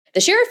The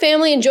Scherer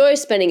family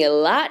enjoys spending a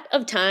lot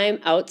of time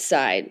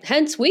outside.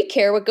 Hence, we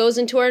care what goes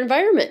into our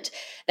environment.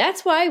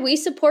 That's why we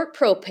support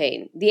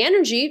propane, the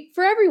energy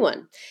for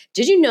everyone.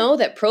 Did you know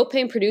that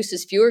propane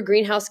produces fewer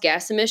greenhouse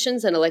gas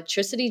emissions than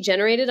electricity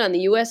generated on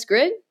the U.S.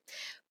 grid?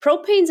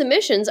 Propane's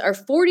emissions are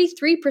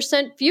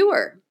 43%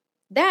 fewer.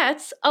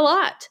 That's a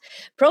lot.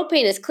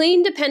 Propane is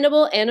clean,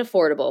 dependable, and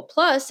affordable.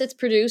 Plus, it's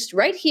produced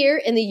right here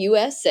in the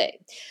USA.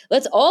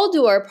 Let's all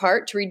do our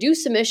part to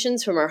reduce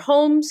emissions from our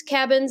homes,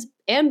 cabins,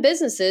 and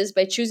businesses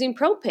by choosing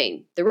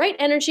propane, the right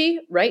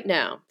energy right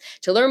now.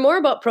 To learn more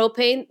about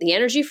propane, the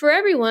energy for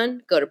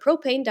everyone, go to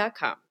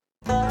propane.com.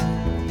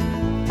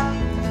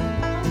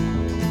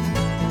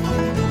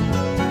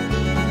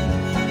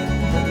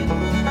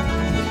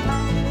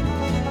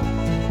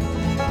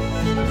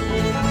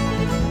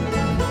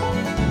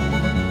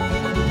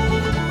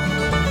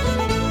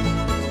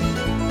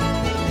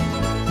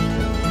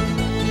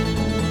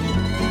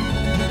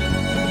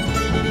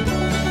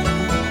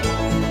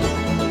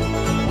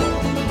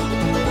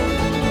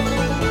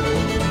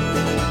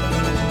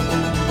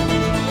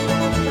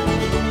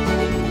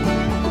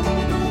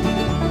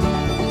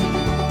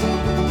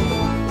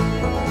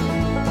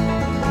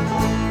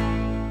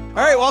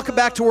 All right, welcome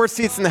back to Worst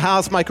Seats in the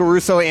House. Michael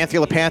Russo,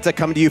 Anthony LaPanta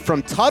coming to you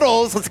from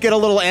Tuttle's. Let's get a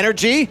little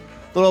energy, a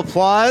little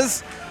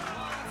applause.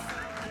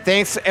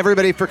 Thanks,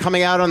 everybody, for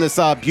coming out on this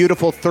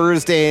beautiful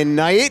Thursday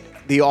night.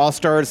 The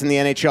All-Stars in the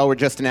NHL were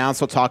just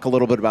announced. We'll talk a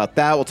little bit about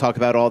that. We'll talk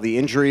about all the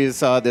injuries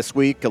this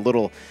week. A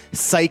little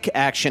psych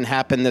action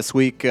happened this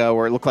week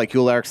where it looked like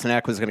Joel Eriksson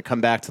Ek was going to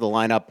come back to the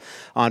lineup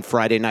on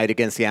Friday night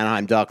against the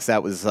Anaheim Ducks.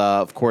 That was,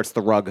 of course,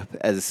 the rug,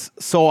 as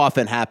so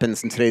often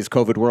happens in today's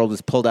COVID world,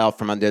 is pulled out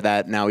from under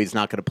that. Now he's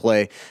not going to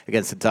play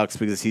against the Ducks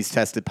because he's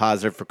tested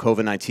positive for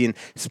COVID-19.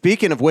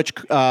 Speaking of which,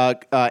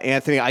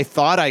 Anthony, I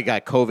thought I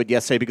got COVID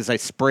yesterday because I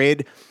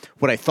sprayed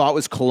what I thought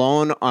was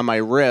cologne on my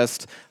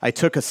wrist. I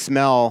took a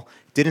smell,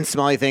 didn't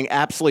smell anything,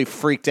 absolutely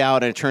freaked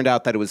out, and it turned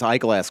out that it was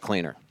eyeglass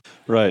cleaner.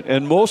 Right,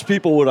 and most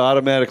people would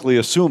automatically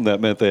assume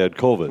that meant they had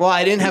COVID. Well,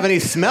 I didn't have any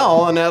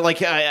smell, and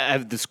I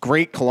have this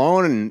great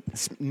cologne and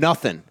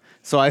nothing.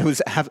 So I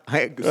was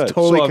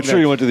totally So I'm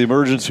sure you went to the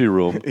emergency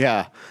room.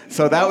 Yeah,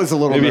 so that was a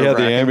little Maybe you had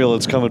nerve-wracking. the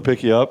ambulance come and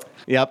pick you up.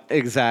 Yep,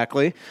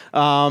 exactly.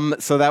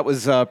 So that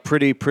was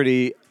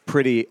pretty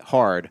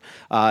hard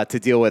to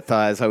deal with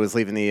as I was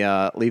leaving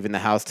the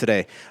house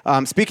today.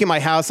 Speaking of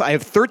my house, I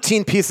have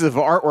 13 pieces of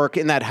artwork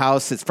in that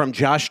house. It's from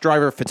Josh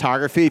Driver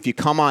Photography. If you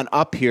come on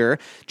up here,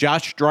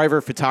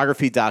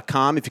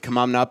 joshdriverphotography.com. If you come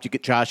on up,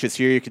 Josh is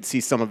here. You can see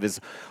some of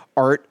his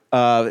art,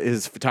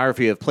 his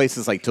photography of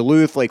places like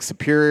Duluth, Lake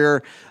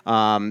Superior,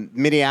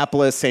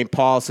 Minneapolis, St.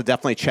 Paul. So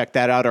definitely check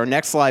that out. Our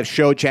next live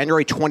show,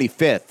 January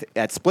 25th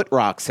at Split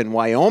Rocks in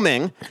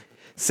Wyoming.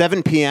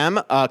 7 p.m.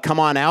 Come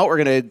on out.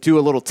 We're going to do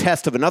a little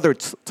test of another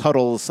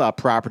Tuttle's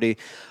property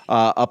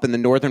up in the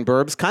northern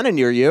burbs, kind of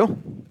near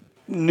you.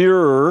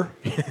 Nearer.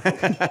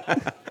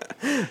 A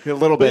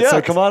little bit. Yeah,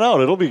 So come on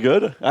out. It'll be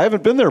good. I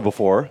haven't been there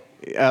before.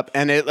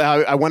 And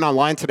I went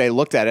online today,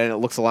 looked at it, and it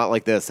looks a lot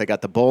like this. They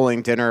got the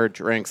bowling, dinner,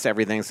 drinks,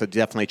 everything, so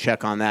definitely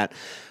check on that.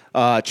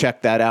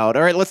 Check that out.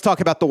 All right, let's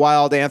talk about the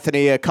Wild,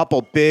 Anthony. A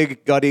couple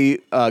big,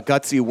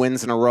 gutsy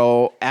wins in a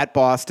row at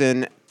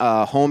Boston,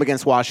 home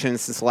against Washington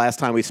since the last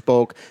time we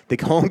spoke. The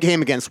home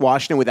game against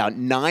Washington without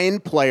 9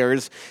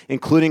 players,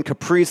 including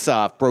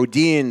Kaprizov,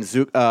 Brodin,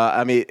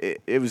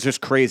 it was just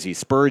crazy.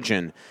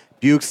 Spurgeon,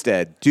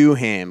 Bukestad,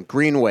 Duham,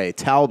 Greenway,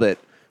 Talbot.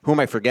 Who am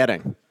I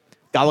forgetting?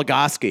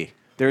 Goligoski.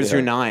 There's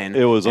your 9.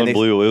 It was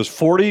unbelievable. It was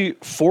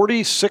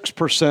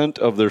 46%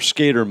 of their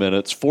skater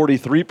minutes,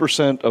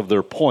 43% of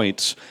their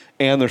points,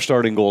 and their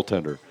starting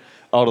goaltender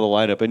out of the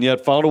lineup. And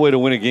yet found a way to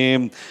win a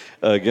game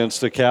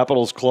against a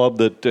Capitals club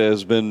that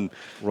has been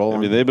rolling.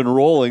 I mean, they've been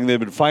rolling. They've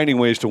been finding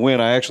ways to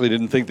win. I actually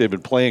didn't think they'd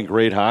been playing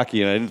great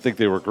hockey, and I didn't think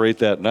they were great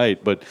that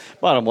night. But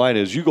bottom line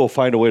is you go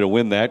find a way to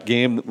win that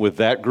game with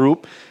that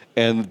group.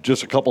 And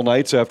just a couple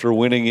nights after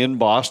winning in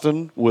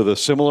Boston with a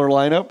similar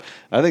lineup,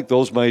 I think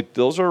those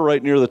are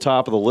right near the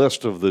top of the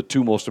list of the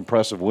 2 most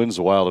impressive wins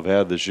the Wild have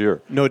had this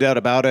year. No doubt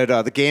about it.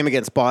 The game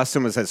against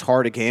Boston was as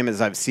hard a game as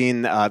I've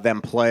seen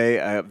them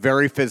play.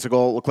 Very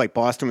physical. It looked like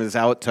Boston was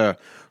out to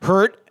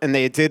hurt, and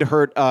they did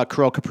hurt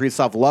Kirill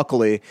Kaprizov.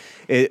 Luckily,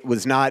 it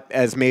was not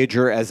as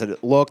major as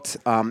it looked,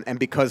 and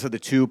because of the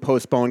 2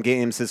 postponed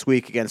games this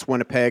week against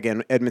Winnipeg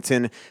and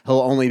Edmonton,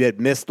 he'll only have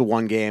missed the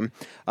 1 game.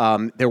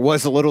 There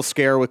was a little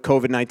scare with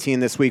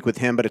COVID-19 this week with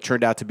him, but it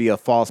turned out to be a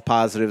false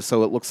positive,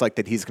 so it looks like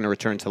that he's going to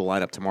return to the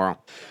lineup tomorrow.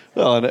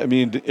 Well, and I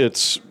mean,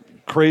 it's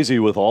crazy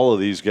with all of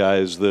these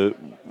guys. The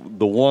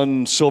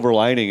one silver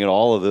lining in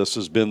all of this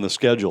has been the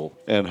schedule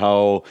and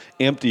how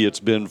empty it's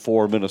been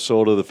for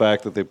Minnesota. The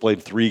fact that they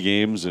played 3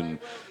 games in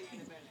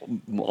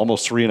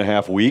almost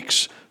 3.5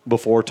 weeks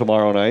before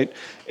tomorrow night.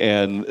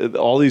 And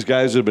all these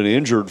guys have been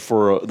injured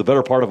for the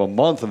better part of a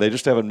month, and they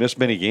just haven't missed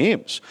many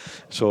games.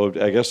 So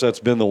I guess that's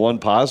been the one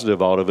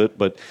positive out of it.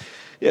 But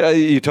yeah,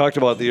 you talked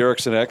about the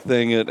Eriksson Ek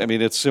thing. I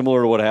mean, it's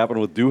similar to what happened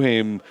with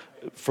Duham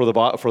for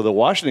the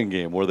Washington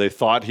game, where they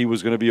thought he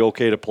was going to be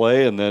okay to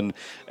play, and then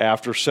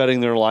after setting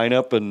their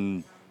lineup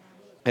and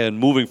And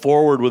moving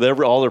forward with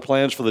all their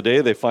plans for the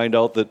day, they find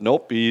out that,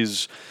 nope,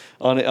 he's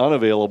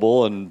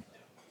unavailable, and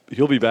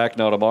he'll be back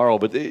now tomorrow.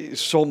 But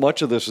so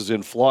much of this is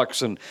in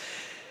flux, and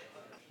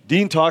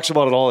Dean talks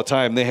about it all the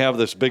time. They have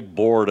this big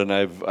board, and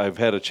I've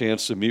had a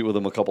chance to meet with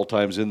them a couple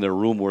times in their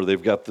room where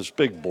they've got this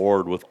big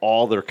board with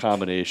all their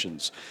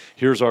combinations.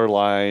 Here's our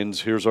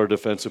lines. Here's our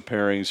defensive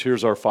pairings.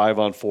 Here's our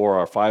 5-on-4,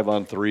 our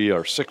 5-on-3,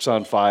 our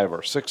 6-on-5,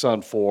 our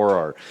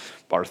 6-on-4,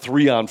 our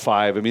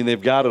 3-on-5. I mean,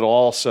 they've got it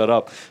all set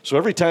up. So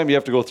every time you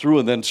have to go through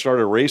and then start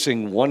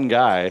erasing one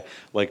guy,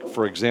 like,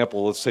 for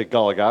example, let's take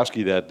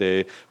Goligoski that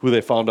day, who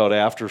they found out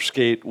after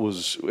skate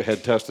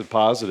had tested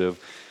positive.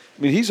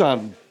 I mean, he's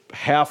on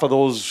half of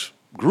those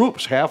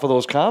groups, half of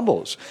those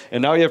combos.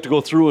 And now you have to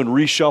go through and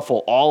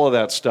reshuffle all of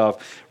that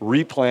stuff,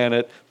 replan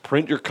it,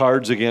 print your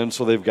cards again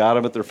so they've got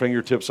them at their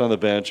fingertips on the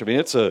bench. I mean,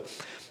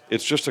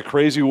 it's just a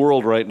crazy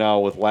world right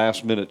now with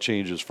last-minute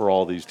changes for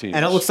all these teams.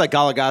 And it looks like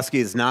Goligoski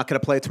is not going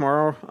to play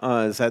tomorrow.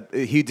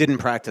 He didn't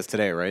practice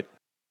today, right?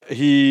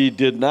 He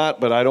did not,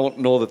 but I don't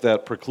know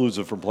that precludes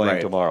him from playing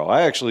tomorrow.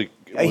 I actually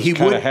was he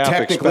would half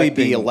technically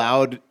expecting, be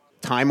allowed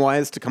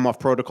time-wise to come off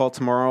protocol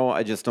tomorrow.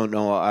 I just don't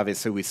know.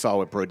 Obviously, we saw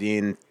with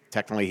Brodin.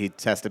 Technically, he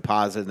tested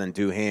positive, then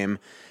Duhaime.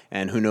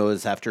 And who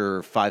knows,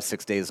 after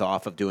 5-6 days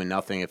off of doing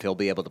nothing, if he'll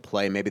be able to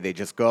play. Maybe they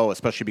just go,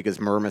 especially because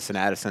Mermis and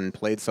Addison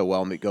played so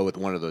well, and we go with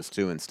one of those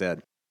two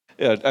instead.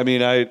 Yeah, I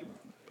mean,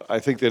 I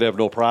think they'd have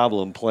no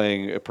problem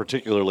playing,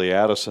 particularly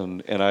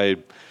Addison. And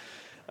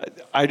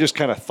I just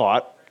kind of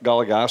thought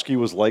Goligoski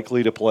was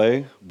likely to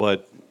play,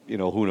 but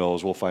who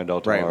knows? We'll find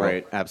out tomorrow.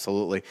 Right,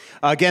 absolutely.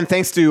 Again,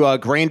 thanks to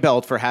Grain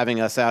Belt for having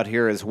us out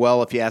here as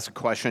well. If you ask a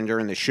question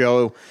during the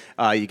show,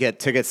 you get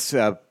tickets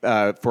for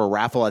a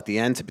raffle at the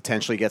end to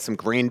potentially get some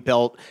Grain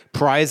Belt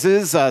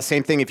prizes.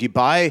 Same thing if you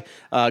buy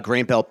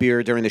Grain Belt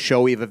beer during the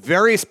show. We have a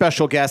very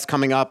special guest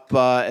coming up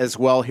as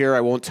well here.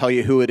 I won't tell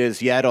you who it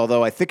is yet,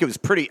 although I think it was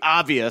pretty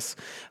obvious.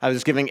 I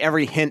was giving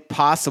every hint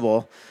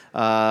possible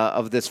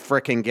of this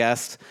frickin'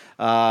 guest.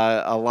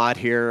 A lot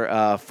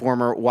here.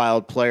 Former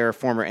Wild player,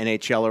 former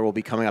NHLer will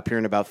be coming up here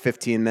in about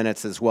 15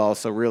 minutes as well,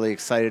 so really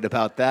excited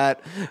about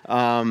that.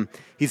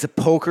 He's a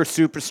poker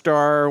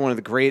superstar, one of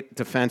the great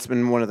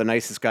defensemen, one of the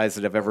nicest guys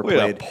that I've ever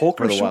played. A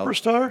poker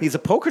superstar? He's a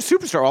poker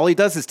superstar. All he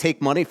does is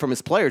take money from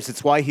his players.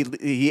 It's why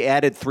he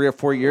added 3 or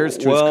 4 years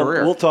to his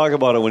career. We'll talk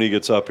about it when he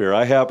gets up here.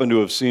 I happen to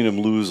have seen him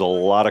lose a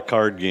lot of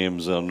card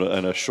games in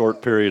a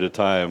short period of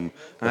time.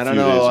 I don't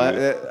know.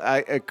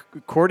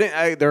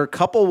 There are a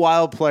couple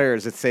Wild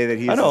players that say that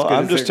he's. I know.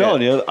 I'm just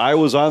telling you. I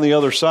was on the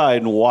other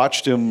side and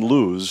watched him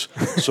lose.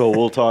 So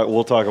we'll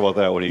talk about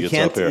that when he gets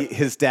up here.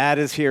 His dad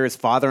is here. His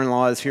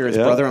father-in-law is here. His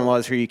brother-in-law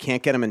is here. You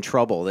can't get him in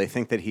trouble. They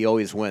think that he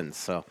always wins,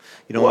 so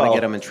you don't want to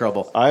get him in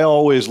trouble. I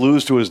always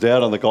lose to his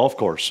dad on the golf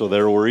course, so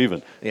there we're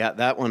even. Yeah,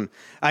 that one.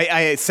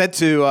 I said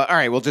to, all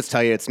right, we'll just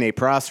tell you it's Nate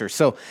Prosser.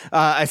 So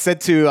I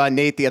said to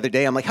Nate the other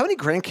day, I'm like, how many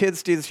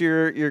grandkids does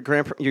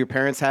your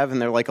parents have?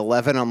 And they're like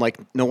 11. I'm like,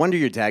 no wonder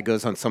your dad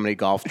goes on so many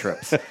golf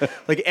trips.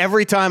 Like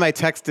every time I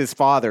text his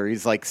father,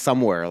 he's like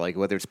somewhere, like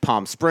whether it's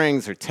Palm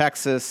Springs or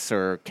Texas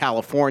or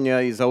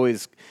California, he's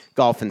always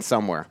golfing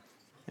somewhere.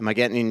 Am I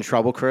getting in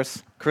trouble,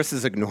 Chris? Chris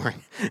is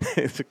ignoring.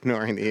 He's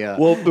ignoring the.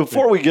 Well,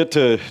 before we get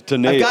to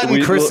Nate, I've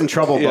gotten Chris in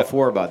trouble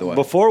before, by the way.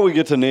 Before we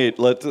get to Nate,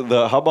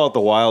 how about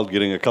the Wild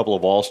getting a couple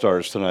of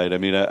All-Stars tonight? I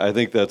mean, I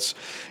think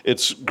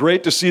it's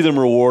great to see them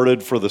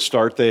rewarded for the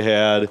start they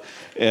had,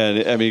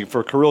 and I mean,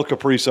 for Kirill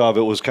Kaprizov,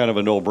 it was kind of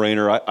a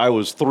no-brainer. I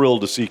was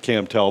thrilled to see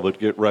Cam Talbot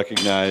get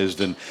recognized,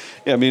 and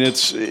I mean,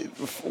 it's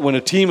when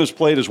a team has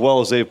played as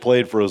well as they've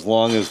played for as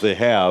long as they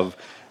have.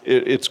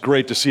 It's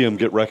great to see him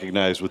get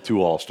recognized with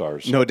 2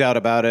 All-Stars. No doubt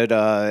about it,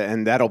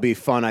 and that'll be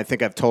fun. I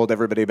think I've told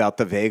everybody about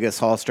the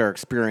Vegas All-Star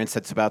experience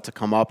that's about to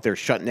come up. They're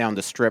shutting down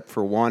the Strip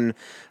for one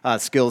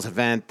skills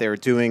event. They're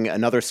doing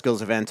another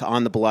skills event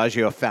on the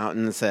Bellagio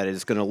fountains that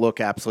is going to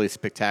look absolutely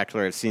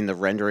spectacular. I've seen the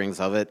renderings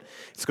of it.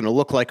 It's going to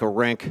look like a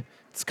rink.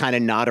 It's kind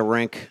of not a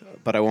rink,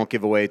 but I won't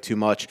give away too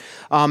much.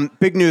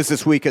 Big news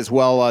this week as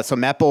well. So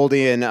Matt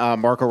Boldy and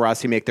Marco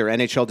Rossi make their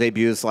NHL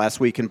debuts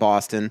last week in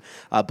Boston.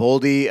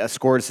 Boldy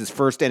scores his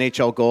first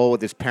NHL goal with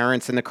his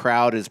parents in the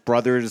crowd, his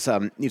brothers.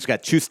 He's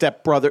got 2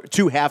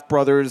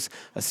 half-brothers,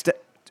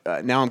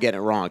 now I'm getting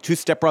it wrong. 2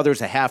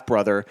 stepbrothers, a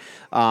half-brother,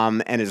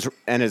 and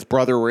his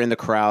brother were in the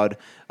crowd.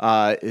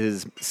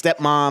 His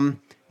stepmom,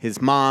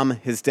 his mom,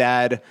 his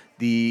dad.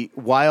 The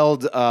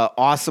Wild,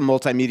 awesome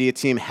multimedia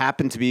team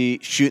happened to be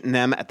shooting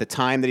them at the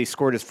time that he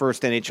scored his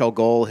first NHL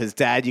goal. His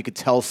dad, you could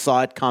tell,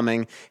 saw it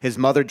coming. His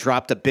mother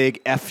dropped a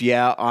big F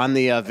yeah on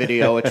the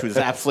video, which was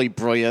absolutely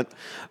brilliant.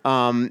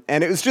 And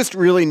it was just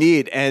really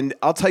neat. And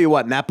I'll tell you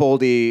what, Matt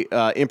Boldy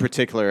in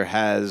particular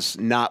has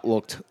not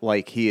looked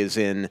like he is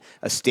in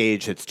a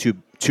stage that's too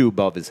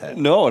above his head.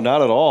 No,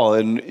 not at all.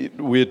 And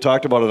we had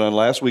talked about it on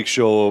last week's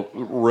show,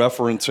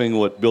 referencing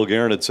what Bill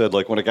Guerin had said,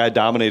 like when a guy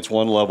dominates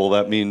one level,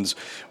 that means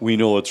we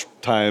know it's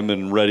time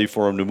and ready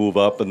for him to move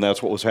up, and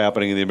that's what was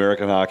happening in the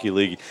American Hockey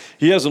League.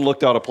 He hasn't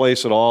looked out of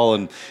place at all,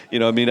 and,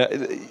 I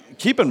mean,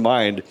 keep in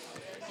mind,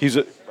 he's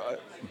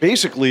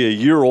basically a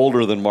year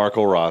older than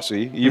Marco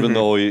Rossi, even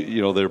though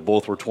they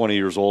both were 20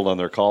 years old on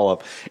their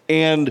call-up.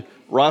 And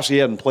Rossi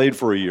hadn't played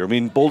for a year. I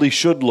mean, Boldy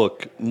should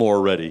look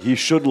more ready. He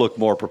should look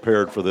more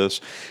prepared for this,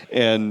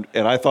 and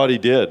I thought he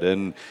did.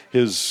 And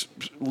his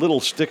little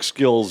stick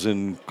skills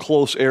in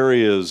close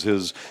areas,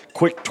 his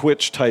quick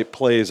twitch type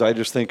plays, I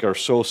just think are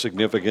so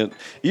significant.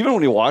 Even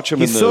when you watch him,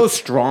 he's so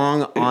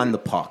strong on the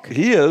puck.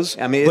 He is.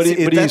 I mean, but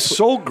he's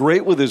so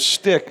great with his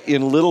stick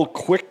in little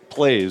quick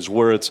plays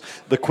where it's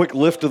the quick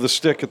lift of the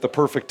stick at the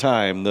perfect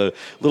time, the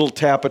little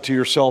tap it to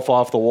yourself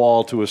off the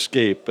wall to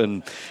escape.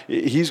 And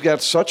he's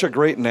got such a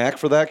great knack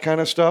for that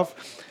kind of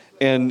stuff.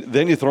 And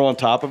then you throw on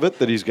top of it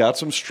that he's got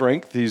some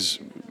strength. He's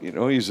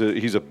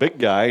a big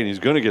guy, and he's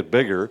going to get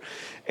bigger,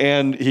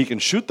 and he can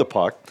shoot the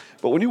puck.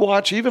 But when you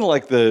watch, even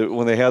like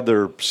when they had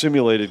their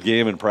simulated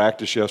game in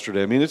practice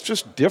yesterday, I mean, it's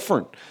just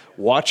different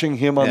watching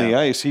him on the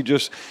ice.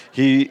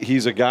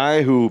 He's a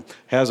guy who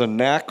has a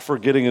knack for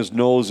getting his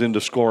nose into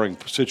scoring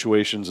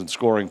situations and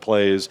scoring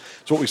plays.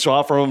 It's what we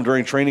saw from him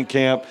during training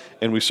camp,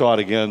 and we saw it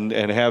again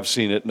and have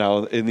seen it now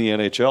in the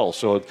NHL.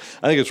 So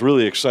I think it's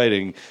really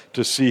exciting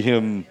to see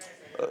him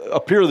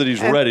appear that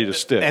he's ready to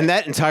stick. And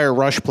that entire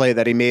rush play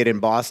that he made in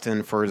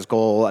Boston for his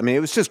goal, I mean, it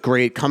was just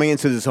great coming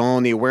into the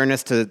zone, the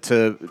awareness to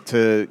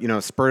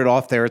spurt it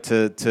off there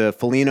to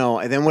Foligno.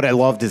 And then what I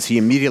loved is he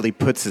immediately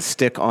puts his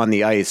stick on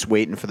the ice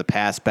waiting for the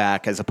pass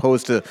back, as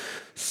opposed to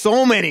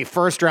so many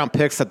first-round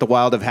picks that the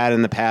Wild have had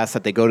in the past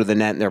that they go to the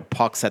net and they're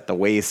pucks at the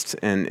waist.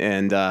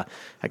 And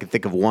I can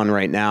think of one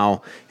right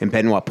now in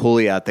Benoit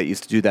Pouliot that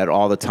used to do that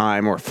all the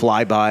time, or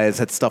flybys.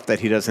 That's stuff that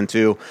he doesn't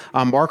do.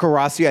 Marco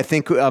Rossi, I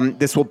think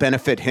this will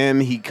benefit him.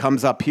 He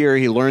comes up here,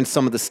 he learns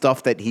some of the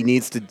stuff that he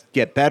needs to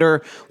get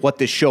better, what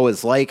this show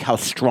is like, how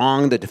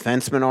strong the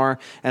defensemen are,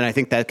 and I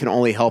think that can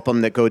only help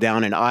him that go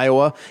down in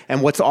Iowa.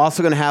 And what's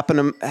also going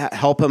to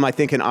help him, I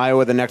think, in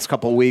Iowa the next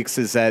couple of weeks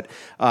is that,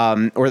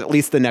 or at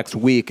least the next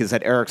week, is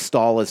that Eric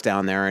Stahl is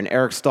down there. And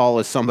Eric Stahl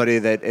is somebody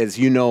that, as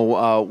you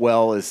know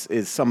well,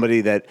 is somebody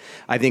that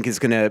I think is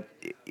going to,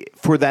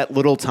 for that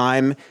little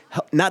time,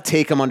 not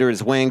take him under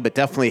his wing, but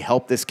definitely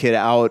help this kid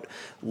out.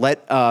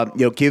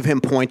 Give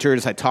him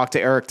pointers. I talked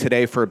to Eric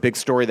today for a big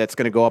story that's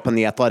going to go up on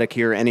The Athletic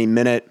here any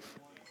minute.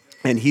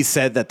 And he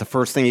said that the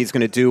first thing he's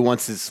going to do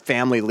once his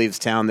family leaves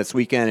town this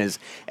weekend is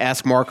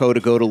ask Marco to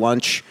go to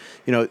lunch.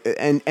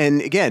 And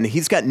again,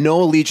 he's got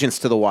no allegiance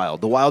to the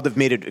Wild. The Wild have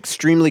made it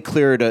extremely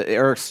clear to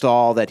Eric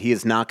Stahl that he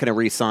is not going to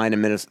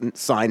re-sign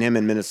sign him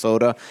in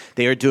Minnesota.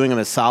 They are doing him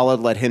a solid.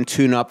 Let him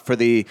tune up for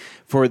the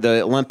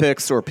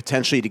Olympics, or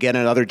potentially to get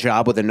another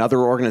job with another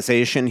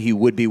organization. He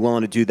would be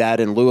willing to do that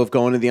in lieu of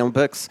going to the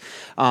Olympics.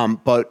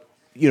 But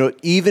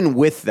even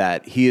with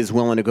that, he is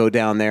willing to go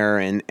down there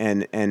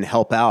and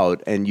help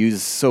out and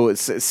use. So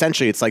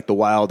it's like the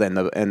Wild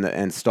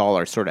and Stahl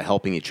are sort of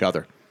helping each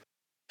other.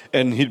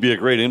 And he'd be a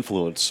great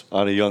influence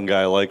on a young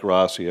guy like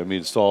Rossi. I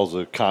mean, Stahl's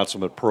a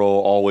consummate pro,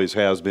 always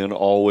has been,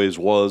 always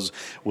was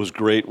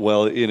great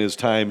in his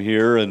time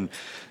here. And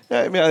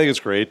I mean, I think it's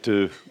great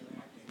to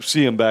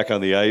see him back on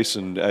the ice,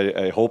 and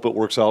I hope it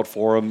works out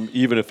for him,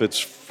 even if it's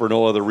for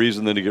no other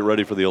reason than to get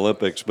ready for the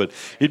Olympics. But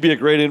he'd be a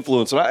great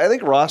influence. And I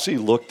think Rossi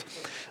looked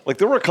like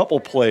there were a couple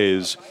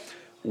plays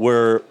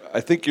where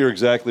I think you're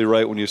exactly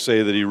right when you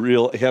say that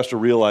he has to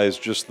realize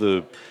just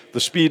the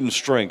speed and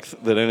strength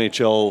that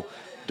NHL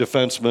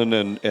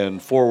defensemen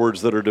and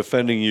forwards that are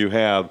defending you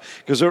have.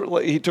 Because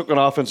he took an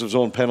offensive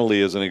zone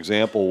penalty as an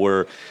example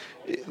where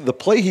the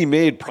play he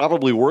made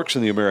probably works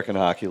in the American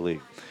Hockey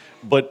League,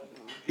 but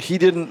he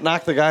didn't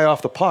knock the guy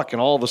off the puck,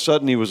 and all of a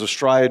sudden he was a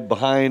stride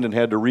behind and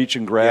had to reach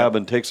and grab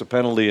and takes a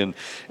penalty. And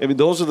I mean,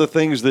 those are the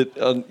things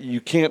that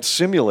you can't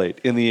simulate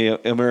in the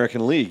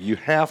American League. You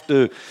have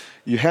to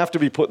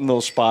be put in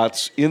those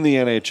spots in the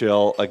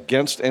NHL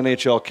against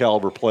NHL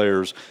caliber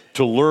players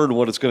to learn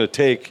what it's going to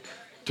take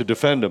to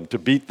defend them, to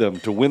beat them,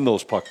 to win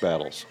those puck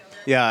battles.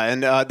 Yeah,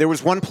 and there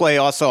was one play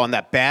also on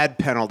that bad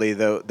penalty,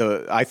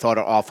 I thought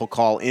an awful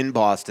call in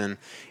Boston,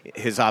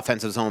 his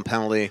offensive zone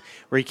penalty,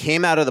 where he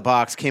came out of the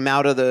box, to go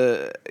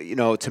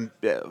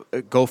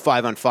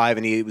 5-on-5,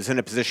 and he was in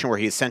a position where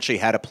he essentially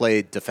had to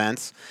play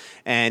defense,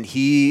 and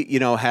he,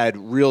 had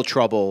real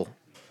trouble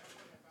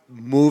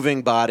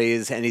moving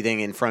bodies, anything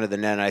in front of the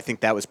net. And I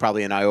think that was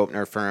probably an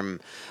eye-opener for him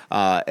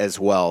as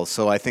well.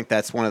 So I think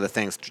that's one of the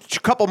things. A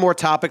couple more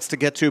topics to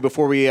get to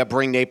before we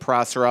bring Nate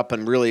Prosser up.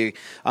 And really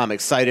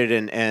excited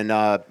and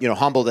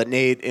humbled that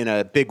Nate, in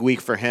a big week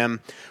for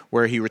him,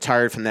 where he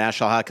retired from the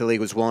National Hockey League,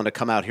 was willing to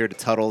come out here to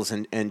Tuttle's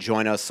and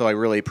join us. So I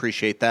really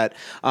appreciate that.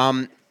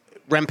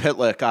 Rem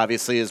Pitlick,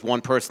 obviously, is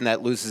one person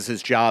that loses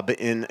his job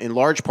in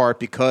large part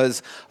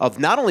because of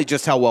not only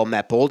just how well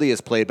Matt Boldy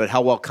has played, but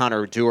how well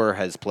Connor Dewar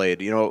has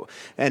played.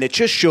 And it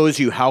just shows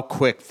you how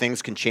quick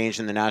things can change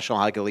in the National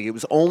Hockey League. It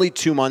was only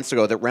 2 months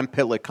ago that Rem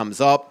Pitlick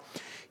comes up.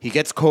 He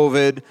gets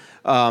COVID.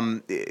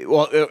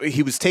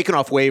 He was taken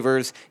off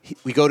waivers.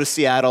 We go to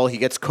Seattle. He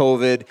gets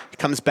COVID. He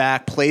comes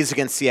back, plays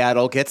against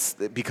Seattle,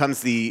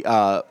 becomes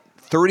the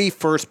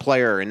 31st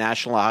player in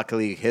National Hockey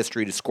League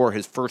history to score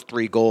his first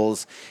 3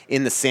 goals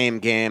in the same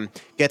game.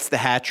 Gets the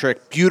hat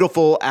trick.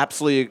 Beautiful,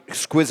 absolutely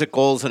exquisite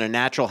goals and a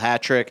natural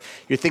hat trick.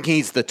 You're thinking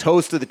he's the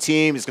toast of the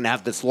team. He's going to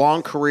have this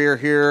long career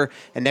here.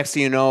 And next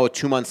thing you know,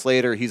 2 months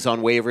later, he's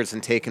on waivers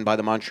and taken by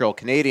the Montreal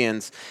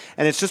Canadiens.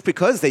 And it's just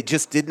because they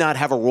just did not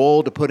have a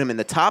role to put him in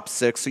the top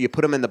 6, so you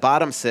put him in the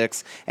bottom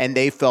 6, and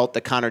they felt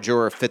that Connor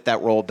Dewar fit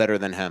that role better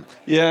than him.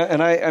 Yeah,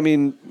 and I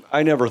mean,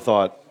 I never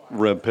thought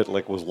Rem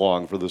Pitlick was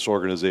long for this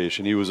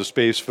organization. He was a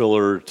space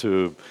filler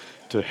to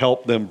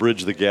help them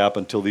bridge the gap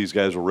until these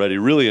guys were ready.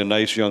 Really a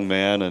nice young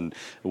man, and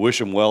I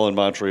wish him well in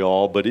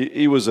Montreal. But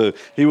he was an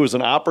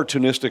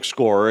opportunistic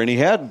scorer, and he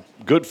had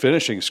good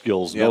finishing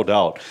skills, no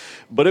doubt.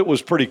 But it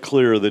was pretty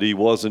clear that he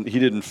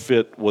didn't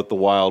fit what the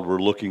Wild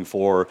were looking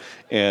for.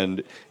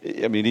 And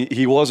I mean,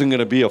 he wasn't going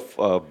to be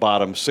a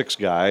bottom 6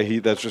 guy.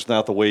 That's just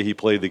not the way he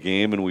played the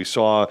game. And we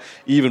saw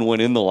even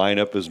when in the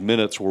lineup, his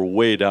minutes were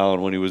way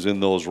down when he was in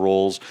those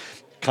roles.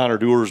 Connor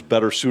Dewar's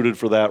better suited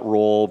for that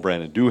role.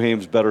 Brandon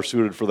Duhaim's better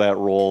suited for that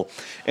role.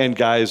 And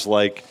guys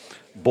like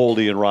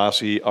Boldy and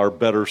Rossi are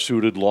better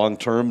suited long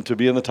term to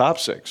be in the top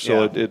 6.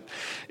 So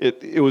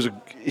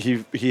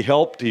he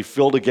helped. He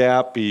filled a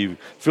gap. He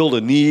filled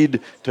a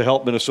need to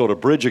help Minnesota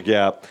bridge a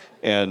gap.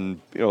 And,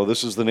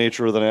 this is the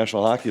nature of the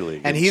National Hockey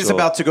League. And he's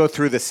about to go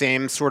through the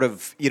same sort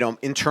of,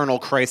 internal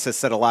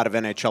crisis that a lot of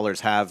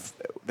NHLers have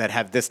that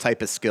have this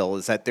type of skill,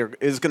 is that there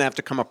is going to have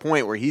to come a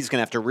point where he's going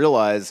to have to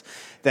realize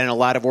that in a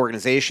lot of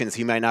organizations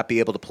he might not be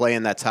able to play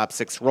in that top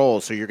 6 role.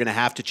 So you're going to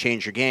have to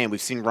change your game.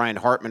 We've seen Ryan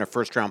Hartman, a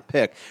first-round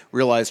pick,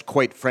 realized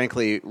quite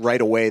frankly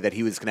right away that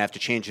he was going to have to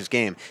change his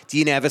game.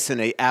 Dean Evison,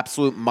 an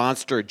absolute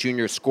monster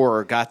junior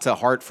scorer, got to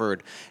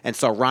Hartford and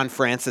saw Ron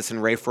Francis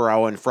and Ray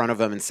Ferraro in front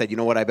of him and said, you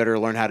know what, I better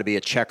learn how to be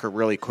a checker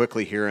really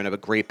quickly here and a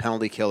great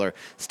penalty killer.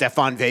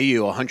 Stefan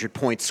Veilleux, a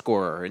 100-point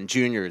scorer in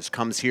juniors,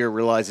 comes here,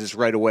 realizes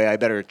right away, I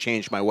better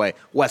change my way.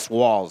 Wes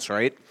Walls,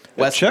 right?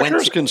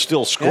 Checkers can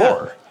still score.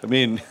 Yeah. I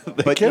mean,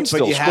 they can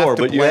still score,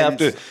 but you have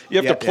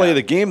to play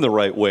the game the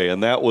right way,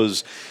 and that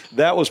was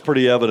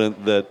pretty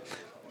evident that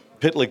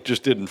Pitlick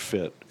just didn't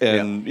fit.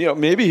 And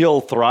maybe he'll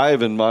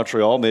thrive in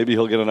Montreal. Maybe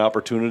he'll get an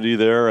opportunity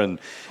there. And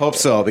hope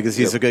so, because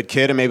he's a good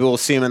kid, and maybe we'll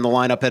see him in the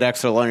lineup at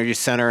Xcel Energy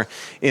Center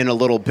in a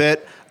little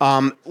bit.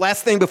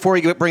 Last thing before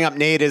we bring up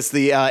Nate is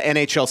the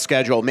NHL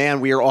schedule. Man,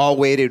 we are all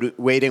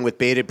waiting with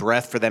bated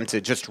breath for them to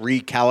just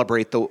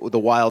recalibrate the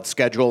Wild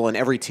schedule and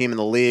every team in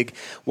the league.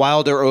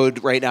 Wild are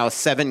owed right now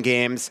 7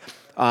 games.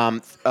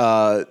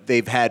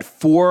 They've had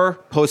 4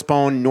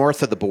 postponed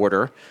north of the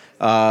border.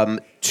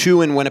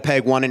 2 in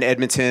Winnipeg, 1 in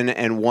Edmonton,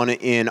 and 1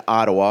 in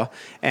Ottawa.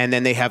 And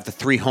then they have the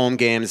 3 home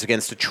games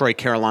against Detroit,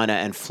 Carolina,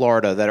 and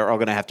Florida that are all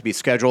going to have to be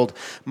scheduled.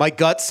 My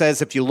gut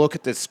says if you look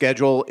at the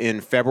schedule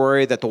in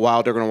February that the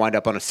Wild are going to wind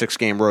up on a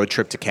 6-game road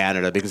trip to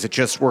Canada, because it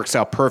just works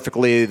out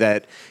perfectly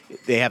that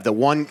they have the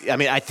one. I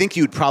mean, I think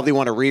you'd probably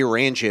want to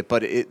rearrange it,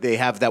 but they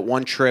have that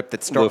one trip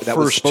that started. The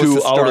first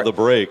 2 out of the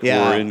break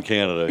were in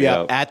Canada.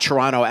 Yeah, at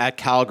Toronto, at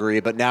Calgary.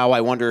 But now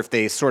I wonder if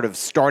they sort of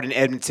start in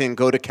Edmonton,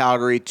 go to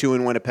Calgary, 2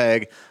 in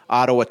Winnipeg,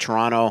 Ottawa,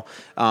 Toronto.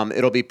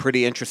 It'll be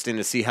pretty interesting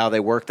to see how they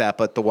work that,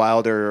 but the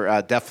Wild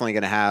are definitely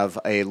going to have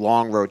a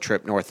long road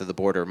trip north of the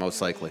border,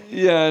 most likely.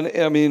 Yeah,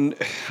 and I mean,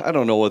 I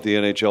don't know what the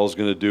NHL is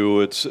going to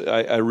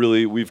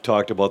do. We've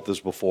talked about this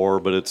before,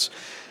 but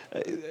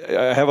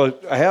I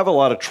have a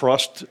lot of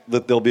trust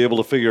that they'll be able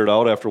to figure it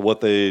out after what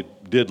they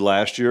did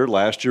last year.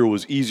 Last year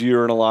was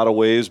easier in a lot of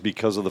ways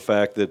because of the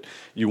fact that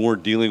you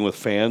weren't dealing with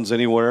fans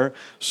anywhere,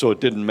 so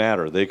it didn't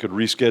matter. They could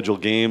reschedule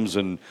games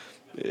and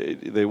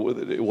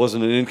it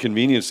wasn't an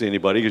inconvenience to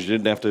anybody because you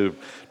didn't have to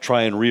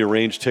try and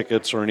rearrange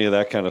tickets or any of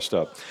that kind of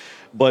stuff.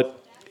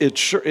 But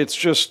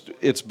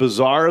it's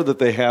bizarre that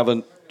they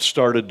haven't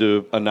started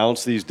to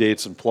announce these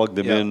dates and plug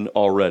them in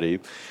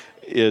already.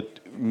 It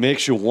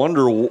makes you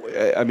wonder.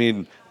 I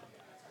mean,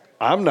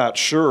 I'm not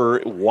sure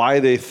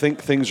why they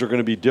think things are going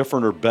to be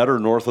different or better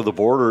north of the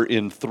border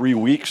in 3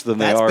 weeks than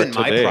they are today.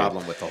 That's been my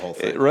problem with the whole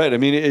thing. Right. I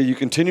mean, you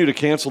continue to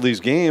cancel these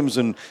games,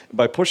 and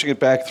by pushing it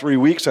back 3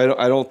 weeks, I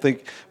don't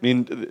think. I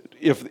mean,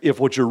 if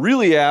what you're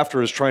really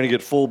after is trying to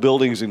get full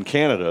buildings in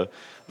Canada,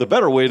 the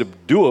better way to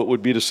do it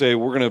would be to say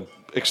we're going to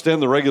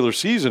extend the regular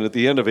season at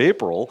the end of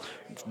April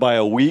by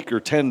a week or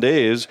 10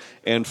 days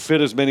and fit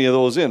as many of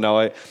those in.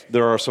 Now,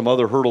 there are some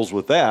other hurdles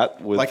with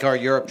that. Like our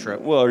Europe trip.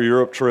 Well, our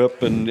Europe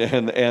trip and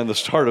the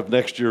start of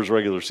next year's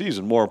regular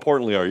season. More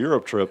importantly, our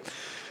Europe trip.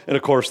 And,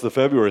 of course, the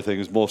February thing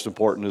is most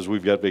important as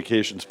we've got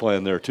vacations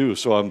planned there, too.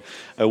 So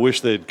I wish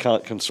they'd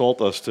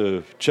consult us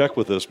to check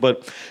with this.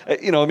 But,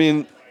 I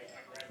mean,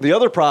 the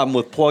other problem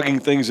with plugging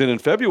things in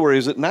February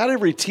is that not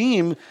every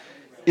team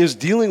is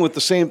dealing with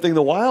the same thing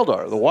the Wild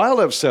are. The Wild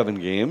have 7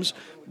 games,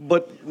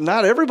 but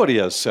not everybody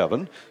has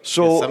 7.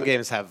 So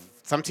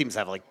some teams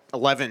have like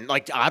 11.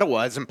 Like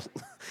Ottawa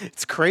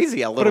it's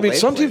crazy how little. But I mean,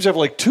 some teams have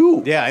like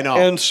 2. Yeah, I know.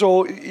 And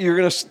so you're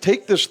going to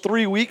take this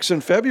 3 weeks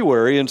in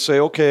February and say,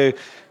 okay,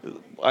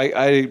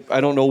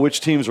 I don't know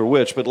which teams are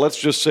which, but let's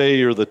just say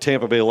you're the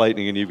Tampa Bay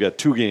Lightning and you've got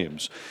 2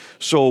 games.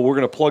 So we're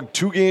going to plug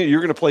 2 games.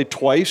 You're going to play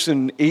twice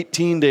in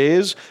 18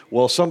 days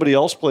while somebody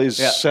else plays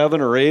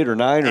 7 or 8 or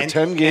 9 or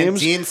 10 games. And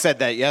Dean said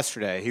that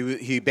yesterday.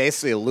 He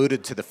basically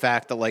alluded to the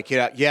fact that, like,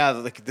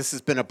 like this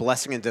has been a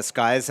blessing in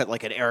disguise that,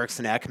 like, an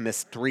Eriksson Ek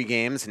missed 3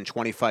 games in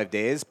 25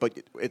 days, but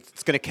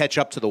it's going to catch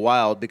up to the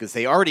Wild because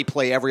they already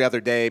play every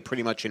other day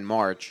pretty much in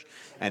March,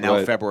 and now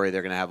in February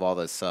they're going to have all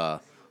this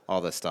stuff.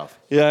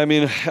 Yeah, I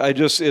mean,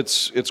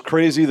 it's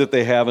crazy that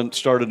they haven't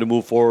started to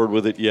move forward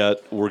with it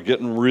yet. We're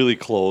getting really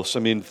close. I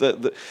mean,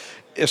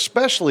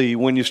 especially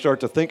when you start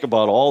to think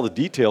about all the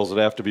details that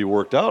have to be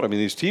worked out. I mean,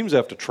 these teams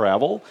have to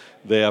travel.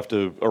 They have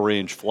to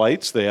arrange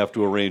flights. They have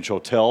to arrange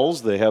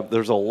hotels.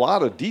 There's a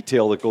lot of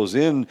detail that goes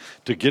in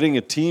to getting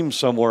a team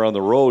somewhere on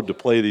the road to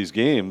play these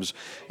games.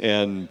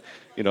 And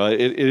you know,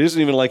 it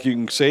isn't even like you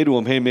can say to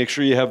them, "Hey, make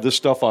sure you have this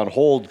stuff on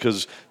hold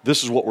because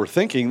this is what we're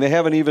thinking." They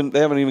haven't even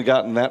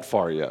gotten that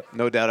far yet.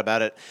 No doubt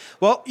about it.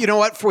 Well, you know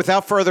what?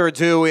 Without further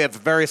ado, we have a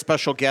very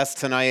special guest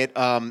tonight.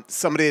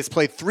 Somebody that's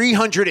played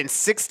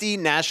 360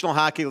 National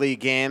Hockey League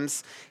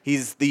games.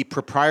 He's the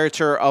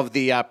proprietor of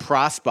the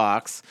Pross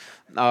Box.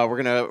 We're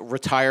going to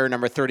retire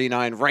number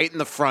 39 right in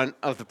the front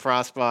of the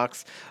Pross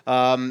Box.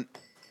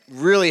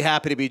 Really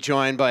happy to be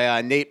joined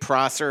by Nate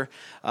Prosser.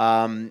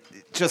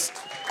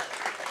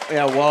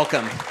 Yeah,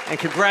 welcome. And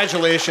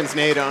congratulations,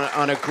 Nate,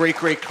 on a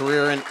great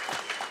career. And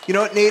you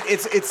know what, Nate,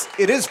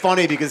 it is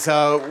funny because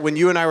when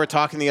you and I were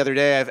talking the other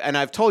day, and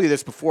I've told you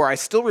this before, I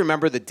still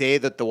remember the day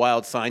that the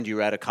Wild signed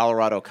you at a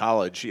Colorado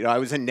college. You know, I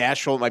was in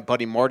Nashville at my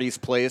buddy Marty's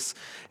place,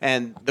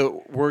 and the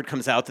word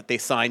comes out that they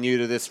sign you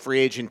to this free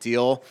agent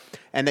deal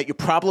and that you're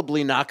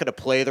probably not going to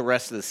play the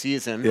rest of the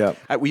season. Yeah.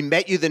 We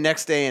met you the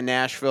next day in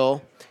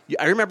Nashville.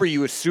 I remember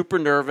you were super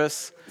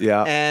nervous.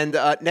 Yeah. And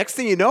next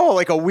thing you know,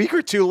 like a week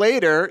or 2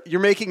 later,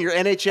 you're making your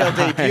NHL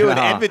debut in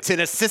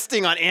Edmonton,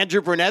 assisting on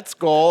Andrew Burnett's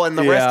goal, and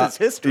the rest is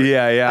history.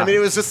 Yeah. I mean, it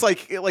was just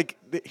like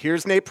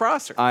here's Nate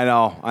Prosser. I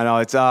know.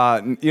 It's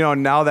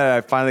now that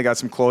I finally got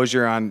some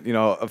closure on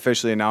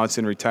officially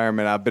announcing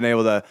retirement, I've been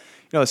able to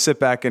sit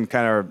back and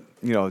kind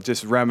of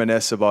just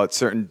reminisce about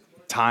certain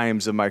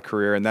times of my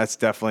career, and that's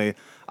definitely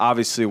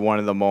obviously one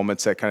of the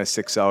moments that kind of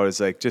sticks out. Is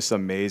like just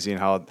amazing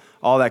how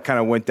all that kind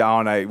of went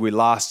down. We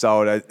lost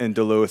out in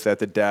Duluth at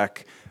the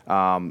deck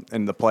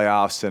in the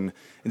playoffs, and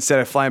instead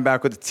of flying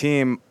back with the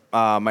team,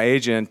 my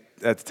agent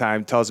at the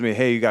time tells me,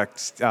 "Hey, we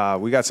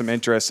got some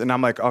interest," and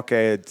I'm like,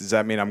 "Okay, does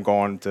that mean I'm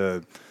going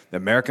to the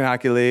American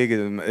Hockey League?"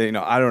 And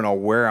I don't know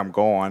where I'm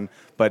going,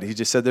 but he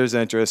just said there's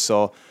interest,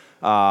 so.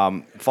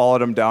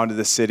 Followed him down to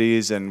the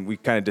cities, and we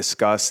kind of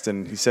discussed,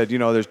 and he said,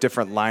 there's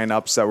different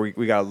lineups that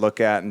we got to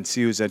look at and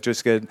see who's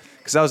interested,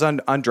 because I was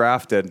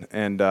undrafted,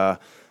 and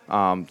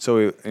so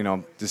we,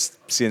 just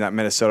seeing that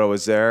Minnesota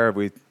was there,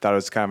 we thought it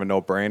was kind of a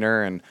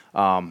no-brainer, and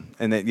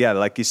then,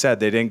 like you said,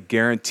 they didn't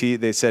guarantee.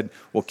 They said,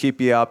 we'll keep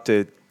you up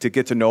to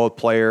get to know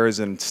players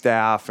and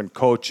staff and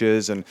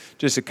coaches, and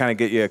just to kind of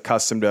get you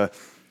accustomed to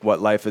what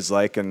life is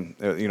like, and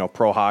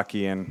pro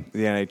hockey and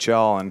the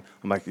NHL. And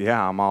I'm like,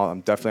 yeah,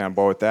 I'm definitely on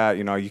board with that.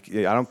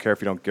 I don't care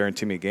if you don't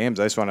guarantee me games.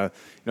 I just want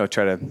to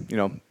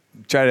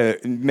try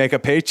to make a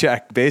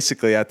paycheck.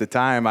 Basically, at the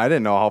time, I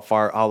didn't know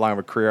how long of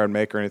a career I'd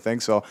make or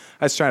anything. So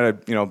I was trying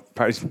to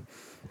probably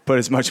put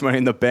as much money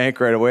in the bank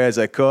right away as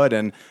I could,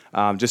 and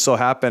just so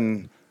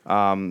happened.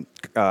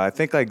 I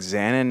think like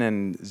Zanin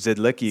and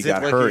Zidlicki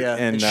got hurt,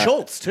 and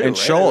Schultz too. And right?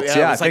 Schultz,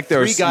 I think there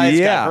was 3 guys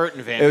got hurt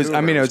in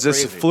Vancouver. It was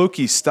just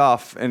fluky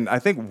stuff, and I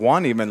think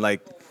one even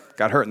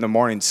got hurt in the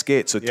morning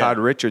skate. So Todd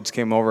Richards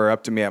came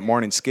up to me at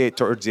morning skate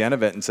towards the end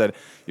of it and said,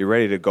 "You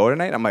ready to go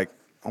tonight?" I'm like,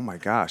 "Oh my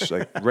gosh,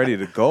 ready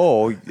to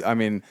go? I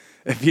mean,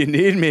 if you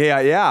need me,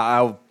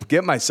 I'll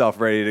get myself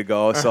ready to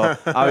go." So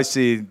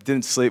obviously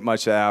didn't sleep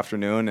much that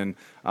afternoon, and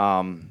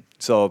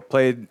so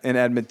played in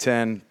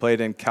Edmonton,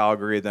 played in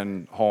Calgary,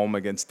 then home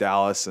against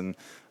Dallas, and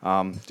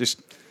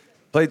just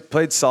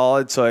played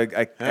solid. So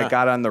I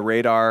got on the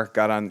radar,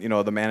 got on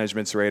the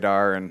management's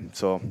radar, and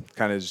so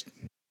kind of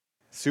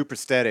super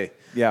steady.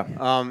 Yeah.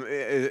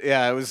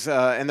 It was,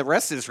 and the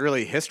rest is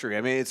really history.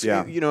 I mean, it's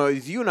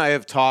you and I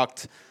have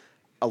talked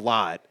a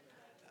lot.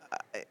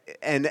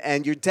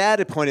 And your dad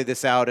had pointed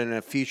this out in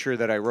a feature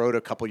that I wrote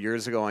a couple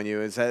years ago on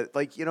you, is that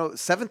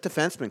 7th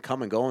defensemen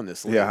come and go in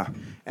this league. Yeah.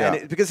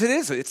 And because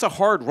it's a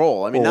hard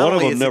role. I mean, one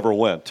of them never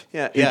went.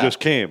 Yeah. He just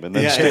came and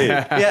then stayed.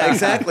 Yeah,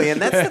 exactly.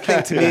 And that's the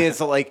thing to me,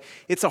 is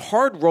it's a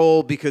hard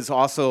role because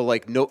also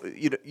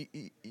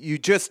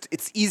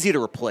it's easy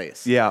to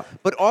replace. Yeah.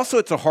 But also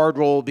it's a hard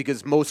role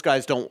because most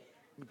guys are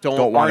not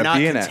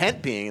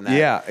content being in that.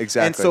 Yeah,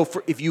 exactly. And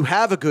so if you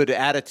have a good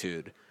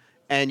attitude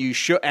and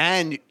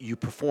you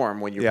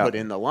perform when you're put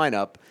in the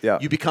lineup,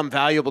 you become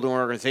valuable to an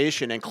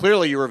organization. And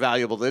clearly you were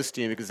valuable to this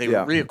team because they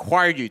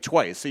reacquired you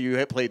twice. So you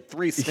had played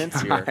 3 stints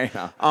here.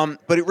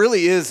 But it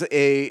really is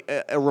a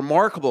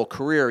remarkable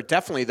career,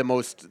 definitely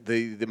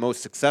the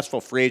most successful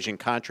free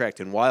agent contract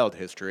in Wild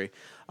history.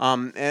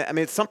 And, I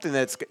mean, it's something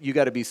that's you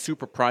got to be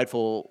super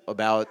prideful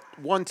about,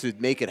 one, to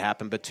make it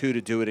happen, but two,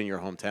 to do it in your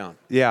hometown.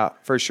 Yeah,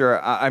 for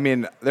sure. I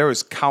mean, there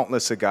was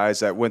countless of guys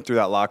that went through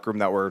that locker room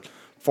that were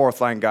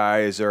fourth line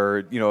guys,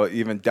 or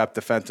even depth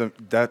defensemen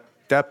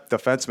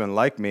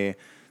like me,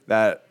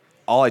 that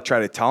all I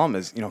try to tell them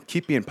is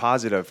keep being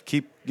positive,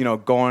 keep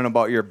going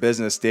about your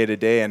business day to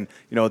day, and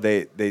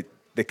they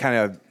kind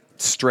of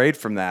strayed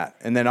from that,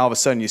 and then all of a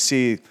sudden you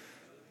see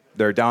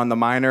they're down the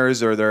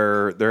minors, or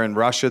they're in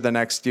Russia the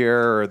next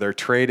year, or they're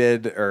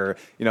traded, or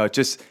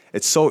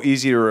it's so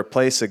easy to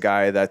replace a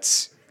guy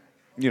that's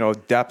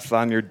depth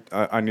on your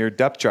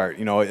depth chart.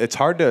 It's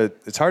hard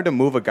to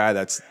move a guy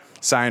that's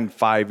signed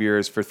 5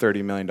 years for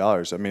 $30 million.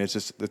 I mean,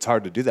 it's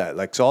hard to do that.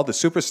 Like, so all the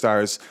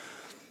superstars,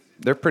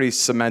 they're pretty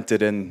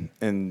cemented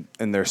in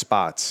their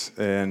spots.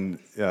 And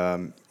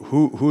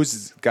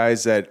who's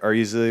guys that are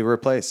easily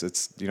replaced?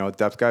 It's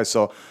depth guys.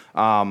 So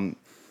a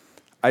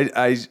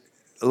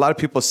lot of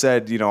people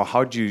said,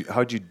 how'd you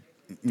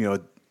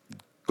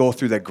go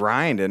through the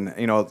grind? And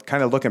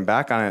kind of looking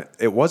back on it,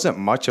 it wasn't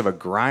much of a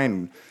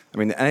grind. I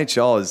mean, the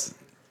NHL is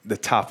the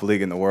top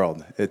league in the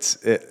world.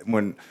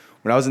 When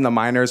I was in the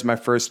minors my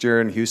first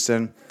year in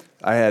Houston,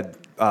 I had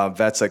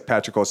vets like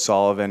Patrick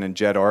O'Sullivan and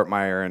Jed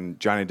Ortmeyer and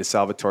Johnny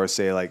DeSalvatore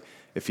say, like,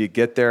 if you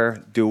get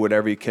there, do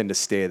whatever you can to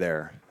stay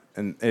there.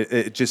 And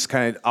it just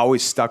kind of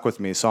always stuck with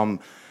me. So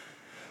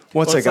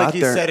once I got like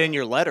you there, said in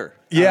your letter.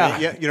 Yeah.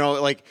 I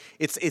mean, like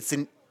it's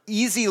an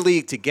easy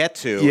league to get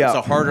to. Yeah. It's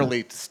a harder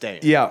league to stay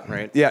in. Yeah.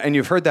 Right. Yeah. And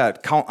you've heard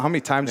that. How many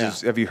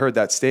times have you heard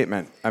that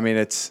statement? I mean,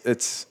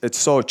 it's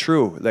so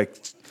true. Like,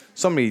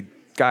 so many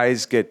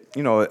guys get,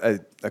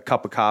 a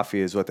cup of coffee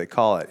is what they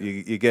call it.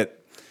 You get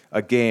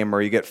a game,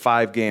 or you get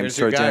 5 games There's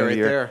towards the end of the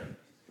year. there.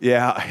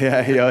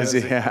 Yeah, he was,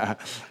 yeah.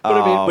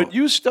 But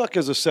you stuck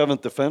as a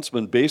 7th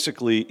defenseman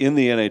basically in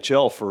the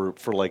NHL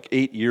for like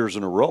 8 years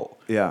in a row,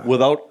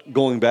 without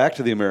going back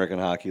to the American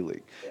Hockey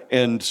League.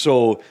 And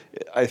so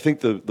I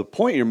think the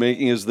point you're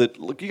making is that,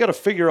 look, you got to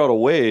figure out a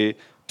way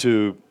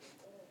to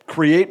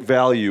create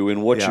value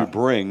in what you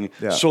bring,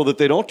 so that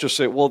they don't just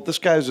say, well, this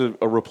guy's a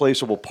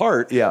replaceable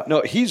part. Yeah.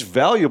 No, he's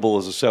valuable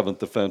as a 7th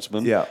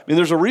defenseman. Yeah. I mean,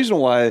 there's a reason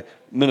why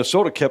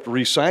Minnesota kept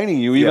re-signing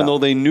you, even though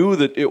they knew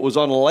that it was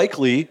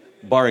unlikely,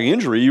 barring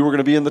injury, you were going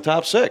to be in the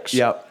top 6.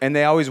 Yeah, and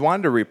they always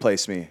wanted to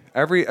replace me.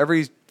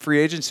 Every free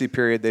agency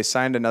period, they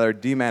signed another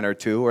D-man or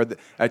two, or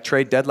at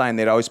trade deadline,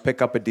 they'd always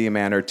pick up a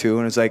D-man or two,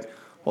 and it's like,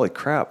 holy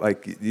crap,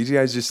 like, these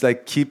guys just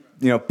like keep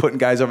putting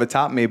guys over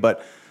top of me.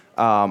 But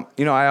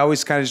I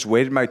always kind of just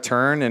waited my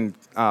turn and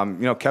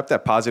kept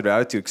that positive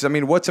attitude, because I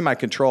mean, what's in my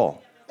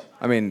control?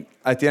 I mean,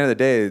 at the end of the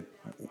day,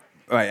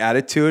 my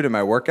attitude and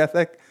my work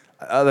ethic.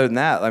 Other than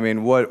that, I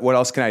mean, what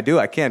else can I do?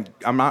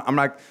 I'm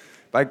not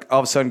like all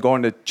of a sudden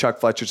going to Chuck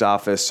Fletcher's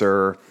office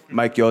or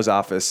Mike Yo's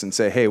office and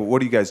say, hey,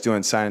 what are you guys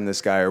doing signing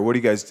this guy? Or what are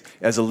you guys,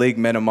 as a league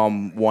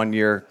minimum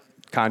 1-year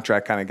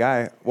contract kind of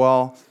guy?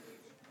 Well,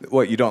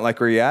 what, you don't like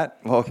where you're at?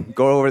 Well,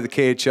 go over to the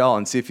KHL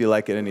and see if you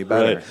like it any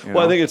better. Right.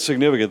 Well, I think it's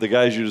significant. The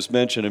guys you just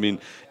mentioned, I mean,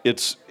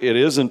 it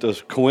isn't a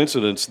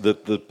coincidence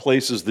that the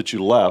places that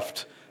you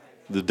left,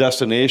 the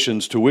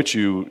destinations to which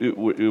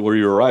where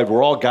you arrived,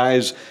 were all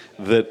guys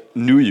that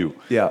knew you.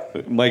 Yeah.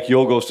 Mike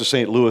Yeo goes to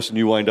St. Louis, and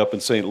you wind up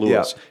in St. Louis.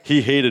 Yeah.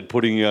 He hated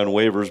putting you on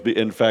waivers.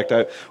 In fact,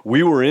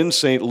 we were in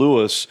St.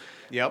 Louis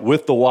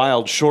with the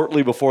Wild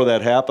shortly before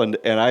that happened,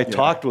 and I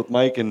talked with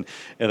Mike, and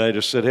I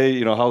just said,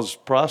 hey, how's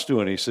Pross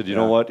doing? He said, you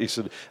know what? He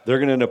said, they're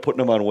going to end up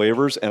putting him on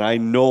waivers, and I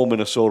know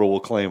Minnesota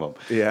will claim him.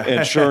 Yeah.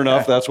 And sure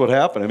enough, that's what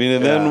happened. I mean,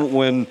 and then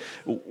when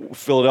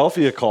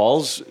Philadelphia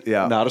calls,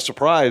 not a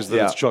surprise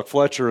that it's Chuck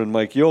Fletcher and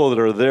Mike Yeo that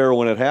are there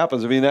when it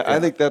happens. I mean, I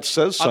think that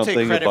says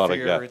something about a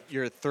guy.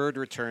 Your third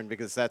return,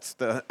 because that's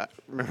the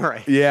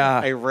remember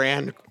I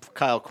ran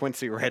Kyle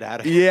Quincy right out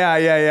of it.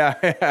 Yeah.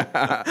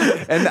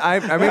 And I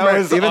remember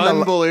was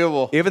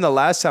unbelievable. Even the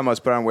last time I was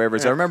put on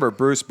waivers, I remember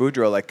Bruce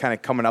Boudreau like kind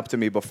of coming up to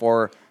me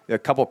before a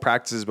couple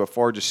practices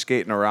before, just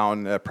skating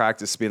around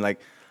practice, being like,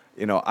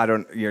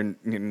 you're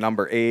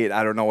number 8.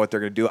 I don't know what they're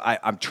going to do.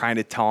 I'm trying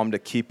to tell them to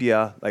keep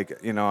you,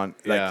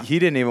 he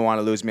didn't even want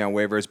to lose me on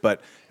waivers,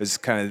 but it's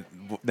kind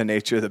of the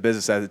nature of the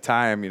business at the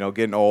time,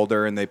 getting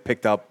older, and they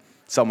picked up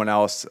someone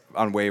else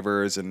on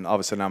waivers, and all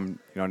of a sudden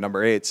I'm,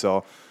 number 8.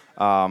 So,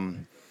 I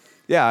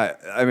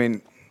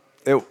mean,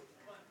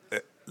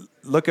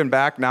 looking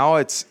back now,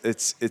 it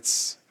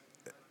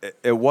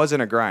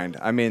wasn't a grind.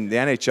 I mean, the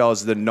NHL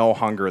is the no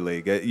hunger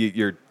league.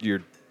 You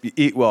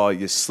eat well,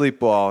 you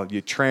sleep well, you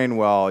train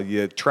well,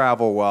 you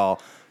travel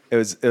well. It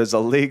was a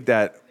league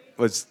that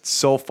was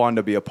so fun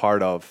to be a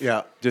part of.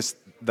 Yeah, just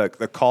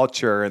the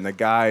culture and the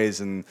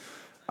guys, and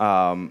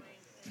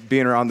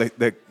being around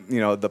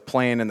the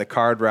plane and the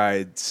card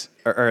rides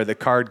or the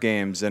card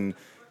games and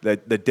the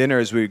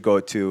dinners we'd go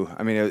to.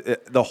 I mean,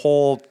 the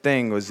whole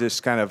thing was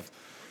just kind of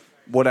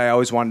what I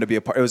always wanted to be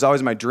a part. It was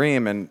always my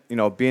dream, and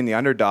being the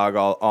underdog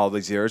all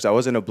these years. I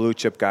wasn't a blue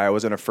chip guy. I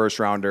wasn't a first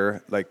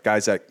rounder. Like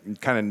guys that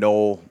kind of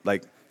know,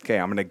 like, okay,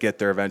 I'm gonna get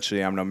there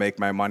eventually. I'm gonna make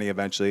my money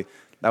eventually.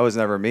 That was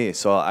never me.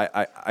 So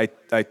I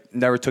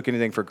never took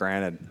anything for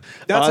granted.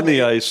 On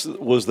the ice,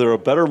 was there a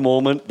better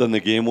moment than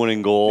the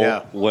game-winning goal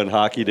when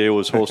Hockey Day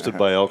was hosted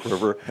by Elk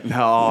River?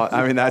 No,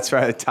 I mean that's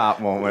probably the top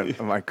moment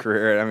of my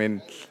career. I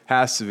mean,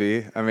 has to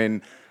be. I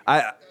mean,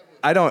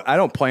 I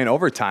don't play in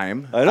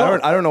overtime. I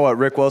don't know what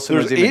Rick Wilson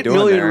was even doing there.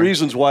 There's 8 million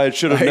reasons why it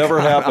should have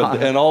never happened,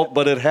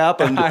 but it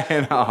happened.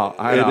 I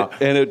know.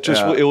 And it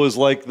just it was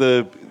like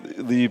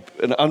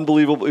an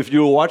unbelievable. If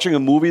you were watching a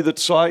movie that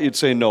saw it, you'd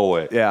say no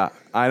way. Yeah,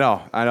 I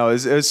know. It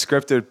was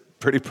scripted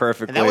pretty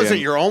perfectly. And that wasn't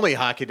your only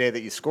hockey day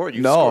that you scored.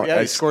 You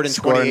scored in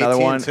 2018 another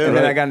one, too. and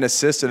then I got an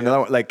assist in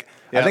another one. Like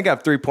I think I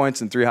have 3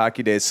 points in 3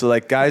 hockey days. So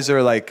like guys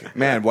are like,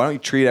 man, why don't you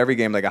treat every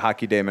game like a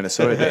hockey day,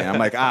 Minnesota day? And I'm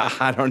like,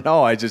 I don't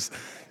know. I just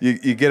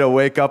you get to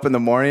wake up in the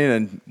morning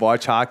and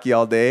watch hockey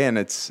all day, and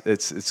it's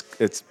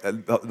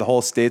the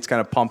whole state's kind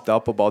of pumped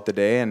up about the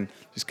day, and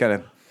just kind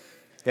of.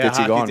 Yeah,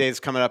 Hockey Day's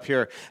coming up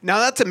here. Now,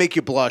 not to make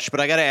you blush, but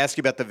I got to ask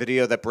you about the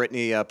video that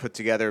Brittany put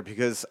together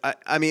because,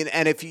 I mean,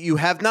 and if you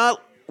have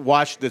not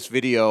watched this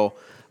video,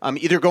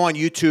 either go on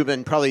YouTube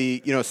and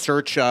probably,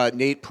 search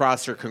Nate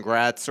Prosser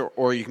Congrats,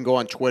 or you can go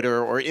on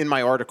Twitter, or in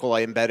my article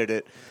I embedded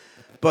it.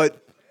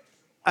 But,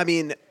 I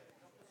mean,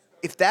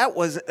 if that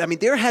was, I mean,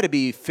 there had to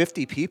be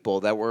 50 people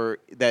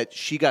that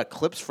she got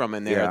clips from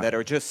in there that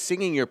are just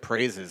singing your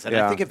praises. And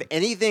I think if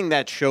anything,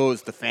 that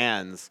shows the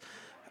fans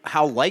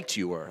how liked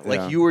you were.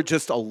 Like you were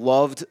just a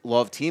loved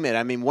teammate.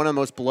 I mean, one of the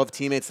most beloved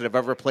teammates that I've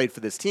ever played for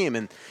this team.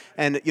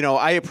 And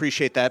I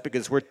appreciate that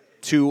because we're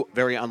 2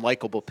 very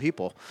unlikable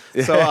people.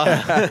 So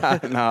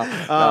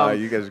no,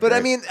 you guys are but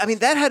great. I mean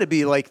that had to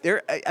be like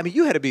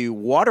you had to be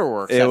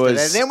waterworks after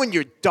that. And then when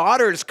your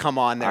daughters come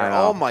on there,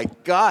 oh my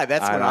God,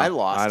 that's when I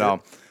lost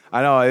it.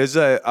 I know.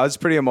 I was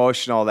pretty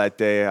emotional that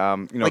day.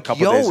 Like a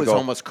couple Yo days was ago.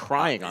 almost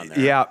crying on there.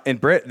 Yeah,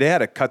 and Britt, they had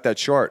to cut that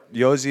short.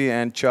 Yosi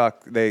and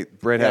Chuck,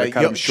 Britt had to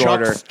cut him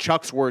shorter.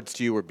 Chuck's words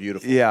to you were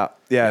beautiful. Yeah.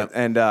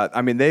 And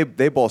I mean,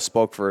 they both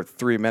spoke for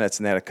 3 minutes,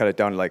 and they had to cut it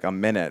down to like a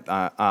minute.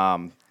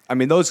 I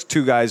mean, those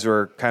 2 guys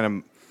were kind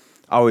of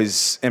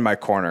always in my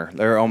corner.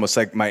 They're almost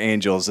like my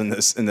angels in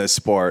this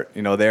sport.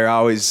 They're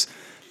always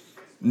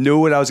knew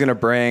what I was going to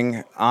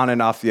bring on and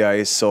off the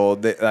ice, so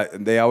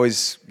they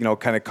always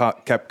kind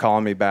of kept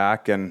calling me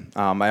back, and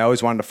I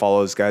always wanted to follow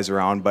those guys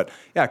around. But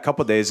yeah, a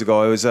couple of days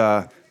ago, it was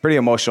a pretty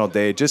emotional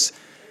day. Just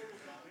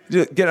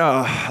get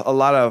a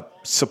lot of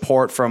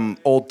support from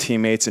old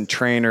teammates and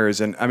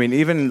trainers, and I mean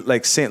even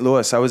like St.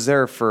 Louis, I was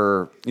there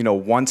for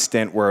one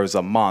stint where it was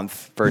a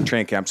month for a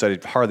training camp, so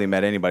I hardly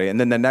met anybody, and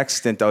then the next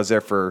stint I was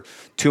there for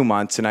 2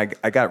 months, and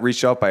I got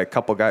reached out by a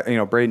couple guys.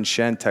 Braden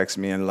Shen texted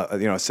me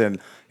and said,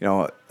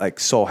 like,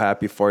 so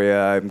happy for you.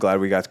 I'm glad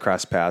we got to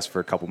cross paths for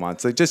a couple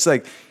months. Like, just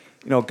like,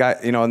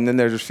 and then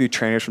there's a few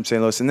trainers from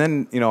St. Louis. And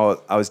then,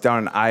 I was down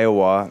in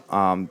Iowa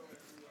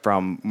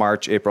from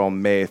March, April,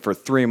 May for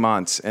 3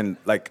 months. And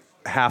like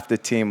half the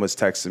team was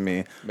texting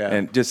me. Yeah.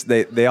 And just,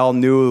 they all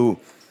knew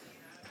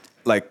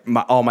like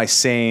all my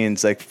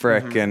sayings, like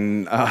frick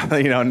and,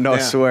 no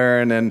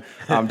swearing and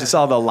just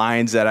all the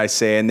lines that I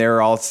say. And they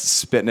were all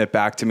spitting it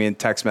back to me in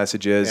text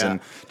messages and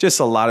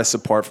just a lot of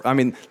support. I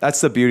mean,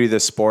 that's the beauty of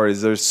this sport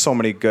is there's so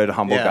many good,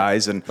 humble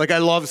guys. And like I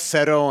love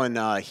Seto and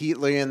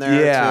Heatley in there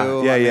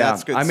too. Yeah,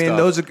 that's good I mean,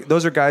 stuff.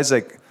 those are guys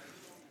like,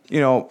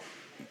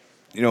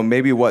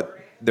 maybe what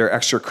their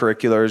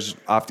extracurriculars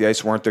off the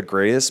ice weren't the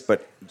greatest,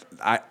 but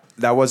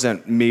that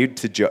wasn't me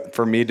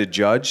for me to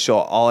judge. So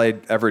all I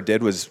ever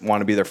did was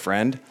want to be their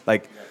friend.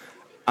 Like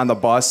on the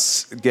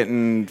bus,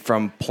 getting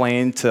from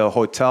plane to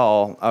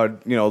hotel, I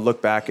would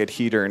look back at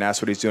Heater and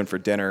ask what he's doing for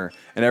dinner,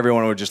 and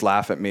everyone would just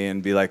laugh at me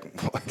and be like,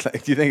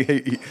 "Do you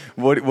think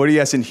what are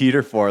you asking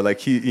Heater for? Like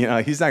he's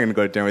not going to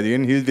go to dinner with you."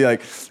 And he'd be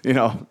like,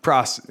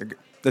 Pross,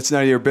 that's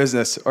none of your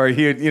business, or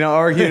he'd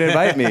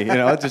invite me,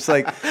 just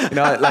like,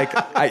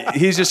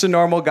 he's just a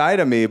normal guy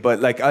to me,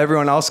 but like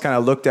everyone else kind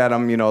of looked at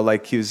him,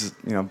 like he was,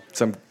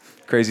 some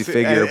crazy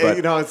figure. But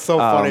it's so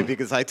funny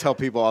because I tell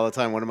people all the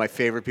time, one of my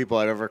favorite people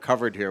I've ever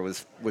covered here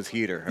was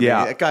Heater. I mean,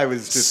 that guy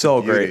was just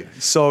so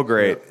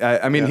great.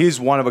 I mean, he's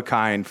one of a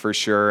kind for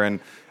sure,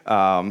 and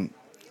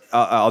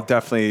I'll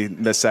definitely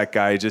miss that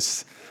guy.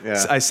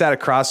 I sat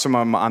across from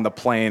him on the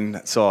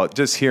plane, so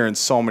just hearing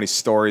so many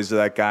stories of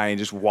that guy and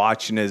just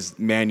watching his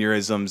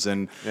mannerisms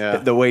and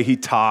the way he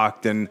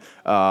talked and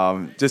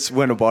just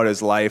went about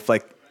his life.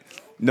 Like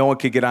no one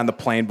could get on the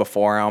plane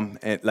before him,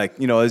 and like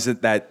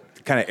isn't that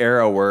kind of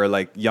era where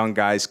like young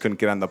guys couldn't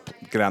get on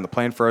the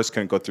plane first,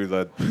 couldn't go through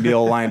the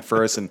meal line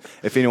first, and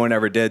if anyone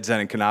ever did, Zen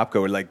and Konopka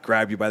would like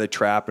grab you by the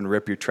trap and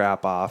rip your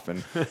trap off.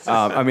 And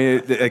I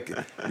mean,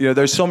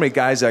 there's so many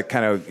guys that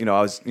kind of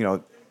I was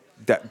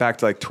back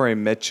to like Torrey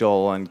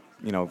Mitchell and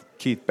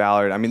Keith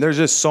Ballard. I mean, there's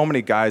just so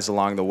many guys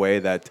along the way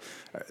that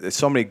there's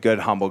so many good,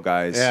 humble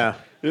guys. Yeah,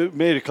 it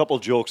made a couple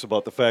jokes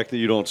about the fact that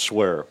you don't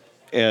swear,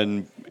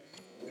 and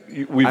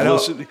we've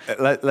listened.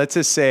 Let's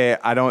just say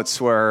I don't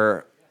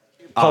swear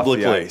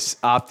publicly.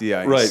 Off the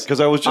ice. Right, because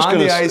I was just on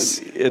going the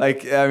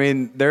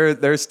to ice.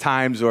 There's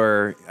times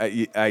where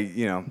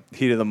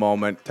heat of the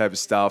moment type of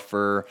stuff,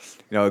 or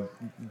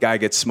guy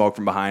gets smoked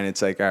from behind.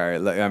 It's like, all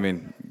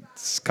right,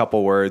 it's a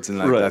couple words and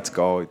let's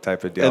go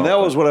type of deal. And that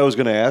was what I was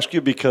going to ask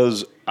you,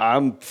 because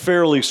I'm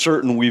fairly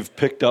certain we've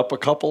picked up a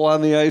couple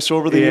on the ice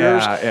over the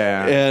years.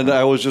 Yeah. And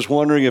I was just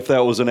wondering if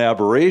that was an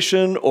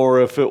aberration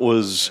or if it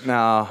was.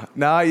 No.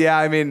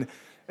 Yeah.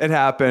 It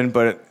happened,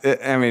 but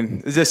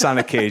it's just on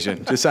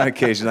occasion.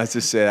 Let's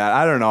just say that.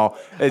 I don't know.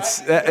 It's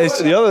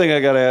the other thing I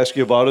got to ask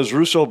you about is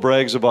Russo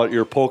brags about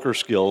your poker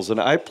skills,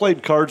 and I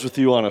played cards with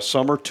you on a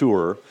summer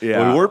tour.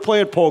 Yeah. We weren't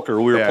playing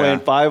poker. We were playing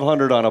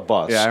 500 on a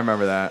bus. Yeah, I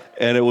remember that.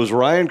 And it was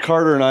Ryan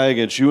Carter and I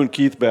against you and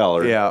Keith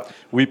Ballard. Yeah.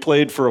 We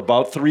played for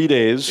about 3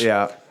 days.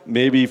 Yeah.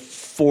 Maybe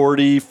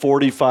 40,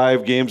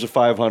 45 games of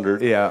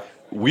 500. Yeah.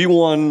 We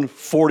won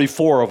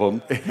 44 of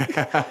them.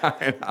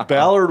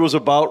 Ballard was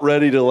about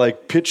ready to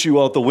pitch you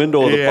out the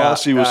window of the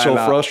bus. He was so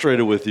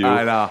frustrated with you.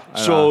 I know.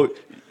 So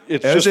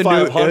it's just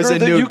 500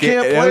 that you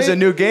can't play? It was a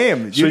new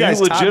game. So you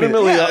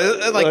legitimately...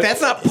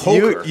 that's not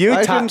poker.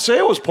 I didn't say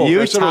it was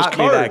poker. I said it was cards.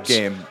 Me that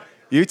game.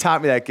 You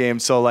taught me that game,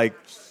 so well,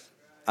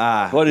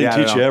 I didn't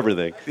teach you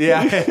everything.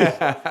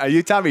 Yeah.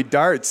 You taught me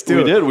darts, too.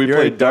 We did. We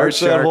played darts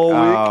that whole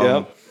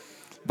week.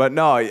 But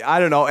no, I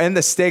don't know. And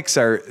the stakes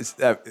are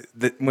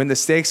when the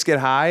stakes get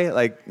high,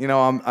 I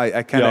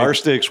kind of our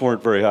stakes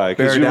weren't very high,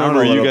 because you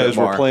remember you guys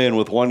were playing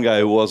with one guy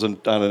who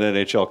wasn't on an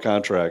NHL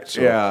contract.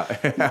 So.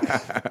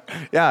 Yeah,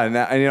 yeah,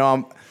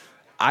 and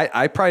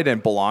I probably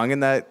didn't belong in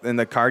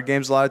the card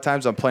games a lot of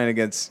times. I'm playing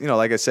against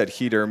like I said,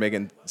 Heater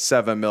making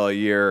 $7 million a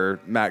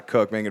year, Matt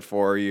Cook making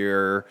 $4 million a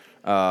year,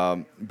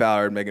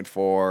 Ballard making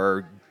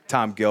 $4 million,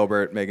 Tom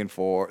Gilbert making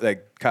 $4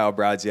 million, Kyle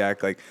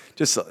Brodziak,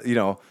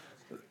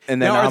 And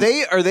then now,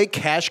 are they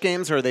cash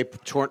games, or are they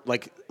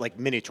like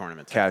mini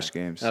tournaments? Cash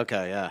games.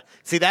 Okay, yeah.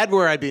 See, that's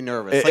where I'd be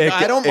nervous.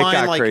 I don't mind.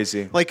 It got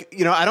crazy.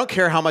 I don't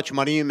care how much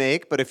money you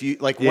make, but if you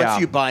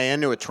once you buy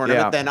into a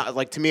tournament, then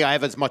to me, I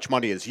have as much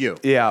money as you.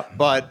 Yeah.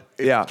 But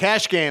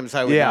cash games,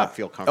 I would not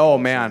feel comfortable. Oh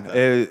man,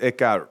 it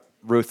got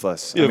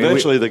ruthless.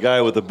 Eventually, the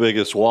guy with the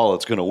biggest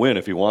wallet's going to win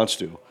if he wants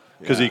to,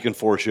 because he can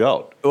force you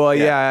out. Well,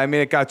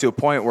 it got to a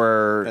point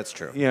where that's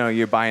true.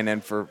 You're buying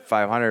in for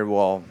 500.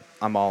 Well,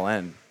 I'm all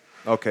in.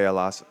 Okay, I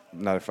lost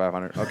another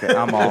 500. Okay,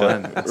 I'm all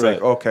in. It's right.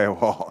 Okay,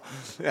 well,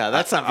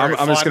 that's not very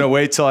I'm just gonna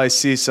wait till I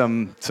see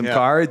some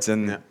cards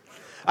and. Yeah.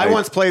 I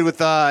once played with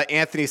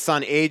Anthony's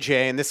son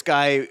AJ, and this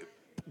guy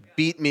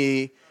beat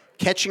me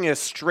catching a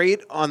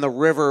straight on the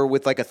river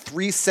with a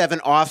 3-7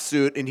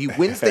 offsuit, and he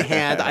wins the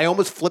hand. I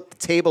almost flipped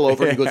the table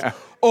over, and he goes,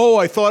 "Oh,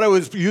 I thought I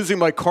was using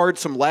my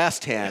cards from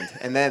last hand,"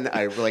 and then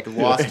I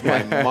lost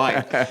my mind. I'm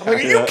like,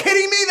 "Are you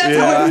kidding me? That's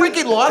how I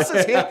freaking lost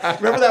his hand."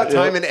 Remember that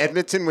time in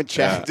Edmonton when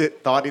Chad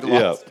thought he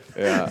lost?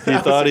 Yeah. He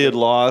thought he had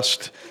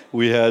lost.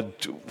 We had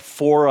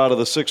 4 out of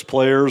the 6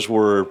 players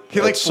were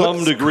at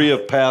some degree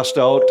of passed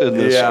out in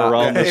this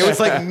around this. It was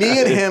me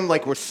and him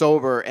were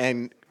sober,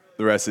 and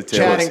the rest of the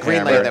table. Chad and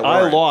Greenland that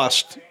I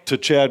lost to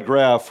Chad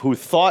Graff, who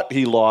thought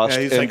he lost.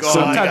 Yeah, he's and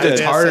sometimes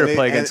it's harder to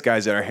play against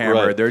guys that are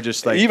hammered. Right. They're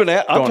just I'm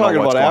talking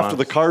about after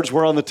the cards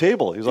were on the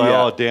table. He's like,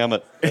 "Oh, damn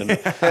it!" And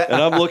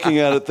I'm looking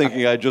at it,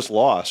 thinking I just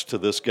lost to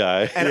this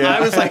guy. And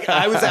I was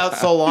I was out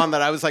so long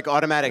that I was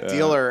automatic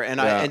dealer,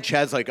 and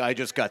Chad's like, "I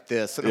just got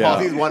this," and all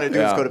he wanted to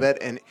do was go to bed.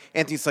 And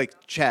Anthony's like,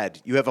 "Chad,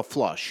 you have a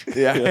flush."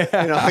 Yeah,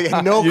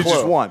 no clue. You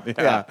just won.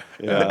 Yeah.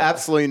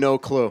 Absolutely no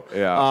clue.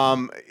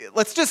 Yeah.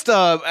 Let's just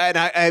and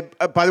I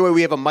by the way,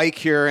 we have a mic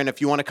here, and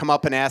if you want to come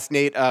up and ask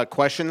Nate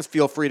questions,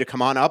 feel free to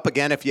come on up.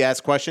 Again, if you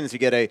ask questions, you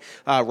get a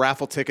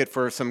raffle ticket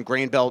for some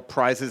grain belt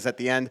prizes at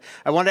the end.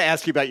 I wanted to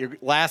ask you about your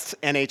last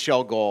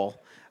NHL goal.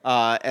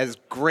 As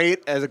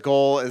great as a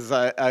goal as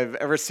I've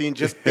ever seen,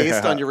 just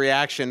based on your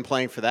reaction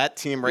playing for that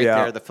team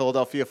there, the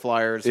Philadelphia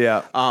Flyers.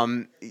 Yeah.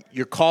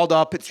 You're called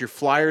up. It's your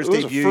Flyers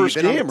debut. It was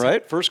first game,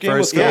 right? First game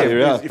with game.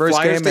 Yeah. First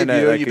Flyers game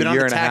debut. in You've been on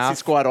the taxi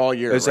squad all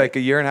year. It was a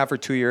year and a half or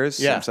 2 years.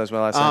 Yeah. Since that's my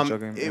last NHL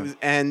game. It was,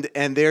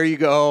 and there you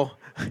go.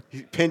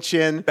 You pinch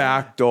in.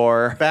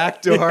 Backdoor,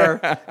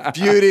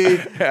 beauty.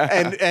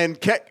 And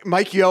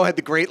Mike Yo had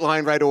the great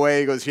line right away.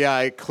 He goes, "Yeah,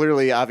 I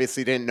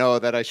obviously didn't know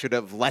that I should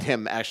have let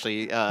him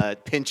actually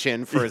pinch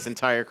in for his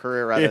entire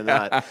career rather than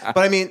not."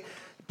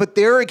 But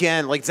there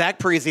again, Zach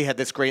Parise had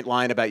this great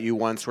line about you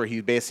once where he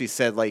basically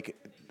said,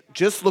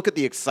 just look at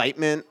the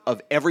excitement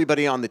of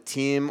everybody on the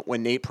team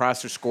when Nate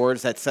Prosser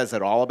scores. That says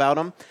it all about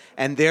him.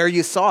 And there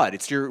you saw it.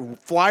 It's your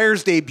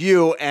Flyers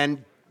debut,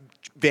 and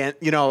Van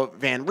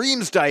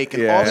Riemsdyk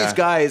and all these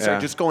guys are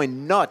just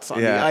going nuts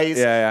on the ice.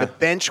 The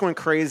bench went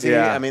crazy.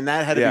 Yeah.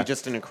 That had to be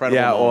just an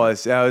incredible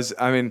moment. It was.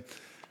 I don't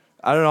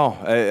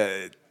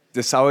know.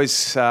 This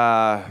always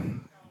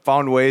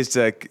found ways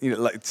to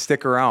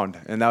stick around,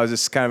 and that was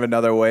just kind of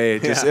another way.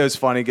 It was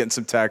funny getting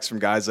some texts from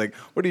guys like,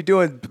 "What are you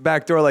doing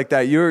back door like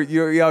that?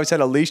 You always had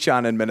a leash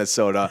on in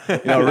Minnesota."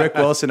 Rick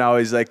Wilson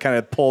always kind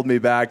of pulled me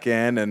back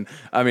in, and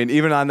I mean,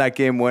 even on that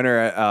game winner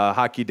at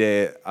Hockey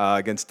Day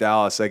against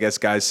Dallas, I guess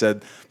guys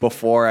said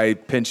before I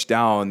pinched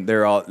down,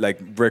 they're all like,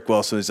 Rick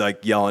Wilson was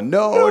like yelling,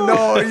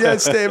 "No, yeah,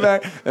 stay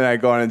back," and I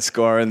go on and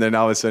score, and then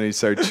all of a sudden he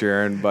started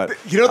cheering. But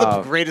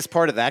the greatest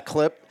part of that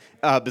clip,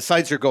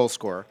 besides your goal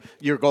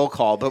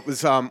call, but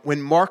was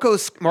when Marco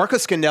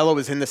Scandella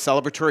was in the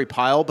celebratory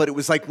pile, but it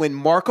was like when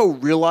Marco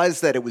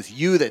realized that it was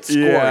you that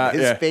scored.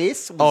 His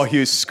face he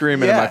was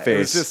screaming in my face. It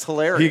was just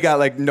hilarious. He got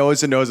like nose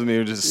to nose with me.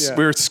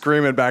 We were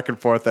screaming back and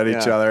forth at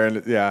each other,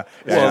 and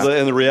Well,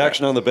 and the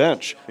reaction on the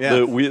bench.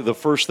 Yeah. The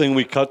first thing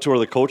we cut to are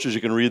the coaches.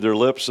 You can read their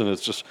lips, and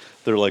it's just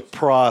they're like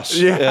Pross,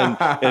 and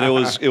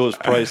it was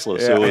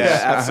priceless. It was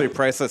absolutely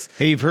priceless.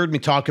 Hey, you've heard me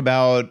talk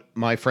about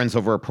my friends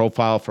over at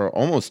Profile for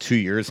almost 2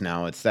 years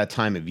now. It's that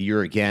time of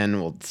year again.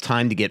 Well, it's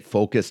time to get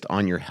focused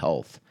on your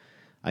health.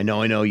 I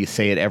know you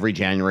say it every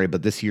January,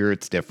 but this year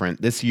it's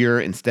different. This year,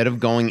 instead of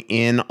going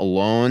in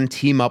alone,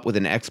 team up with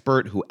an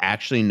expert who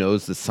actually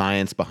knows the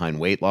science behind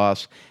weight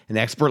loss. An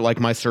expert like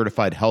my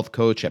certified health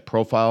coach at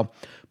Profile.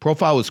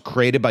 Profile was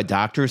created by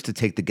doctors to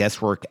take the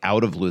guesswork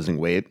out of losing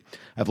weight.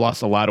 I've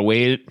lost a lot of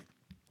weight.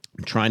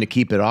 I'm trying to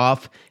keep it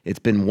off. It's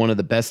been one of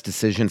the best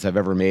decisions I've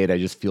ever made. I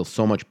just feel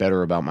so much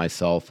better about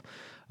myself,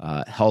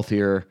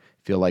 healthier,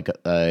 feel like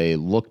I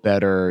look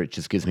better. It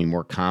just gives me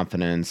more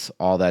confidence,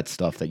 all that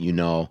stuff that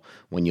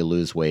when you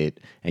lose weight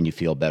and you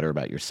feel better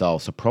about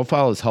yourself. So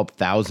Profile has helped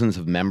thousands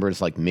of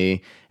members like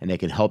me, and they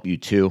can help you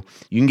too.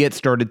 You can get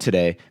started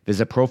today.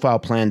 Visit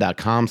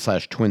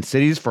profileplan.com/Twin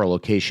Cities for a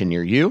location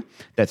near you.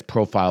 That's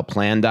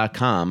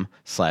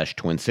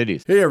profileplan.com/Twin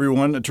Cities. Hey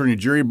everyone, Attorney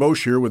Jerry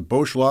Bosch here with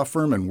Bosch Law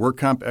Firm and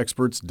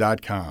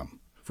WorkCompExperts.com.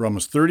 For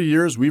almost 30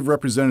 years, we've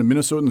represented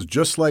Minnesotans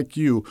just like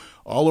you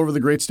all over the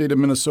great state of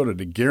Minnesota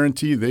to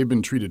guarantee they've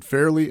been treated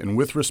fairly and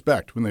with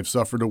respect when they've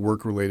suffered a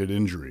work-related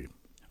injury.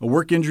 A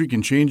work injury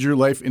can change your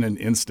life in an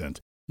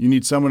instant. You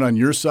need someone on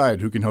your side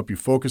who can help you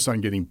focus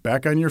on getting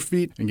back on your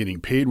feet and getting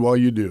paid while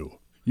you do.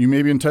 You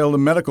may be entitled to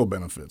medical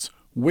benefits,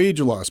 wage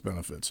loss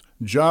benefits,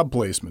 job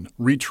placement,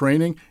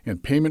 retraining,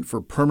 and payment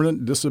for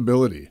permanent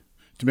disability.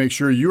 To make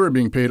sure you are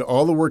being paid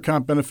all the work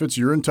comp benefits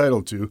you're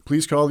entitled to,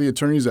 please call the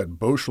attorneys at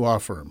Bosch Law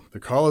Firm. The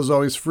call is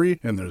always free,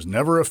 and there's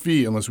never a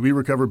fee unless we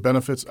recover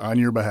benefits on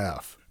your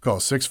behalf. Call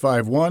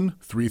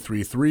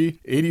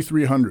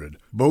 651-333-8300,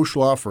 Bosch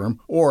Law Firm,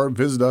 or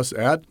visit us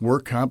at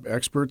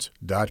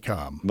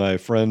WorkCompExperts.com. My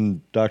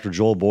friend, Dr.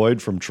 Joel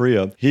Boyd from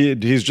TRIA,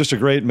 he's just a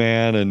great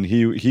man, and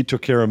he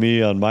took care of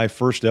me on my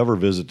first ever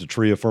visit to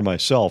TRIA for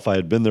myself. I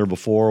had been there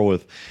before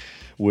with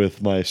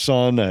my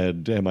son,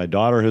 and my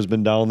daughter has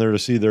been down there to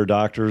see their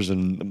doctors,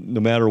 and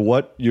no matter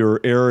what your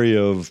area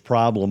of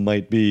problem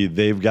might be,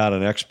 they've got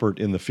an expert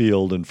in the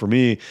field. And for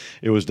me,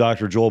 it was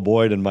Dr. Joel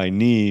Boyd and my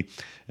knee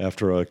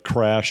after a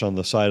crash on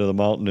the side of the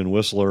mountain in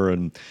Whistler.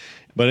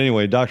 But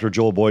anyway, Dr.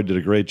 Joel Boyd did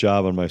a great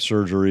job on my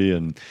surgery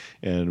and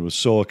was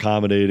so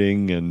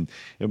accommodating. And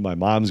my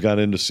mom's got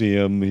in to see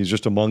him. He's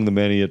just among the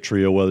many at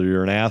TRIA, whether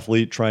you're an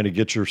athlete trying to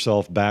get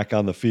yourself back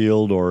on the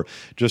field or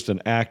just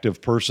an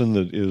active person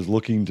that is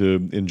looking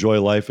to enjoy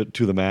life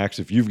to the max.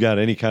 If you've got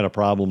any kind of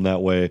problem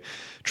that way,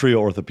 TRIA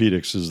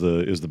Orthopedics is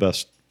the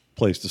best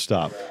place to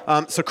stop.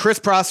 So Chris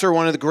Prosser,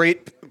 one of the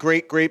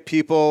great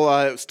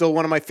people, still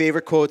one of my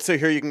favorite quotes. So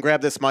here you can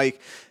grab this mic.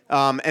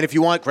 And if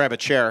you want, grab a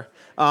chair.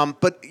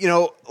 But,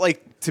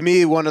 to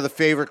me, one of the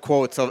favorite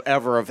quotes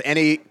ever of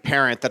any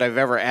parent that I've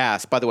ever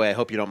asked, by the way, I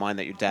hope you don't mind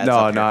that your dad's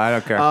up here. No, I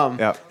don't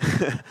care.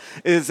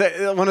 Is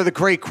one of the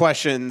great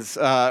questions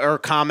or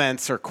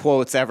comments or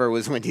quotes ever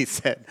was when he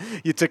said,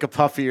 you took a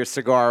puff of your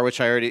cigar, which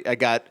I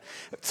got.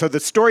 So the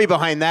story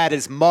behind that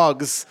is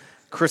Muggs,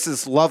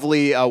 Chris's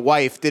lovely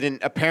wife,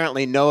 didn't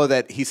apparently know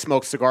that he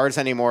smoked cigars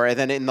anymore. And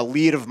then in the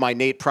lead of my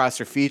Nate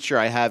Prosser feature,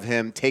 I have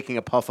him taking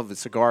a puff of a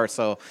cigar.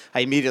 So I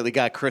immediately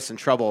got Chris in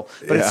trouble.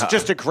 But it's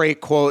just a great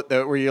quote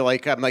where you're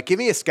like, I'm like, give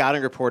me a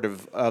scouting report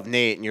of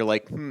Nate. And you're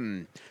like,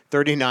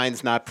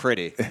 39's not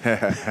pretty.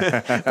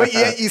 But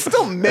yet you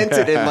still meant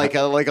it in like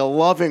a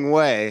loving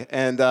way.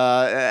 And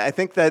I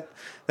think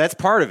that's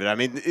part of it. I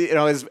mean,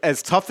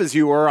 as tough as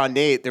you were on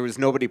Nate, there was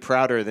nobody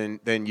prouder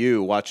than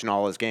you watching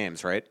all his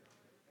games, right?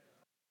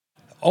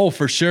 Oh,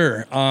 for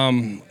sure.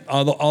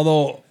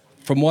 Although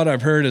from what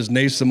I've heard, is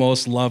Nate's the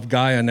most loved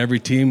guy on every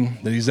team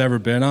that he's ever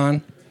been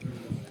on.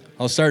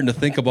 I was starting to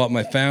think about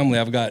my family.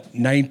 I've got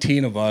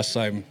 19 of us.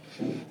 I'm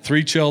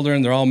 3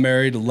 children. They're all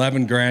married,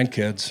 11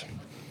 grandkids.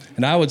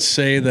 And I would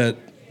say that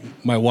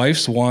my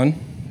wife's one,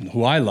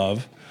 who I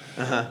love.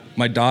 Uh-huh.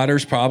 My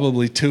daughter's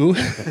probably 2. I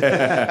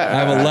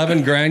have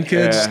 11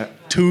 grandkids,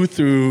 2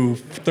 through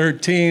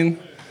 13.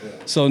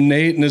 So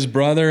Nate and his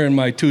brother and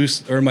my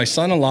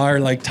son-in-law are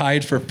like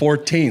tied for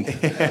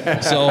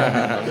 14th. So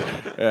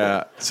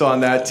yeah. So on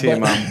that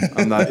team,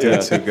 I'm not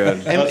doing too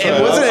good. And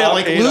wasn't it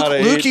like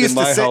Luke used in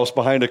to my say? house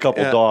behind a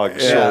couple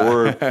dogs? Yeah. So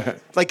we're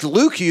Like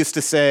Luke used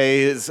to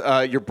say, is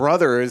your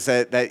brother is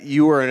that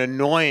you were an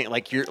annoying,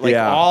 like you're like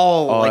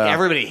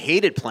everybody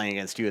hated playing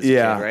against you as a kid,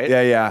 right?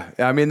 Yeah.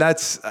 I mean, I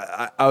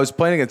was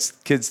playing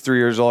against kids 3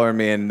 years older than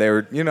me, and they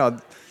were,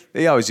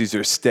 they always used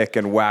their stick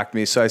and whacked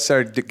me. So I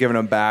started giving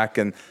them back,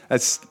 and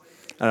that's,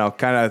 I don't know,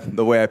 kind of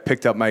the way I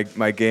picked up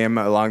my game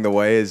along the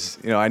way is,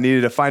 I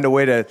needed to find a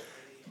way to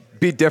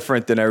be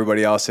different than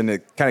everybody else, and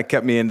it kind of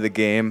kept me into the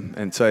game.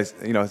 And so I,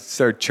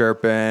 started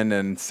chirping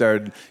and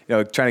started,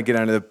 trying to get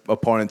under the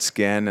opponent's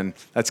skin, and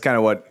that's kind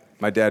of what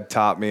my dad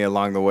taught me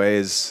along the way.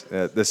 Is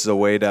this is a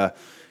way to,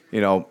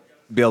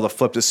 be able to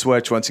flip the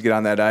switch once you get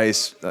on that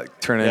ice,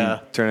 like turn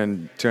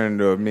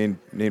into a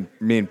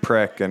mean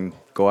prick and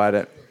go at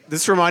it.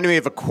 This reminded me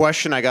of a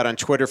question I got on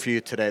Twitter for you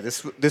today.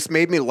 This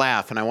made me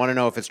laugh, and I want to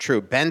know if it's true.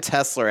 Ben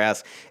Tessler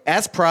asks,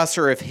 ask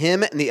Prosser if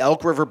him and the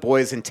Elk River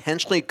boys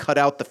intentionally cut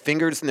out the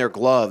fingers in their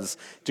gloves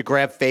to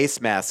grab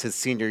face masks his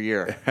senior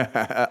year.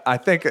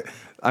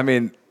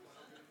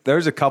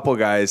 There's a couple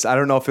guys. I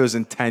don't know if it was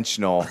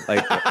intentional.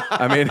 Like,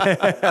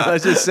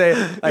 let's just say.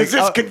 Like, it's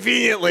just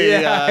conveniently.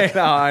 Yeah,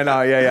 I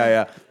know.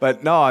 Yeah.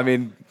 But no,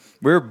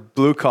 we're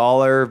blue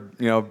collar,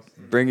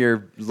 bring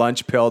your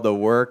lunch pail to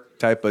work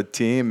type of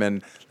team,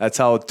 and that's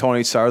how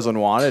Tony Sarsland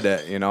wanted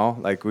it.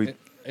 Like we.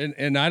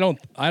 And I don't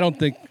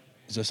think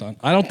is this on?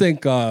 I don't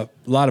think a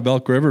lot of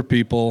Elk River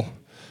people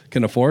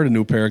can afford a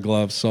new pair of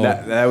gloves. So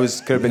that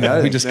could have been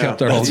done. We just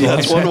kept our old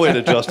gloves. That's one way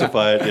to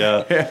justify it.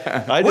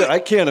 Yeah. I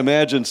can't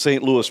imagine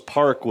St. Louis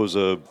Park was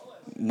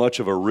much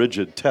of a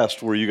rigid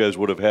test where you guys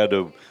would have had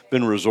to have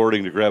been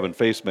resorting to grabbing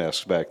face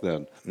masks back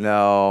then.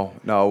 No.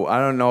 I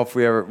don't know if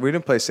we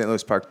didn't play St.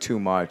 Louis Park too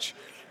much.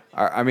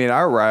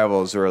 Our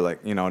rivals were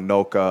like,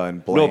 Noka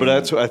and Blaine. No, but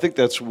I think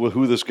that's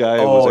who this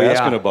guy was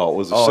asking about. It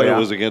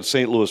was against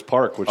St. Louis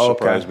Park, which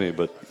surprised me.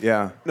 But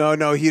yeah,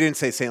 no, he didn't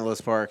say St. Louis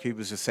Park. He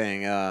was just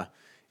saying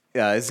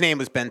his name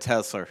was Ben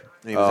Tessler.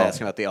 And he was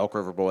asking about the Elk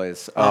River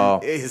boys.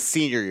 His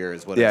senior year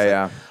is what it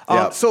said.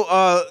 Yeah. So,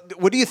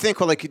 what do you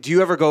think? Well, like, do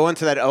you ever go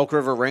into that Elk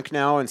River rink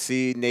now and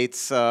see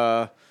Nate's,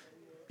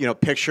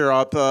 picture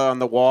up on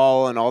the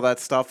wall and all that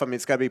stuff?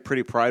 It's got to be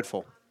pretty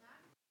prideful.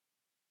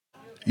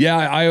 Yeah,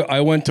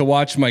 I went to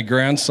watch my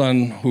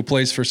grandson, who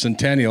plays for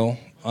Centennial,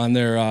 on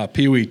their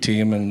Pee Wee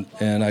team,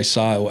 and I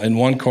saw in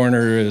one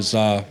corner is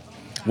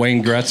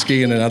Wayne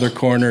Gretzky, and in another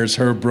corner is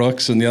Herb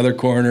Brooks, and the other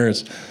corner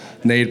is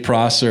Nate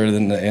Prosser,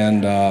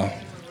 and I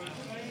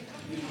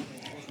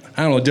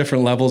don't know,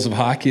 different levels of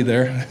hockey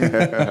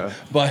there.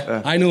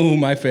 But I knew who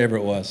my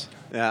favorite was.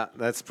 Yeah,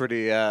 that's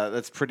pretty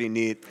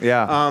neat.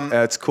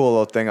 Yeah, it's a cool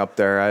little thing up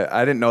there.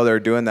 I didn't know they were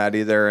doing that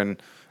either,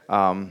 and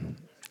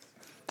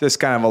this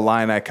kind of a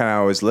line I kind of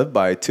always lived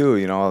by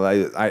too.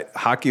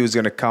 Hockey was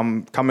going to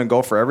come and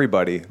go for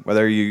everybody.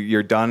 Whether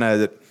you're done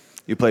at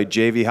you play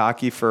JV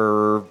hockey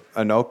for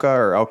Anoka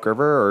or Elk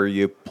River, or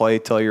you play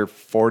till you're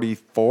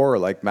 44,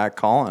 like Matt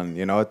Collin.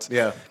 It's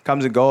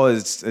comes and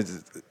goes.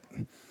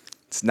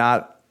 It's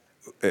not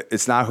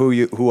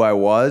who I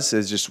was.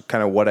 It's just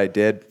kind of what I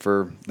did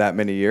for that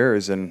many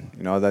years, and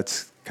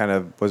that's kind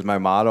of was my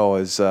motto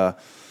is.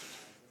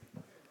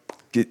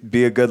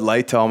 Be a good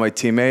light to all my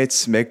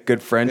teammates, make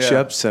good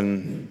friendships,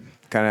 and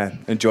kind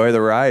of enjoy the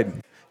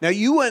ride. Now,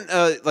 you went,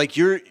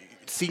 your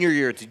senior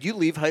year, did you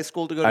leave high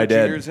school to go to I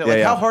did. juniors?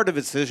 How hard of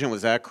a decision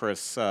was that,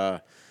 Chris,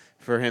 for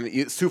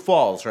him? Sioux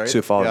Falls, right?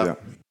 Sioux Falls, yeah.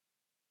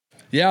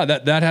 Yeah,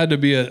 that had to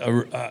be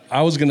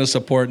I was going to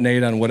support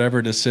Nate on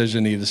whatever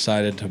decision he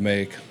decided to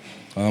make.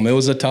 It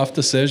was a tough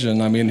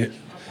decision.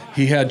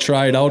 He had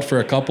tried out for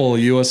a couple of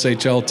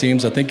USHL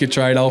teams. I think he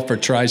tried out for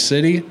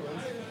Tri-City.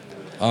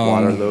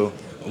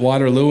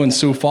 Waterloo and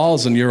Sioux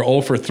Falls, and you're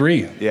 0 for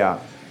 3. Yeah.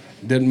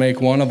 Didn't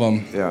make one of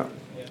them. Yeah.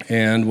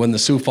 And when the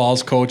Sioux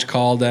Falls coach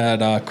called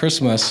at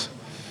Christmas,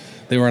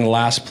 they were in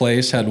last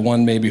place, had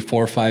won maybe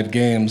 4 or 5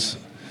 games.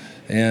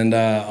 And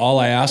all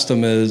I asked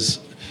him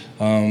is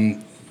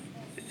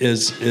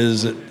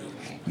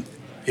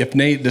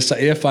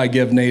if I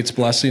give Nate's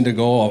blessing to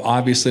go,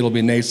 obviously it'll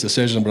be Nate's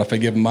decision, but if I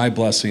give him my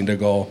blessing to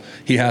go,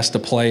 he has to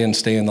play and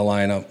stay in the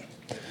lineup.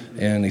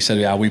 And he said,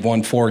 yeah, we've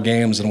won 4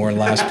 games and we're in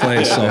last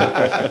place, so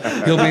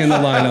he'll be in the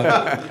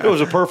lineup. It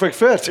was a perfect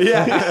fit.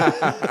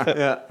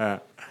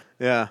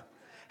 Yeah.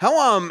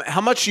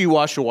 How much do you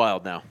watch the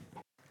Wild now?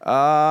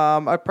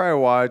 I probably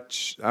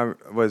watch,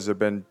 has there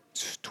been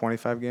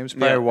 25 games?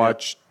 Probably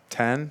watch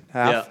 10,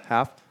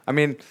 half.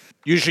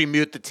 Usually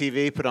mute the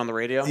TV, put on the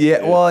radio?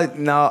 Yeah, well,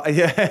 no.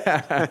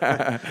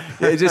 Yeah.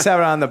 Just have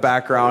it on the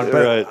background.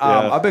 But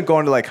I've been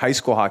going to like high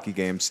school hockey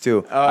games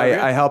too.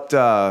 I helped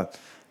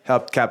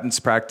captain's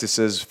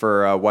practices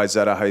for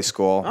Wayzata High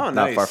School,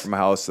 not far from my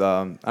house.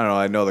 I don't know.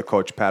 I know the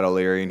coach, Pat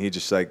O'Leary, and he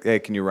just like, hey,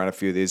 can you run a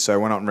few of these? So I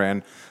went out and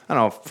ran,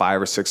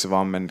 5 or 6 of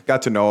them, and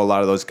got to know a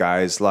lot of those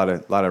guys. A lot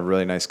of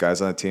really nice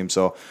guys on the team.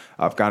 So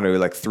I've gone to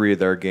like 3 of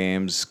their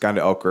games. Gone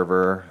to Elk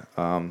River.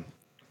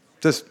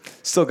 just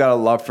still got a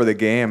love for the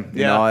game.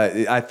 You know,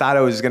 I thought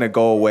it was going to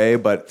go away,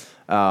 but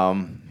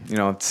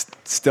it's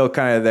still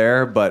kind of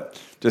there. But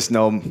just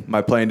know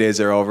my playing days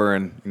are over,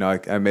 and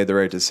I made the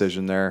right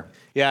decision there.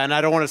 Yeah, and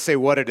I don't want to say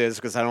what it is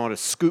because I don't want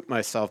to scoop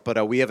myself,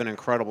 but we have an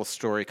incredible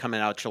story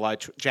coming out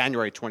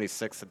January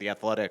 26th at the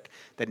Athletic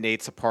that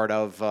Nate's a part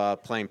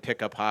of, playing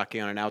pickup hockey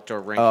on an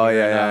outdoor rink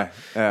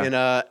in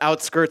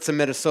outskirts of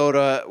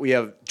Minnesota. We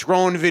have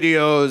drone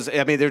videos.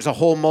 I mean, there's a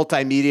whole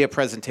multimedia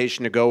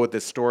presentation to go with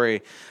this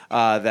story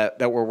that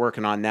we're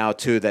working on now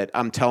too. That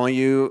I'm telling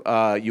you,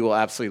 you will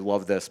absolutely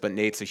love this. But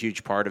Nate's a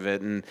huge part of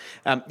it, and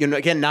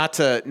again, not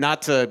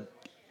to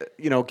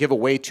give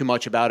away too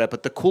much about it,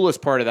 but the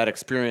coolest part of that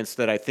experience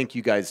that I think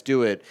you guys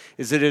do it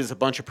is a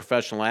bunch of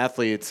professional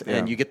athletes,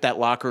 and you get that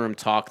locker room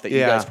talk that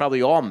you guys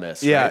probably all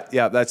miss. Yeah, right?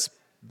 yeah, that's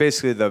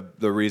basically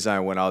the reason I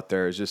went out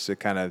there, is just to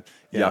kind of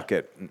yuck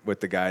it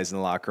with the guys in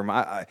the locker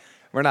room.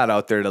 We're not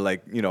out there to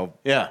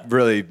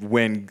really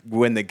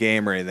win the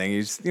game or anything.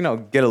 You just,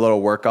 get a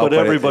little workout. But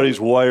everybody's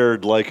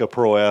wired like a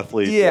pro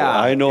athlete. Yeah,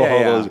 I know how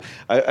those.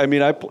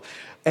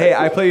 Hey,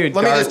 I play you in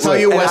Let me darts, just tell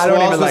you, Wes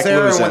Walls was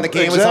there, and when the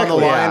game was on the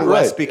line,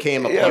 Wes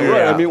became a player.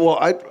 Yeah, right. I mean,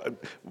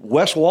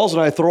 Wes Walls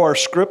and I throw our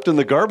script in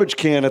the garbage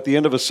can at the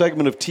end of a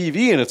segment of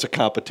TV, and it's a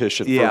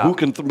competition for who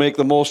can make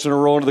the most in a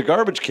row into the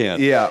garbage can.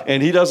 Yeah.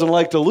 And he doesn't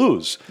like to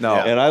lose. No.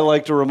 And I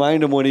like to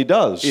remind him when he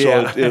does,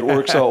 so it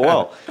works out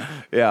well.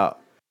 Yeah.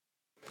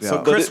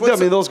 So, Chris,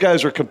 those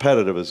guys are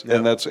competitive,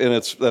 and that's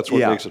what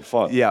makes it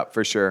fun. Yeah,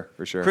 for sure.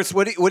 Chris,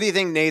 what do you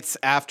think Nate's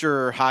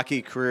after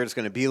hockey career is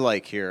going to be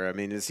like here? I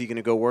mean, is he going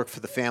to go work for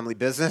the family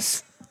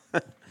business?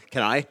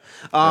 Can I?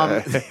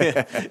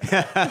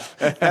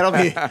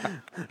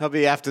 That'll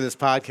be after this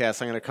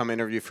podcast. I'm going to come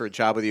interview for a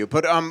job with you.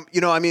 But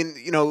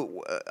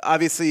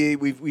obviously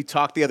we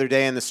talked the other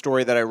day in the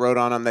story that I wrote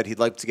on him that he'd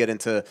like to get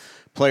into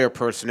player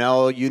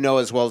personnel. You know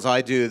as well as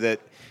I do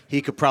that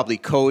he could probably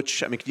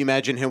coach. I mean, can you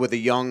imagine him with a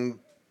young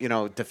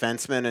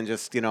defenseman and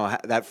just,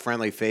 that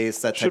friendly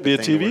face, that type should be of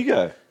a thing TV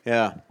guy.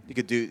 Yeah, you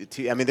could do.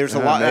 There's a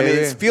lot. Maybe. I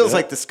mean, it feels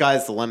like the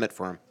sky's the limit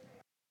for him.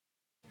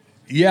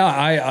 Yeah,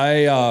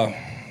 I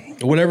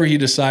whatever he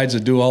decides to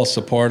do, I'll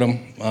support him.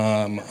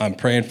 I'm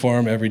praying for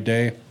him every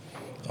day.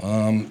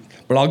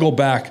 But I'll go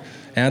back.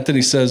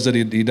 Anthony says that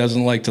he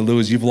doesn't like to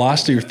lose. You've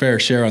lost your fair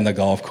share on the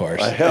golf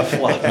course. I have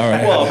lost. All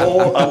right.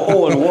 Well, I'm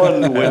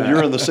 0-1 when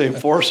you're in the same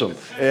foursome.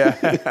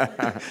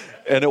 Yeah.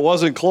 And it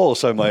wasn't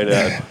close, I might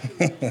add.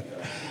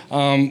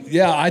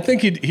 I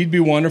think he'd be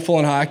wonderful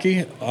in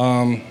hockey.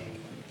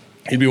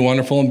 He'd be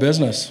wonderful in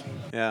business.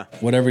 Yeah.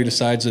 Whatever he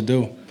decides to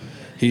do.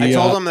 I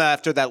told him that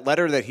after that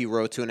letter that he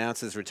wrote to announce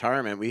his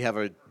retirement, we have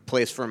a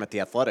place for him at the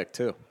Athletic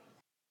too.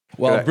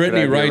 Well,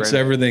 Brittany writes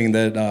everything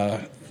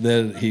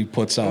that he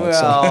puts out.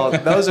 Well,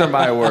 those are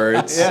my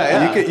words.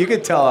 You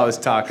could tell I was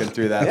talking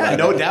through that. Yeah,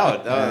 no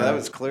doubt. That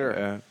was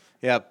clear.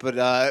 Yeah,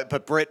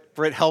 but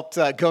Britt helped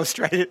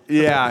ghostwrite it.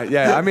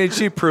 Yeah. I mean,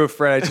 she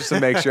proofread it just to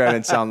make sure I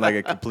didn't sound like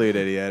a complete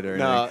idiot or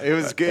anything. No, it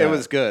was good. It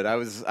was good. I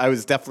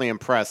was definitely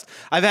impressed.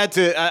 I've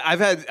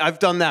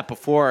done that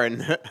before,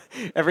 and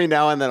every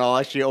now and then I'll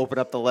actually open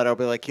up the letter. I'll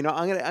be like,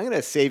 I'm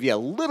gonna save you a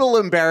little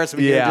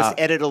embarrassment. Yeah. Just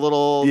edit a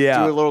little, do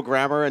a little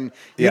grammar, and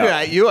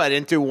I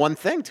didn't do one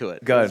thing to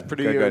it. Good.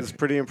 It was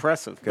pretty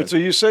impressive. But so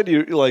you said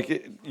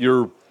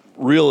your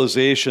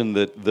realization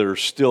that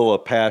there's still a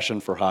passion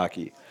for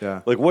hockey.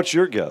 Yeah. Like, what's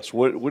your guess?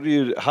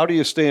 How do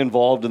you stay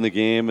involved in the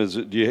game?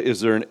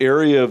 Is there an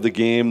area of the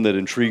game that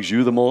intrigues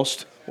you the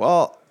most?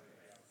 Well,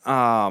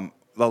 the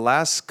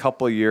last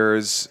couple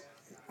years,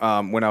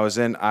 when I was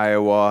in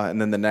Iowa,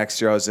 and then the next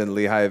year I was in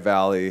Lehigh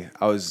Valley,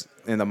 I was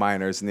in the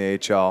minors in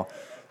the AHL.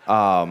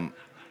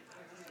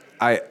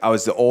 I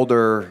was the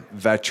older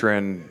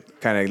veteran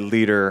kind of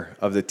leader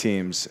of the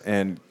teams,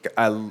 and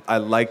I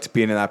liked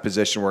being in that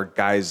position where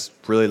guys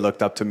really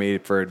looked up to me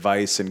for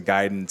advice and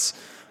guidance,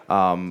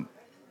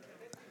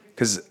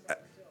 because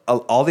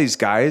all these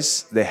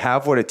guys, they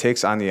have what it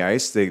takes on the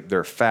ice.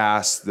 They're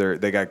fast,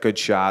 they got good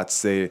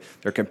shots, they're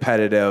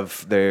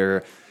competitive,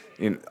 they're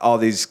all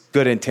these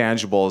good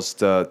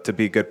intangibles to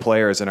be good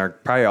players, and are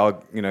probably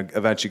all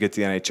eventually get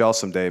to the NHL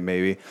someday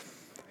maybe,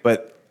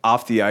 but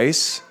off the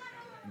ice,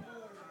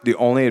 the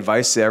only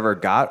advice they ever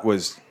got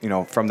was,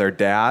 from their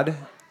dad,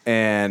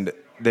 and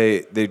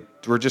they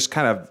were just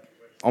kind of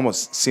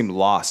almost seemed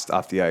lost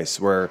off the ice,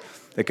 where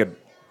they could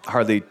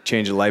hardly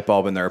change a light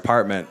bulb in their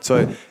apartment.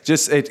 So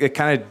it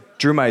kind of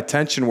drew my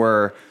attention,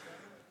 where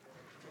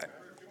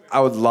I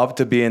would love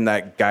to be in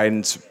that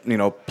guidance,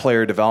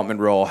 player development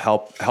role,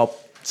 help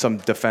some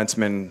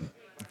defensemen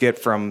get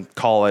from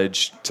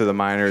college to the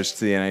minors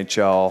to the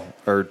NHL,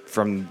 or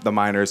from the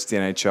minors to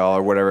the NHL,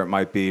 or whatever it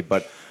might be,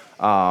 but.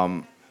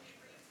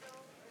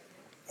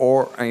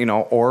 When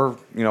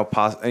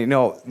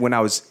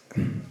I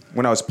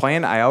was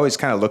playing, I always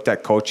kind of looked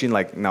at coaching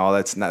like, no,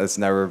 that's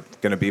never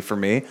going to be for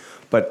me.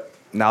 But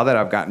now that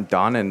I've gotten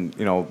done and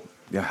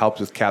helped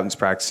with captain's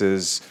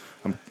practices,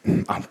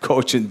 I'm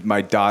coaching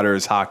my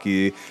daughter's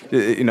hockey.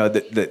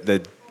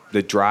 The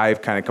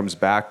drive kind of comes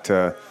back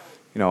to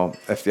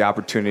if the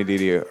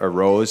opportunity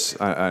arose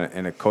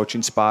in a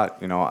coaching spot,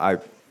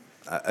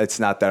 it's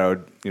not that I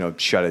would,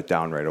 shut it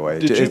down right away.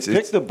 Did you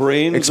pick the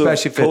brains,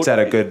 especially if it's at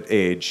a good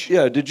age?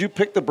 Yeah. Did you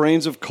pick the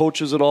brains of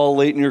coaches at all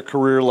late in your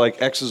career,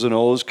 like X's and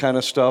O's kind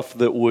of stuff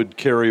that would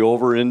carry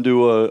over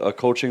into a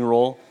coaching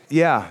role?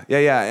 Yeah.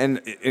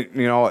 And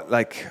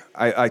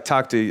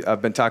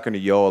I've been talking to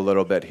Yo a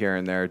little bit here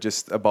and there,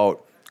 just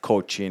about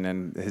coaching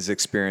and his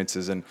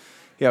experiences, and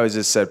he always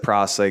just said,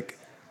 Pross, like,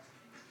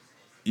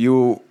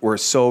 you were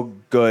so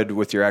good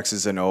with your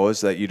X's and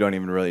O's that you don't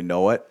even really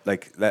know it.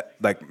 Like that,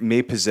 like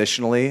me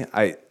positionally,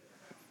 I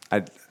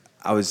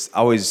was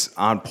always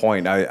on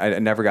point. I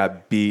never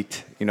got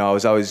beat. I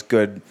was always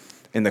good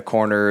in the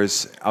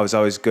corners. I was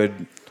always good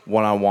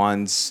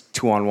 1-on-1s,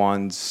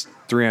 2-on-1s,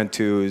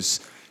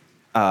 3-on-2s.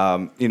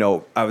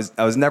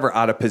 I was never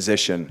out of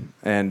position.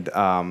 And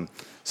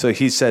so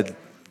he said,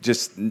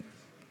 just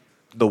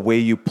the way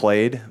you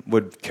played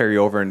would carry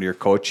over into your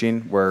coaching,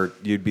 where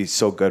you'd be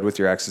so good with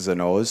your X's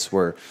and O's,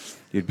 where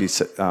you'd be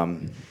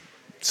so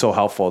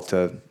helpful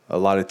to a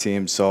lot of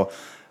teams. So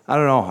I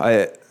don't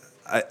know.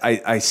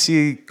 I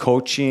see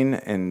coaching,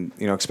 and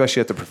especially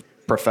at the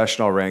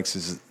professional ranks,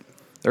 is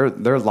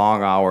they're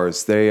long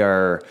hours. They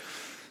are,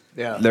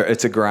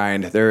 it's a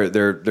grind.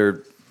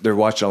 They're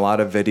watching a lot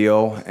of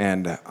video,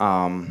 and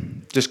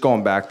just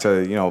going back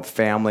to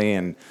family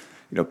and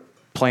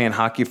playing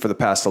hockey for the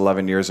past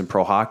 11 years in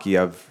pro hockey,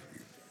 I've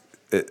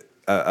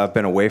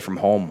been away from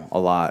home a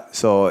lot.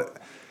 So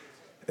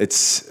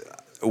it's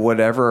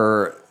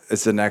whatever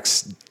is the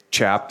next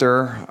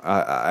chapter.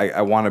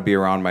 I want to be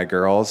around my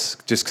girls,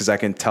 just because I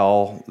can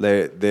tell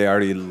they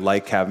already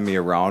like having me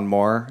around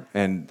more,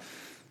 and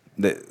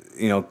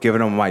giving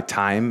them my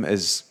time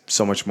is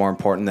so much more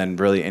important than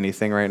really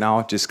anything right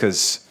now. Just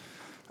because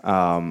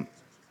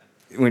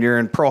when you're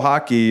in pro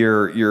hockey,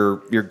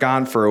 you're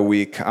gone for a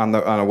week on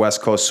a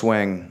West Coast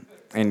swing,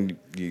 and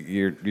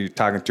you're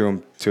talking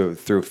through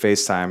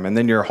FaceTime, and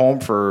then you're home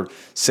for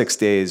 6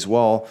 days.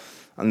 Well,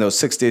 on those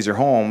 6 days you're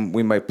home,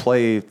 we might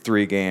play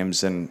 3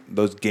 games, and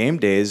those game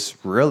days,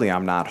 really,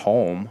 I'm not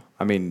home.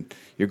 I mean,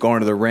 you're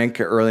going to the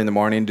rink early in the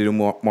morning to do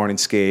morning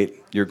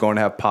skate. You're going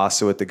to have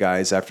pasta with the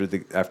guys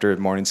after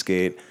morning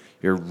skate.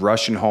 You're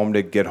rushing home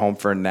to get home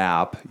for a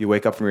nap. You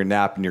wake up from your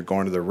nap and you're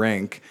going to the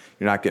rink.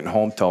 You're not getting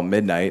home till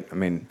midnight. I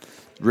mean,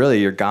 really,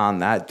 you're gone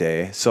that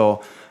day.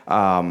 So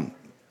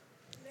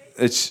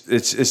it's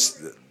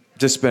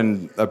just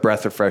been a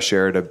breath of fresh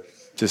air to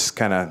just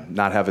kind of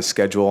not have a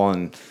schedule,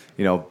 and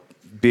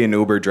be an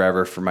Uber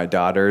driver for my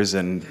daughters,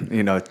 and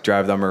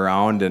drive them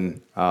around and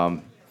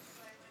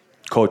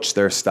coach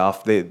their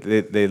stuff.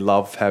 They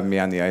love having me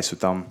on the ice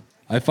with them.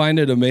 I find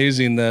it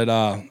amazing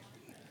that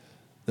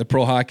the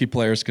pro hockey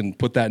players can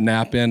put that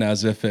nap in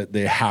as if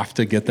they have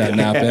to get that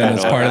nap in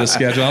as part of the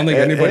schedule. I don't think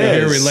anybody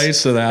here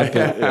relates to that.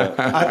 But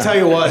I'll tell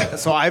you what.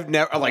 So I've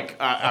never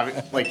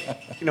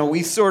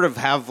we sort of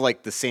have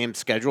like the same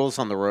schedules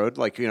on the road.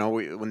 Like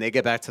when they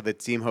get back to the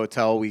team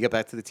hotel, we get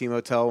back to the team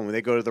hotel. And when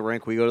they go to the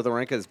rink, we go to the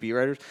rink as beat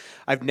writers.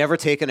 I've never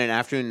taken an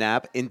afternoon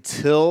nap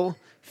until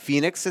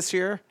Phoenix this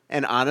year,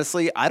 and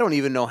honestly, I don't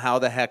even know how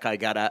the heck I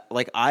got at.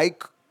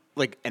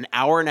 Like an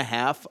hour and a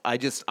half, I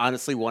just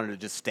honestly wanted to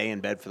just stay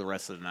in bed for the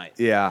rest of the night.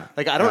 Yeah.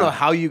 Like, I don't know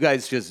how you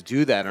guys just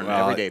do that on an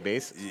everyday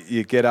basis.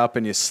 You get up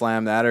and you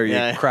slam that, or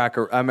you crack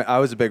I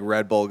was a big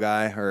Red Bull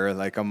guy, or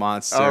like a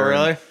Monster. Oh,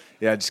 really?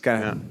 Just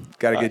kind of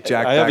got to get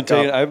jacked back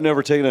up. I've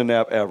never taken a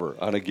nap ever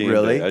on a game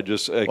really?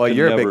 day.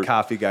 You're a big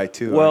coffee guy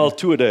too. Well,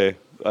 2 a day.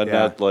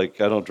 Not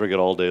like I don't drink it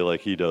all day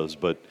like he does,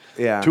 but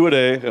 2 a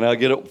day, and I'll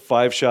get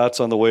 5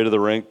 shots on the way to the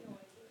rink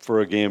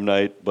for a game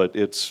night, but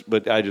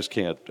I just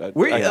can't. I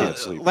can't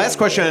sleep. Last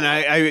question, and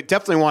I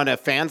definitely want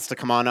fans to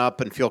come on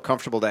up and feel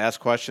comfortable to ask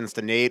questions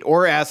to Nate,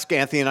 or ask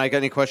Anthony and I got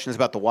any questions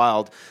about the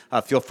Wild.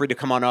 Feel free to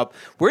come on up.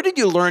 Where did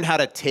you learn how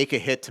to take a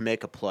hit to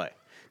make a play?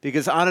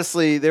 Because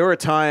honestly, there were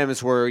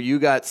times where you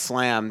got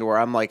slammed where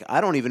I'm like, I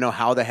don't even know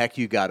how the heck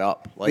you got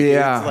up. Like,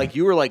 it's like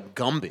you were like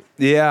Gumby.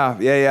 Yeah.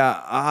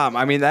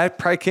 I mean, that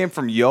probably came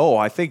from Yo.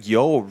 I think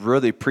Yo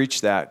really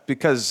preached that,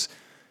 because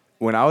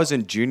when I was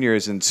in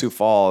juniors in Sioux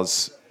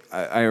Falls,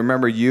 I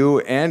remember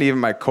you and even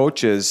my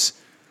coaches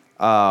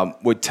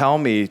would tell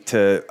me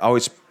to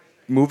always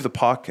move the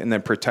puck and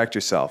then protect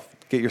yourself.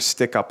 Get your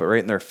stick up right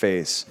in their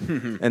face.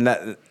 And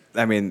that,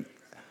 I mean,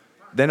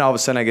 then all of a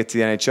sudden I get to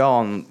the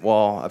NHL, and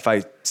well, if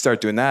I start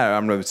doing that,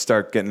 I'm going to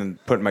start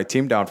putting my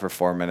team down for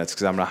 4 minutes,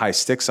 because I'm going to high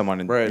stick someone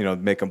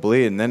and make them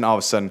bleed. And then all of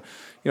a sudden,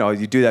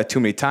 you do that too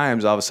many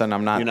times, all of a sudden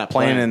I'm not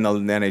playing in the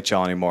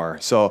NHL anymore.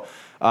 So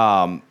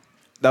that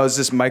was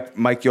just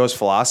Mike Yo's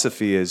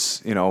philosophy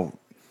is,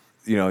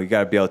 you got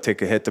to be able to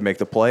take a hit to make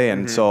the play.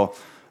 And so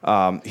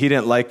he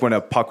didn't like when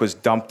a puck was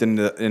dumped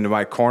into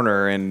my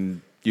corner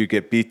and you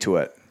get beat to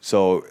it.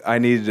 So I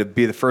needed to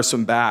be the first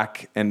one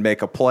back and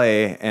make a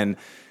play. And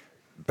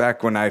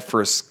back when I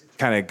first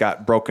kind of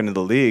got broken into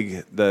the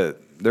league, there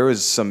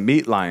was some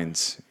meat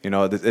lines.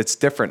 It's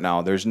different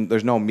now. There's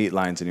no meat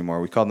lines anymore.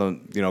 We call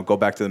them, go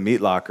back to the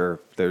meat locker.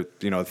 They're,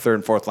 third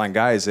and fourth line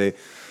guys. They,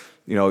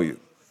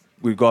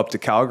 we'd go up to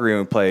Calgary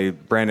and play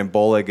Brandon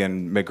Bollig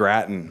and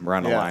McGrattan were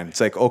on the line.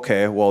 It's like,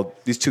 okay, well,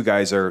 these two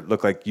guys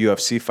look like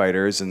UFC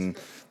fighters, and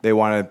they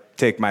want to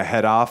take my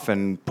head off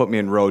and put me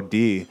in row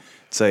D.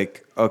 It's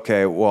like,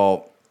 okay,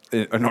 well,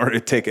 in order to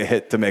take a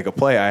hit to make a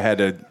play, I had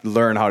to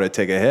learn how to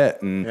take a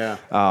hit.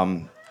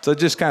 And so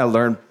just kind of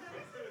learned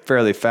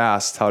fairly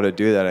fast how to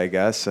do that, I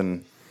guess.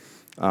 And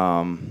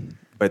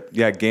but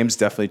yeah, games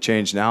definitely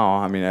changed now.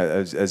 I mean,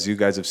 as you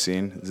guys have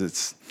seen,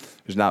 there's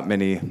not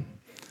many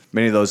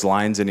of those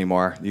lines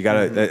anymore. You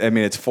got to. I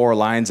mean, it's 4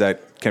 lines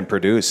that can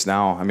produce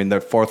now. I mean, the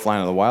 4th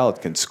line of the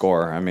Wild can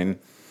score. I mean,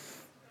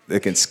 they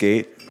can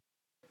skate.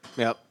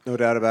 Yep, no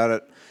doubt about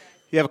it.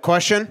 You have a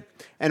question?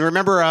 And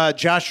remember,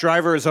 Josh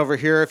Driver is over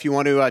here if you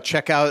want to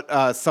check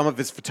out some of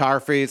his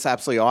photography. It's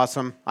absolutely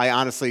awesome. I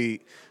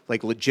honestly,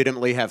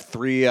 legitimately have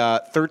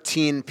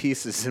 13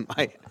 pieces in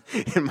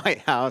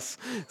my house.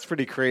 It's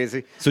pretty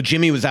crazy. So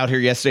Jimmy was out here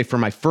yesterday for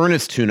my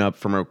furnace tune-up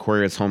from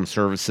Aquarius Home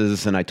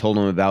Services, and I told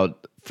him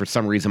about, for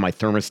some reason, my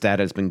thermostat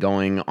has been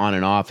going on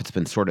and off. It's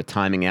been sort of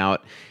timing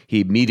out.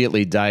 He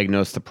immediately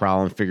diagnosed the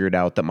problem, figured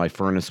out that my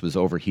furnace was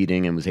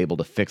overheating, and was able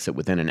to fix it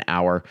within an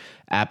hour.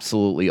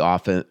 Absolutely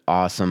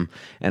awesome.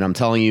 And I'm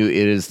telling you,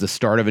 it is the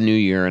start of a new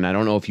year, and I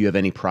don't know if you have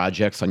any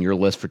projects on your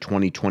list for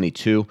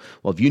 2022.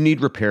 Well, if you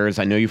need repairs,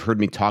 I know you've heard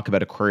me talk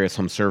about Aquarius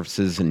Home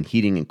Services and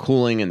heating and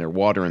cooling and their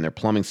water and their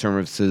plumbing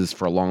services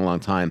for a long, long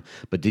time.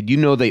 But did you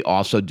know they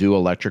also do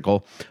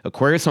electrical?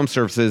 Aquarius Home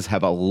Services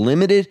have a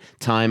limited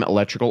time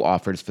electrical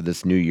offers for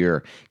this new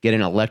year. Get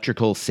an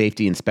electrical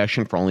safety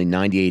inspection for only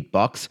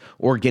 $98,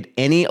 or get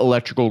any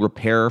electrical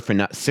repair for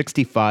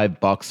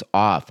 $65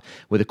 off.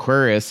 With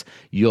Aquarius,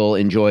 you'll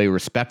enjoy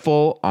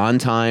respectful,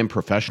 on-time,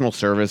 professional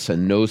service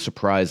and no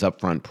surprise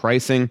upfront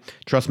pricing.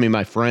 Trust me,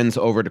 my friends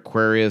over at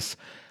Aquarius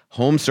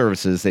Home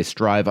Services, they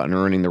strive on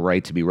earning the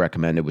right to be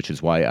recommended, which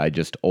is why I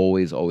just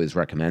always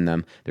recommend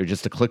them. They're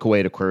just a click away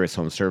at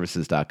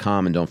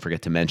AquariusHomeservices.com, and don't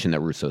forget to mention that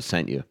Russo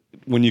sent you.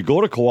 When you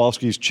go to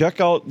Kowalski's, check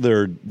out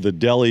the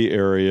deli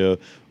area.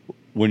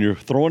 When you're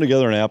throwing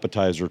together an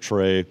appetizer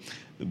tray,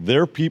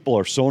 their people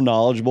are so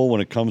knowledgeable when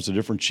it comes to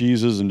different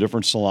cheeses and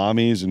different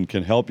salamis, and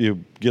can help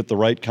you get the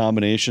right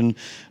combination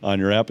on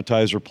your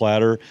appetizer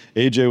platter.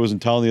 AJ was in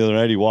town the other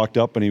night. He walked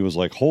up and he was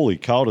like, "Holy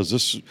cow, does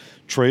this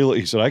tray?"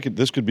 He said,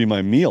 "This could be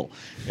my meal."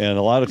 And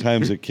a lot of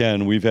times it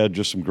can. We've had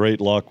just some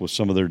great luck with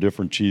some of their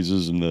different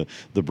cheeses, and the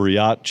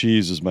Briat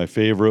cheese is my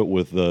favorite.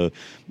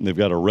 They've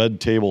got a red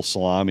table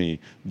salami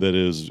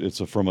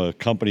from a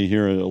company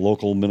here, a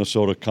local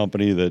Minnesota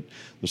company, that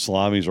the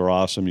salamis are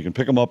awesome. You can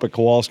pick them up at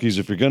Kowalski's.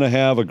 If you're going to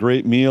have a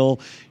great meal,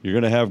 you're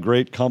going to have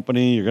great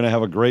company, you're going to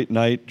have a great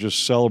night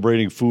just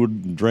celebrating food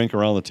and drink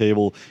around the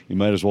table, you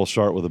might as well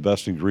start with the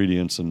best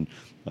ingredients, and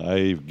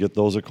I get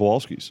those at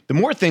Kowalski's. The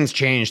more things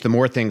change, the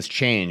more things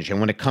change. And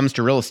when it comes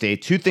to real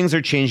estate, 2 things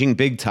are changing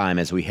big time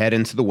as we head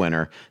into the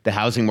winter: the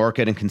housing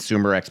market and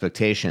consumer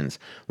expectations.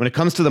 When it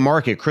comes to the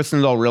market,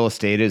 Christendal Real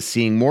Estate is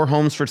seeing more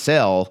homes for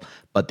sale,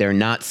 but they're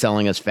not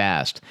selling as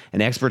fast.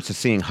 And experts are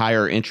seeing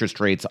higher interest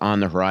rates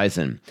on the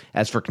horizon.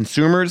 As for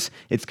consumers,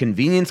 it's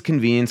convenience,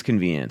 convenience,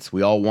 convenience.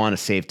 We all want to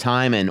save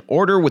time and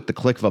order with the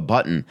click of a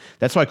button.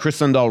 That's why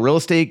Christendal Real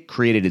Estate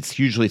created its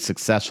hugely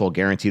successful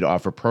Guaranteed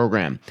Offer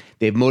program.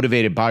 They've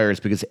motivated buyers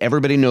because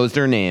everybody knows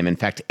their name. In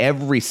fact,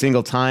 every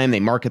single time they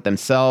market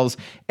themselves,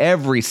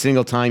 every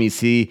single time you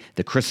see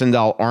the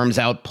Christendal arms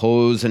out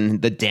pose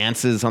and the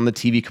dances on the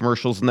TV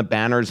commercials and the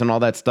banners and all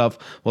that stuff,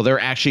 well, they're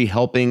actually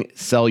helping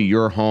sell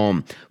your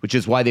home, which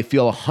is why they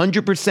feel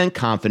 100%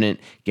 confident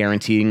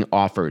guaranteeing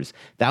offers.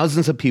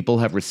 Thousands of people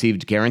have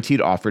received guaranteed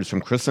offers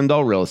from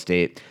Christendal Real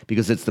Estate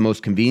because it's the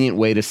most convenient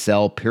way to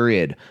sell,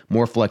 period.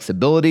 More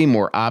flexibility,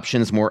 more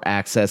options, more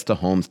access to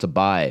homes to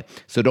buy.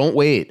 So don't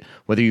wait.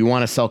 Whether you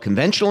want to sell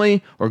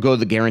conventionally or go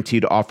the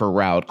guaranteed offer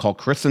route, call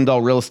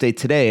Christendal Real Estate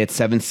today at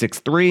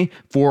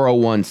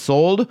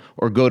 763-401-SOLD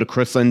or go to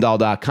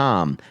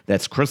chrislindall.com.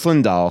 That's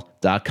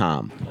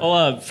chrislindall.com.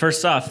 Well,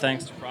 first off,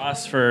 thanks to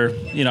Pross for,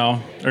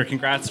 or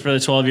congrats for the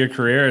 12-year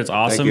career. It's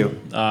awesome.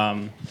 Thank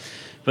you.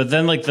 But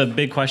then, the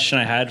big question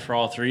I had for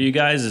all three of you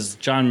guys is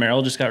John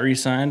Merrill just got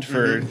re-signed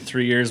for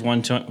 3 years,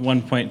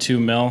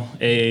 1.2 mil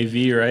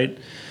AAV, right?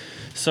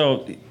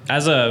 So,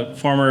 as a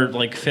former,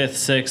 5th,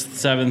 6th,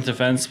 7th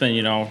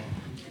defenseman,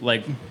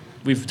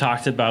 we've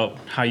talked about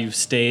how you've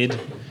stayed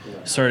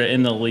sort of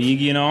in the league,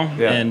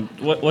 Yeah. And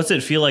what's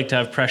it feel like to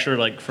have pressure,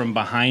 from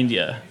behind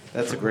you?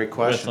 That's a great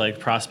question.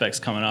 With prospects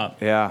coming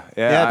up. Yeah.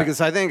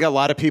 Because I think a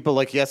lot of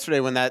people, yesterday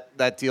when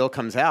that deal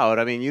comes out,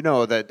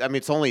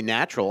 it's only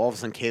natural. All of a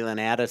sudden, Kalen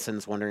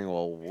Addison's wondering,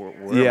 well,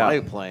 where am I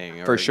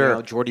playing? Or, for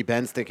sure. Jordy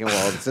Ben's thinking,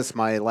 well, is this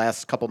my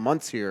last couple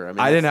months here?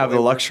 I didn't have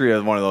the luxury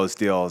of one of those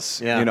deals.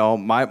 Yeah.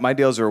 My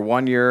deals were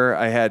 1 year.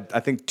 I had,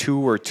 I think, 2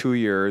 or 2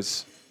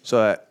 years.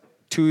 So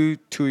 2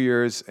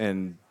 years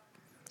and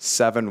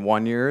 7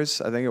 1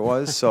 years, I think it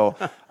was. So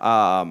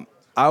I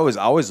was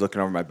always looking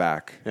over my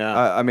back.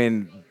 Yeah.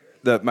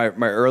 My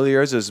early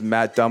years is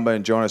Matt Dumba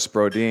and Jonas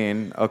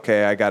Brodin.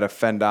 Okay, I got to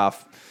fend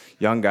off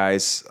young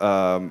guys.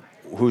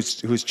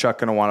 Who's Chuck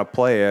going to want to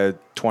play? A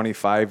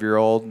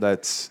 25-year-old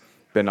that's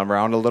been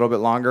around a little bit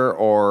longer,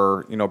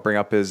 or bring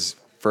up his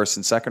first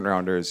and second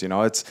rounders.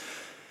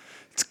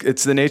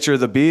 It's the nature of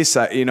the beast.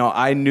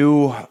 I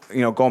knew,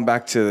 going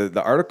back to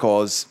the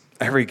articles,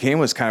 every game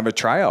was kind of a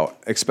tryout,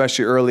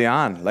 especially early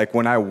on. Like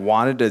when I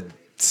wanted to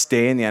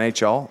stay in the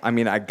NHL,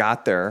 I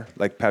got there,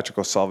 like Patrick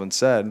O'Sullivan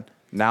said.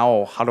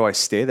 Now, how do I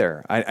stay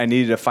there? I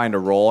needed to find a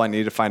role. I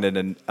needed to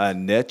find a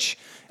niche.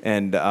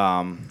 And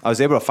I was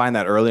able to find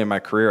that early in my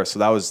career.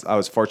 So I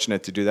was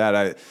fortunate to do that.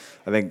 I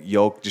think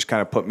Yoke just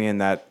kind of put me in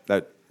that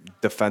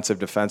defensive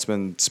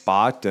defenseman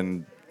spot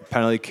and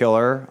penalty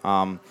killer.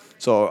 A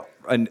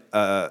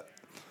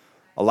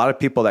lot of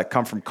people that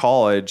come from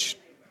college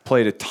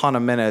played a ton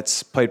of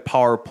minutes, played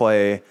power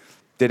play,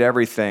 did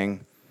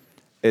everything.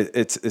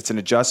 It's an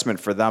adjustment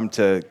for them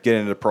to get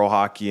into pro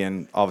hockey,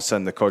 and all of a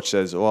sudden the coach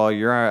says, well,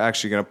 you're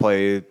actually going to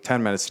play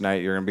 10 minutes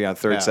tonight. You're going to be on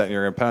third set and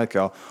you're going to penalty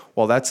kill.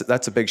 Well, that's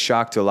a big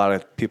shock to a lot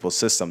of people's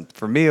system.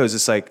 For me, it was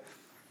just like,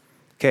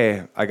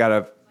 okay, I got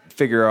to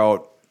figure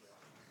out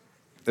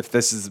if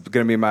this is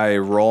going to be my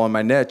role and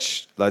my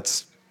niche.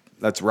 Let's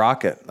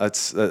rock it.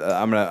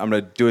 I'm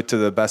gonna do it to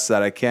the best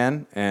that I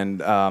can,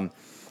 and I'm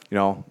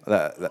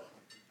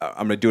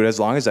gonna do it as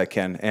long as I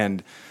can.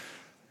 And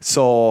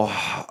so,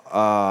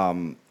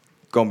 going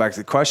back to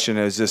the question,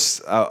 it was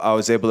just I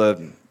was able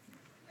to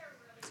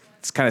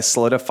kind of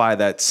solidify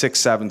that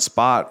 6-7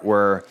 spot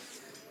where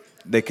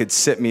they could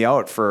sit me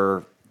out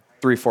for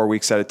 3-4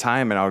 weeks at a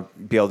time, and I'll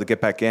be able to get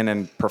back in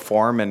and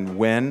perform and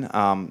win.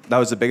 That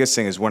was the biggest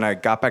thing, is when I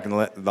got back in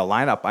the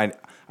lineup, I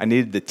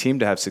needed the team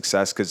to have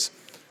success, because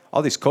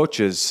all these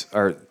coaches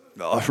are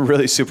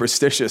really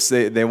superstitious.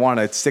 They want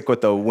to stick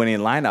with the winning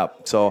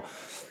lineup. So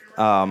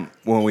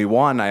when we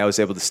won, I was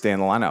able to stay in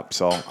the lineup.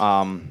 So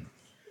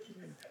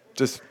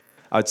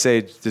I'd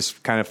say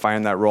just kind of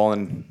find that role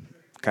and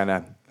kind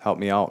of help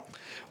me out.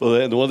 Well,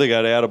 and the one thing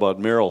I'd add about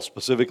Merrill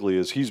specifically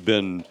is he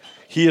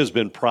has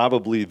been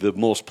probably the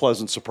most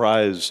pleasant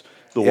surprise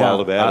the Wild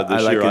have added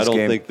this year. I don't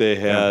think they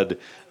had.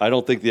 I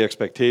don't think the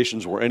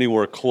expectations were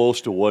anywhere close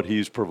to what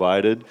he's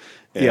provided.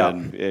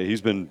 And he's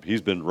been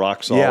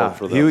rock solid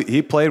for them.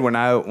 He played when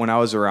I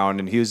was around,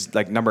 and he was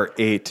like number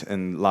 8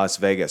 in Las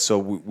Vegas.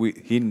 So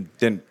he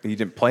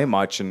didn't play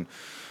much, and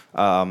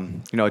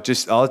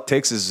just all it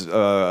takes is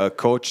a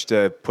coach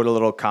to put a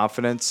little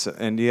confidence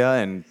in you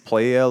and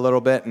play you a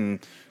little bit, and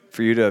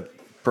for you to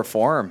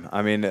perform.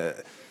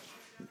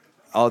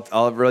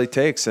 All it really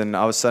takes, and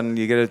all of a sudden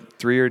you get a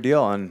 3-year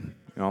deal, and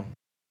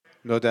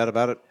No doubt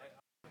about it.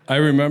 I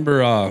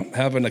remember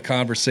having a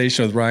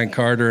conversation with Ryan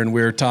Carter, and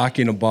we were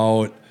talking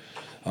about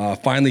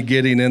finally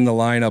getting in the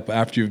lineup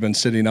after you've been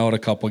sitting out a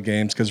couple of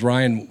games, because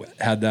Ryan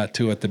had that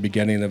too at the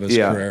beginning of his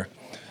career,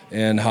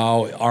 and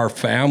how our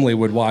family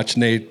would watch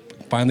Nate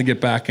finally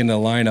get back in the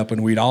lineup,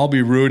 and we'd all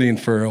be rooting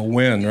for a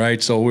win,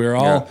 right? So we were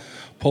all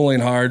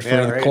pulling hard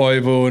for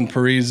Koivu and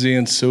Parisi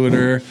and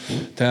Suter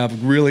to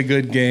have really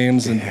good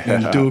games, and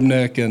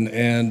Dubnyk,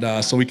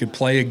 and so we could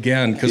play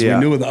again, because we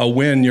knew with a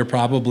win you're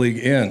probably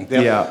in.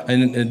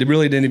 And it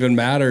really didn't even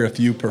matter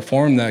if you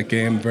performed that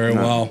game very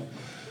well.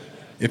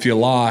 If you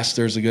lost,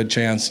 there's a good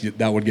chance you'd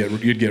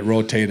get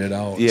rotated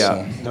out.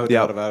 No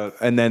doubt about it.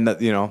 And then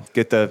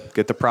get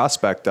the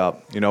prospect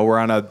up. We're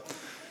on a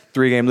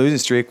 3-game losing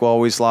streak. Well,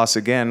 we lost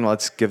again.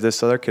 Let's give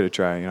this other kid a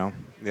try.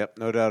 Yep,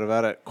 no doubt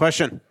about it.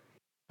 Question.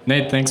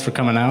 Nate, thanks for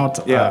coming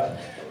out.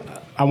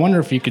 I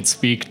wonder if you could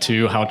speak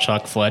to how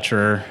Chuck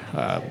Fletcher,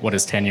 what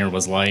his tenure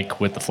was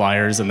like with the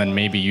Flyers, and then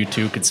maybe you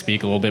two could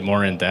speak a little bit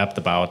more in depth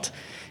about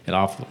it.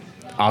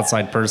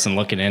 Outside person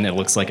looking in, it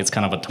looks like it's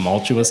kind of a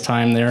tumultuous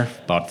time there,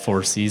 about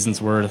 4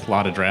 seasons worth, a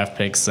lot of draft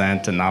picks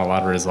sent and not a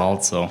lot of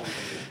results. So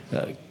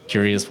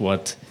curious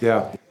what... Me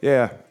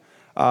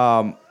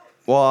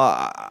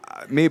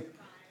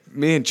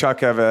and Chuck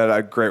have had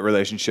a great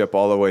relationship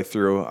all the way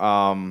through.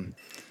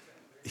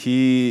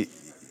 He...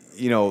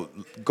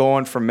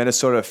 going from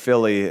Minnesota to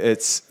Philly,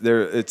 it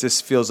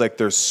just feels like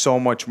there's so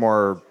much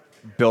more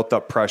built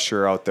up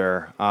pressure out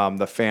there.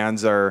 The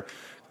fans are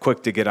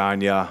quick to get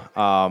on you.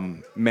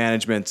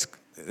 Management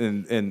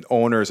and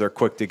owners are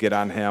quick to get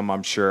on him,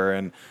 I'm sure.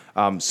 And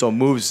so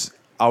moves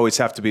always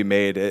have to be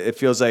made. It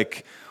feels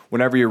like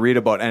whenever you read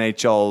about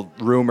NHL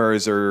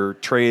rumors or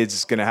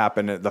trades going to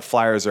happen, the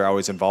Flyers are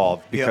always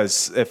involved,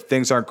 because if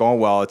things aren't going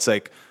well, it's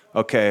like,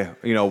 okay,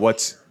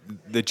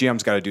 the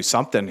GM's got to do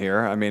something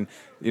here.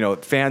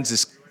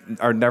 Fans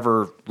are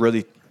never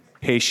really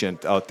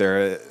patient out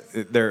there.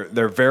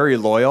 They're very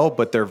loyal,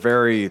 but they're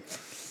very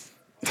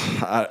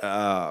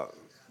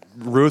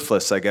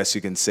ruthless, I guess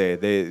you can say.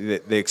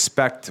 They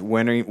expect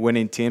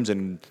winning teams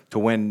and to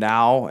win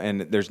now,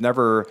 and there's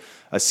never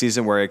a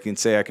season where I can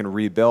say I can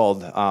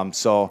rebuild.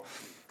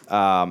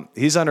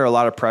 He's under a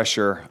lot of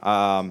pressure.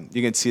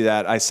 You can see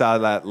that. I saw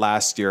that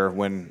last year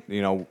when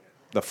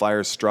the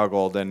Flyers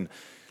struggled, and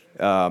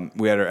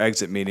we had our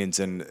exit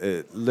meetings, and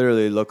it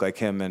literally looked like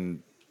him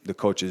and the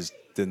coaches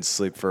didn't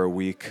sleep for a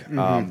week.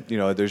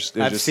 There's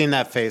I've seen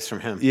that face from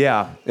him.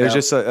 There's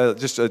just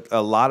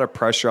a lot of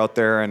pressure out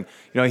there, and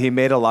he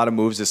made a lot of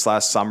moves this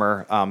last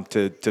summer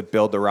to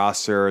build the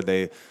roster.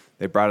 They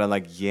they brought in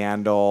like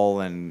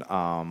Yandel and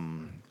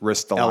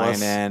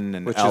Ristolainen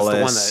and which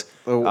Ellis. is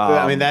the one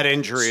that I mean, that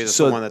injury is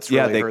the one that's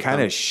really they hurt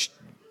kind them. of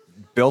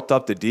built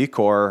up the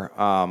decor.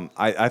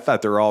 I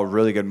thought they were all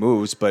really good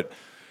moves, but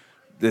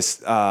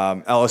this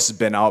Ellis has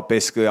been out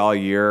basically all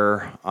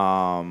year.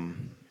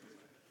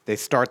 They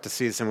start the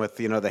season with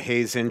the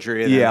Hayes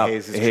injury and then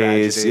Hayes'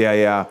 tragedy.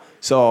 Yeah.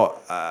 So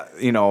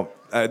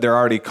they're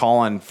already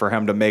calling for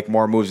him to make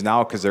more moves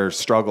now because they're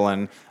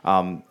struggling.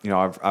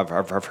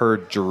 I've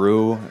heard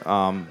Giroux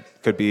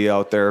could be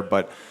out there,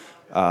 but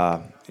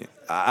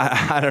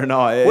I don't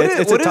know.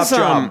 It's a tough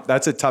job.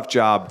 That's a tough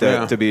job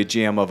to be a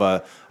GM of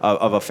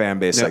a fan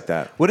base like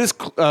that. What is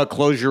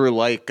Closure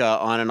like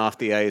on and off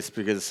the ice?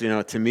 Because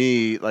to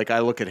me, like I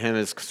look at him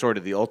as sort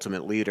of the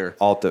ultimate leader.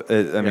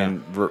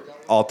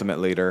 Ultimate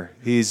leader.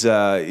 He's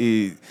a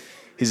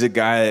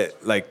guy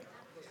that, like,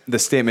 the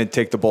statement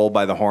 "take the bull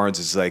by the horns"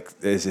 is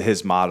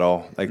his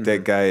motto. Like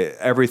that guy,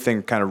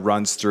 everything kind of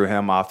runs through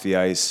him off the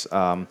ice.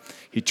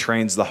 He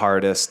trains the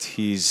hardest.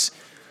 He's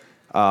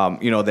they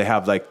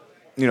have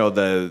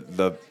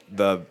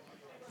the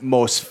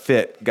most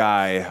fit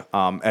guy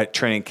at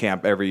training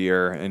camp every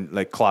year, and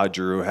like Claude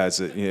Giroux has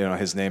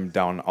his name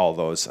down all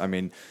those. I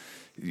mean,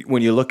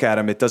 when you look at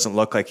him, it doesn't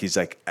look like he's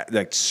like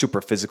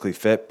super physically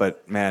fit,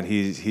 but man,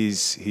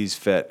 he's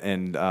fit,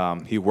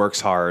 and he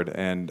works hard,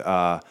 and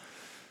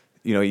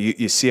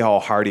you see how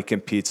hard he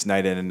competes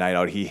night in and night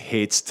out. He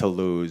hates to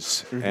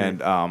lose, and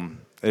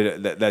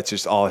that's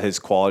just all his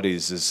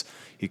qualities is.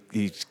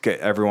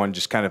 Everyone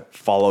just kind of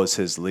follows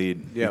his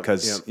lead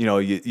because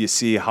you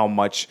see how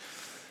much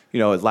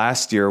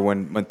last year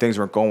when things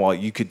weren't going well,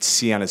 you could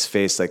see on his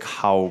face like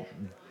how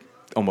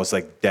almost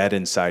like dead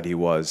inside he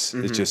was.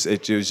 It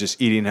was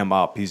just eating him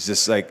up. He's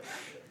just like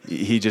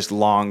he just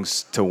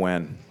longs to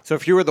win. So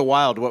if you were the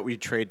Wild, what would you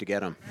trade to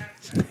get him?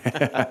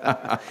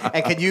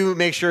 And can you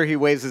make sure he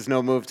waives his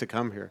no move to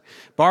come here,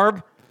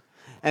 Barb?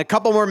 And a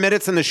couple more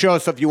minutes in the show,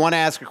 so if you want to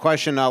ask a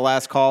question,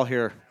 last call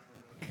here.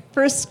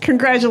 First,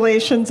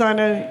 congratulations on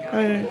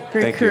a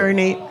great career,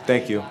 Nate.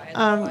 Thank you.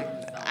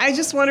 I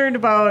just wondered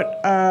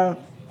about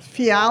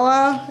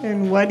Fiala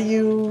and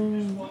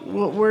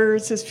where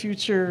is his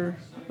future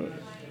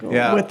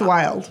with the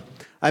Wild?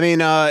 I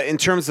mean, in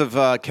terms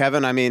of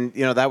Kevin, I mean,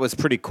 that was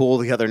pretty cool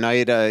the other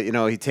night.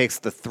 He takes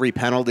the 3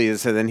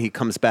 penalties and then he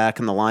comes back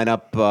in the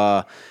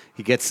lineup.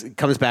 He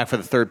comes back for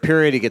the third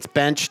period. He gets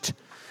benched,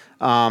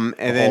 and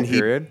then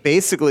he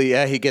basically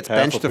he gets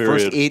benched the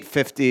first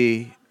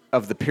 8:50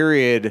 of the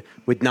period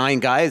with 9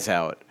 guys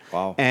out.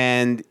 Wow.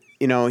 And,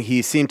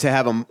 he seemed to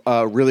have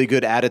a really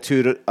good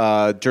attitude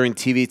during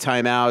TV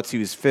timeouts. He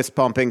was fist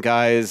pumping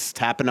guys,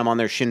 tapping them on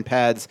their shin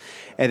pads.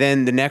 And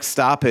then the next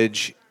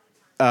stoppage,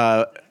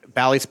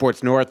 Bally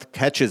Sports North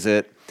catches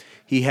it.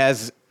 He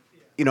has,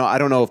 I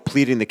don't know if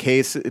pleading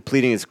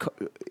is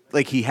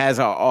like he has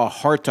a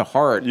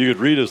heart-to-heart. You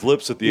could read his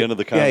lips at the end of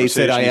the conversation. Yeah, he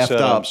said, I effed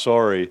up. I'm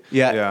sorry.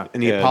 Yeah.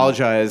 And he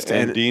apologized.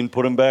 And Dean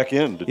put him back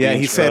in.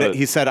 He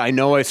said, I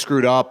know I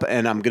screwed up,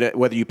 and I'm going to,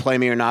 whether you play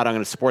me or not, I'm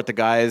going to support the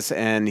guys.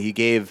 And he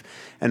gave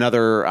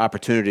another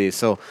opportunity.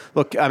 So,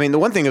 look, I mean, the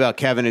one thing about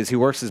Kevin is he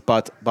works his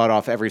butt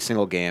off every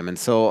single game. And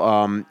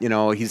so,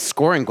 he's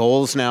scoring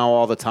goals now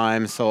all the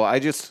time. So I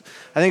think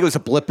it was a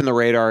blip in the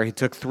radar. He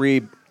took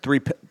three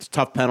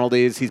tough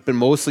penalties. He's been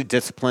mostly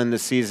disciplined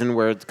this season,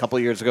 where a couple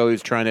of years ago he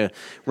was trying to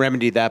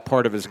remedy that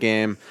part of his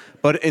game.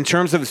 But in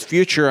terms of his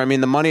future, I mean,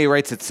 the money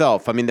writes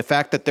itself. I mean, the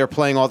fact that they're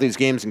playing all these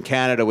games in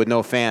Canada with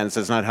no fans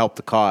does not help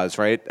the cause,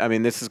 right? I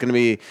mean, this is going to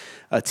be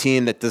a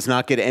team that does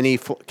not get any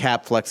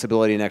cap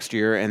flexibility next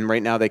year, and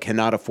right now they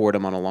cannot afford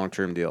him on a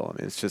long-term deal. I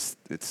mean,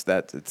 it's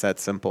that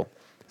simple.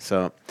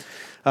 So,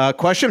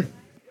 question?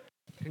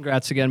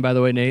 Congrats again, by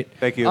the way, Nate.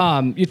 Thank you.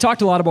 You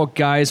talked a lot about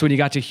guys when you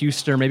got to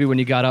Houston, or maybe when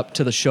you got up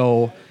to the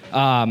show,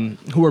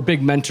 who were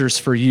big mentors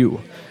for you.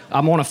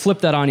 I want to flip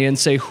that on you and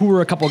say, who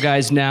are a couple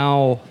guys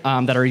now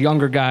that are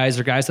younger guys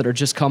or guys that are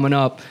just coming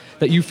up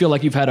that you feel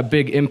like you've had a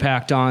big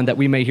impact on, that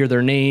we may hear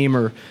their name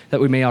or that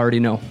we may already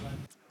know?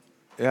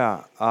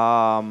 Yeah.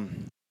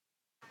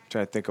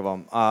 Trying to think of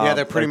them.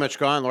 They're pretty much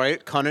gone,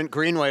 right? Conant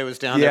Greenway was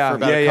down there for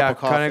about a cup of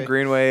coffee. Conant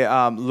Greenway,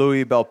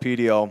 Louis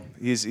Belpedio.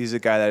 He's a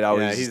guy that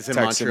always he's in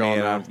texted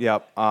Montreal me.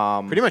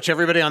 And pretty much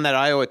everybody on that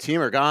Iowa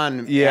team are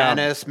gone.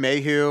 Yanis,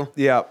 Mayhew,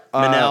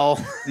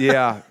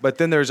 Manel. But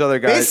then there's other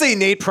guys. Basically,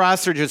 Nate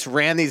Prosser just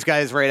ran these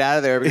guys right out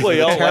of there because he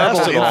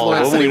outlasted all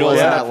of them. he was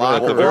in that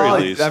locker room. At the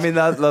very least. I mean,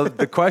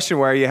 the question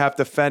where you have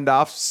to fend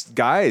off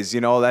guys,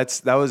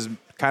 that was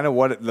kind of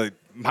what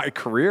my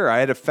career. I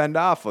had to fend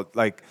off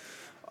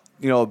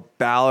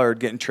Ballard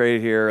getting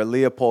traded here,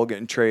 Leopold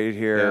getting traded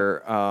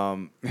here.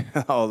 The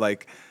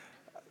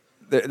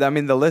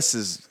list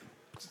is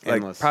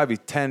endless. Probably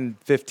 10,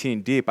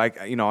 15 deep.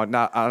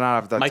 Not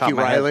off the Mikey top of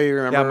my Riley, head.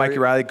 remember? Yeah, Mikey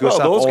Riley, Well,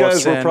 Gustav those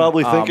guys were Olsson,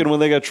 probably thinking when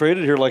they got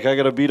traded here, like, I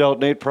got to beat out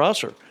Nate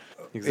Prosser.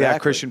 Exactly. Yeah,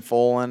 Christian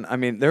Folan. I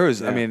mean, there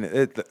was. I mean,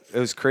 it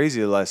was crazy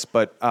the list,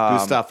 but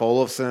Gustav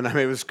Olofsson. I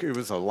mean, it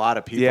was a lot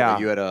of people that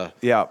you had a.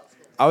 Yeah.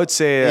 I would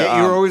say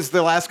you were always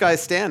the last guy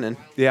standing.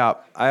 Yeah,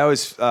 I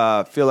always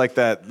feel like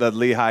that the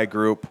Lehigh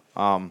group.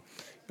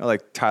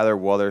 like Tyler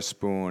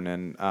Wotherspoon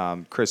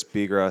and Chris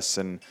Begras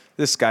and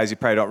this guys you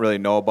probably don't really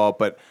know about,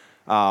 but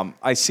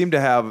I seem to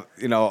have,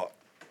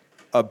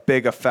 a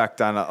big effect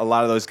on a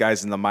lot of those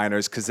guys in the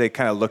minors because they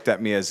kind of looked at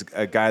me as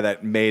a guy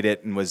that made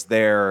it and was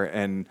there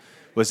and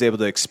was able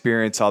to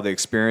experience all the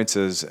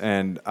experiences,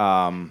 and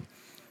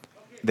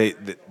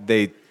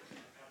they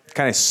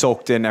kind of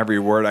soaked in every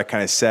word I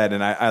kind of said,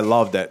 and I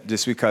loved it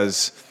just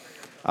because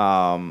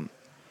I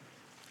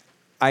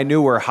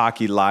knew where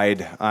hockey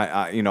lied,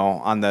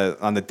 on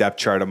the depth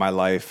chart of my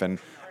life, and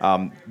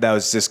that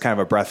was just kind of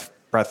a breath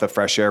of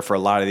fresh air for a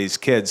lot of these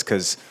kids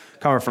because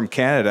coming from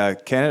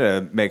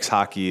Canada makes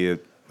hockey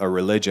a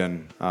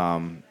religion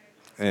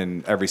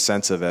in every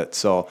sense of it.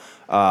 So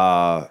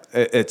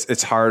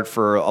it's hard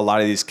for a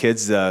lot of these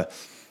kids to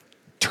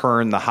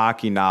turn the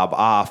hockey knob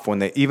off when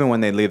they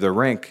leave the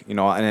rink,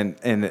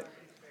 and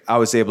I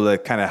was able to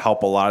kind of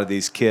help a lot of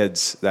these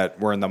kids that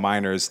were in the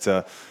minors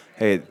to,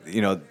 hey,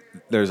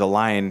 there's a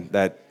line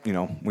that,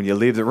 when you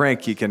leave the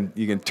rink, you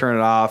can turn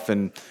it off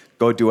and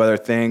go do other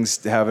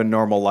things, have a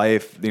normal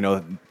life,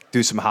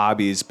 do some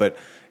hobbies. But,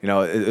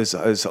 it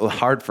was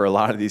hard for a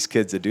lot of these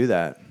kids to do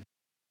that.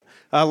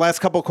 Last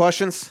couple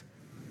questions.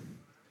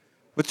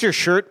 What's your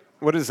shirt?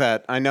 What is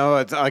that? I know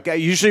it's like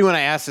usually when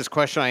I ask this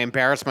question, I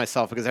embarrass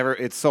myself because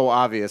it's so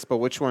obvious. But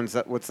which one's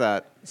that? What's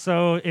that?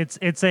 So it's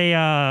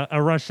a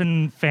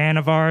Russian fan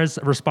of ours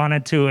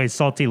responded to a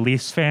Salty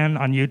Leafs fan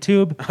on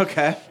YouTube.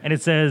 Okay. And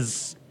it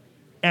says,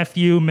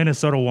 "F-U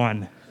Minnesota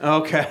won."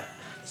 Okay.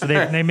 So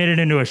they made it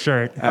into a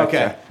shirt.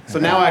 Okay. So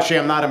now actually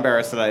I'm not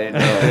embarrassed that I didn't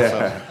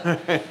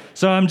know. So.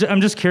 So I'm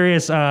just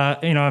curious.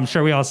 I'm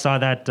sure we all saw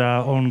that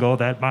own goal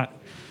that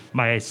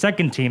my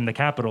second team, the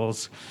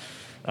Capitals,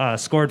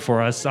 scored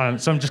for us. So I'm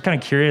just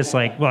kind of curious,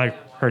 I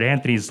heard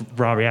Anthony's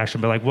raw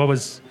reaction, but what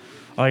was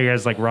all you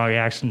guys' raw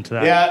reaction to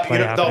that?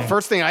 Yeah, the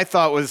first thing I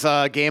thought was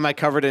a game I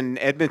covered in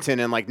Edmonton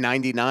in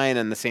 '99,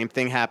 and the same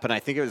thing happened. I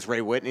think it was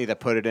Ray Whitney that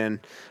put it in.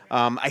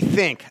 I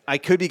think I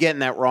could be getting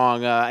that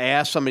wrong. I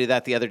asked somebody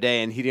that the other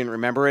day, and he didn't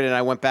remember it. And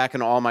I went back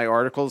in all my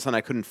articles, and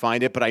I couldn't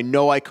find it. But I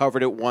know I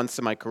covered it once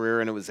in my career,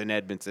 and it was in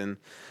Edmonton.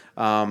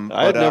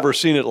 I had never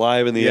seen it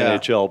live in the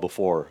NHL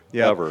before,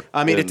 ever.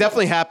 I mean, it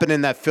definitely happened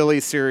in that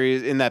Philly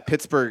series, in that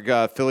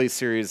Pittsburgh Philly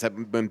series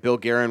when Bill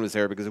Guerin was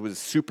there because it was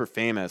super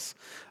famous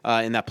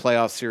in that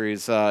playoff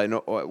series. It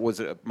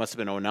must have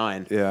been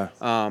 2009. Yeah.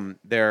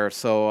 There.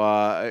 So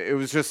it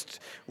was just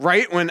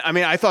right when,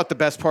 I thought the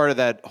best part of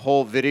that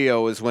whole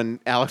video was when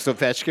Alex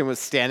Ovechkin was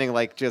standing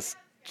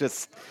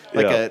just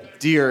like a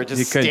deer,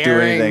 just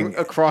staring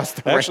across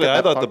the Actually, ramp.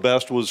 I thought the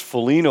best was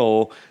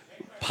Foligno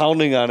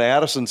pounding on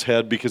Addison's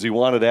head because he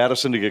wanted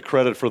Addison to get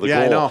credit for the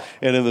goal. I know.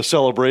 And in the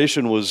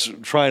celebration was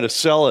trying to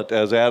sell it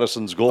as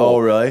Addison's goal. Oh,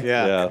 really?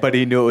 Yeah. But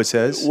he knew it was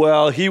his?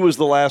 Well, he was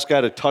the last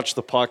guy to touch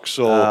the puck,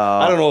 so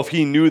I don't know if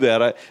he knew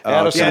that.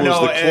 Addison was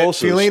the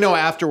closest. Foligno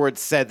afterwards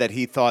said that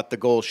he thought the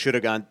goal should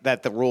have gone,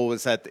 that the rule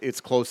was that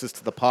it's closest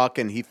to the puck,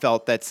 and he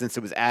felt that since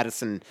it was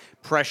Addison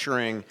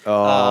pressuring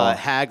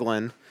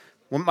Hagelin.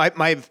 Well,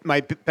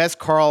 my best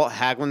Carl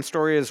Hagelin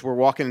story is we're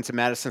walking into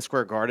Madison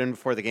Square Garden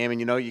before the game, and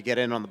you get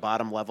in on the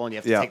bottom level, and you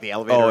have to take the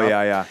elevator up.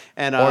 Yeah.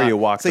 And, or you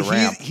walk the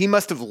ramp. He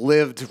must have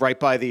lived right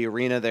by the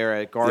arena there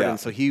at Garden,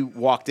 so he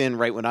walked in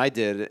right when I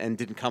did and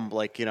didn't come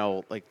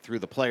through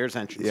the players'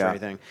 entrance or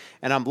anything.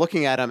 And I'm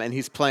looking at him, and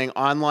he's playing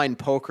online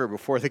poker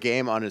before the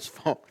game on his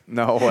phone.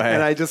 No way.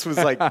 And I just was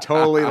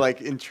totally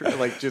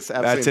just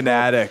absolutely. That's an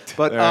addict.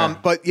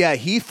 But yeah,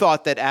 he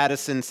thought that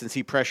Addison, since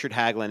he pressured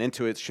Hagelin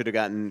into it, should have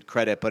gotten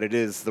credit, but it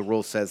is. The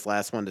rule says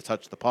last one to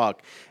touch the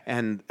puck.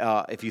 And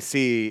if you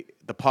see,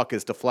 the puck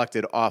is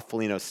deflected off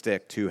Foligno's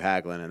stick to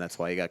Hagelin, and that's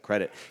why he got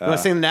credit. You want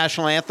to sing the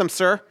national anthem,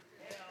 sir?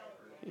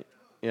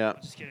 Yeah.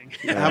 Just kidding.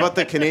 How about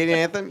the Canadian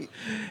anthem?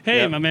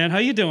 Hey, my man. How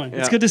you doing?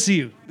 It's good to see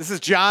you. This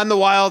is John the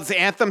Wild's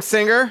anthem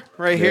singer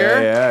right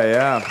here.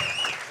 Yeah.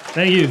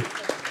 Thank you.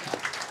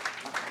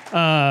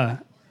 I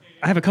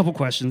have a couple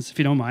questions, if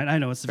you don't mind. I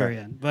know it's the very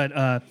end.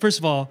 But first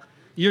of all,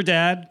 your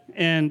dad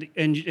and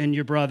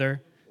your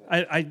brother,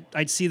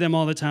 I'd see them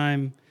all the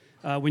time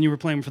when you were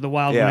playing for the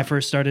Wild when I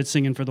first started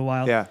singing for the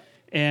Wild. Yeah.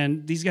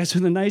 And these guys were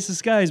the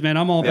nicest guys, man.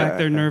 I'm all back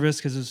there nervous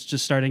because it's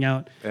just starting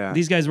out. Yeah.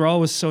 These guys were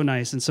always so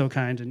nice and so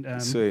kind.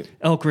 And Sweet.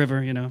 Elk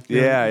River,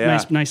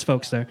 nice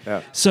folks there.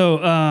 Yeah. So,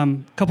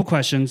 couple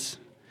questions.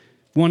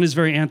 One is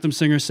very anthem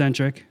singer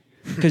centric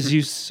because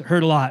you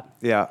heard a lot.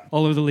 Yeah.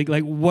 All over the league.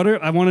 I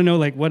want to know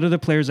what are the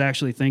players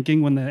actually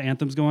thinking when the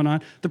anthem's going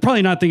on? They're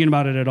probably not thinking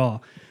about it at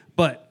all.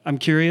 But I'm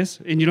curious,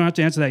 and you don't have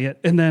to answer that yet.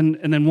 And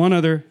then one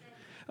other.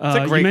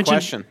 That's a great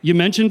question. You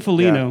mentioned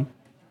Foligno. Yeah.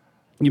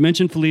 You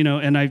mentioned Foligno,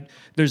 and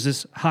there's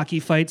this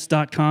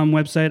hockeyfights.com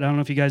website. I don't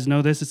know if you guys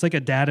know this. It's like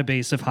a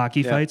database of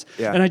hockey fights.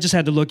 Yeah. And I just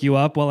had to look you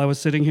up while I was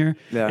sitting here.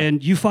 Yeah.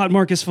 And you fought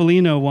Marcus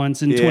Foligno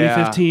once in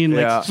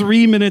 2015,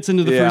 3 minutes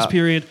into the first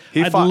period.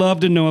 I'd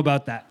love to know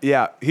about that.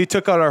 Yeah, he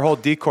took out our whole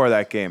decor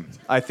that game.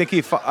 I think he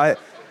fought.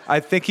 I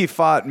think he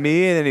fought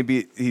me, and then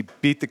he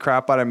beat the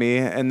crap out of me,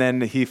 and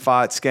then he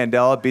fought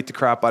Scandella, beat the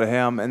crap out of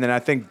him, and then I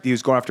think he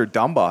was going after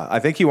Dumba. I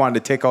think he wanted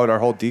to take out our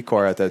whole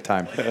decor at that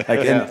time. Like,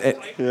 that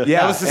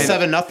was the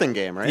 7-0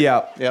 game, right?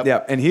 Yeah,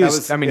 yeah. And he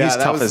was, I mean, he's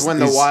tough as.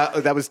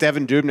 That was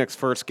Devin Dubnik's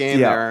first game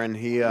there, and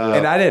he.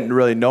 And I didn't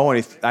really know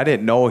I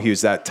didn't know he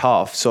was that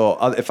tough. So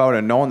if I would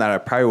have known that, I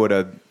probably would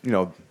have,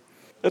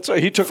 That's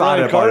right. He took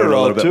Ryan Carter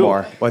out too.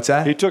 More. What's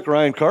that? He took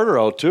Ryan Carter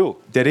out too.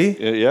 Did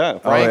he? Yeah.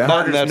 Ryan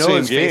not in that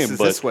same game,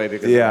 but this way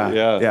because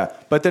yeah.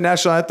 But the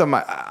national anthem,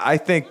 I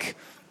think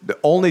the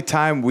only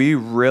time we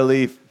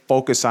really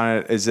focus on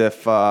it is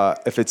if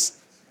it's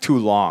too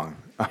long.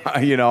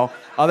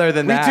 Other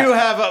than that, we do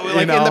have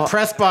in the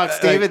press box,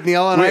 David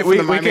Neal and I from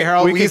the Miami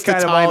Herald. We used to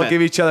kind of all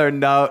give each other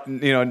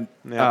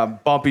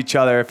bump each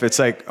other if it's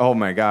like, oh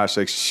my gosh,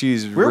 like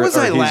where was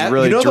I last?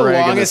 Really the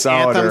longest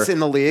out anthems in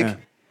the league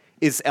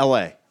is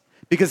L.A.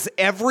 because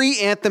every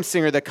anthem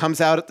singer that comes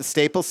out at the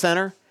Staples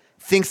Center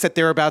thinks that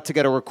they're about to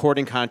get a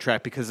recording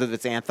contract because of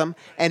its anthem,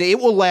 and it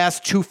will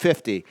last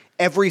 250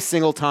 every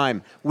single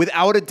time,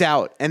 without a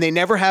doubt. And they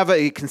never have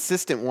a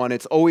consistent one.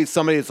 It's always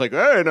somebody that's like,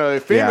 hey, a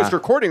famous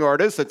recording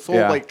artist that sold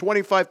like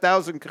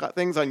 25,000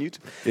 things on YouTube.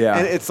 Yeah,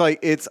 and it's like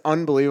it's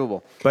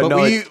unbelievable. But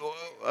no,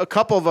 a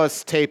couple of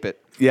us tape it.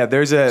 Yeah,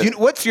 there's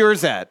what's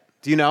yours at?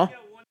 Do you know?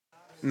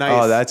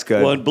 Nice. Oh, that's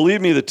good. Well, and believe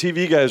me, the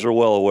TV guys are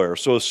well aware.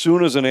 So as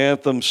soon as an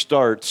anthem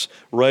starts,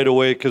 right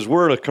away, because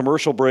we're at a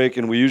commercial break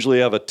and we usually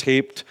have a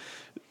taped,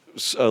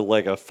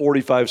 like a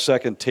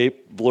 45-second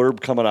tape blurb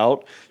coming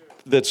out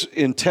that's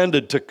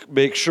intended to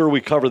make sure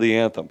we cover the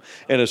anthem.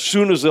 And as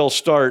soon as they'll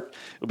start,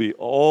 it'll be,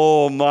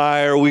 oh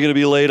my, are we going to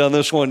be late on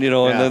this one?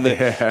 And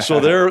then so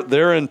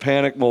they're in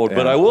panic mode. Yeah.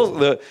 But I will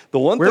the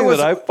one thing that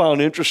I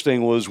found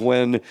interesting was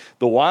when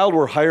the Wild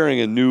were hiring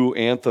a new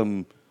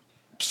anthem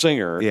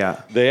singer,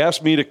 they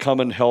asked me to come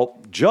and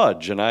help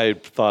judge, and I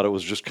thought it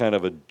was just kind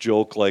of a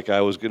joke, like I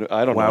was gonna.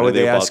 I don't know. Why would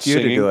they ask you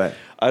to do it?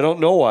 I don't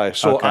know why.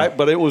 So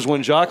but it was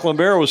when Jacques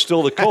Lemaire was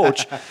still the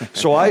coach.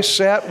 So I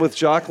sat with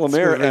Jacques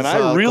Lemaire, and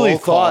I really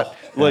thought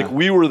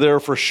we were there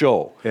for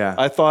show. Yeah.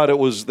 I thought it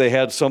was they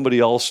had somebody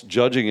else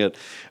judging it,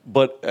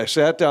 but I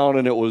sat down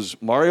and it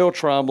was Mario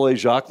Tremblay,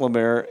 Jacques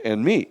Lemaire,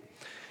 and me,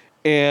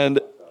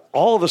 and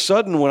all of a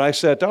sudden, when I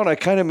sat down, I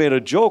kind of made a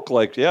joke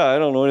like, I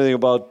don't know anything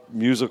about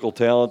musical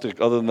talent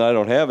other than I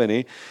don't have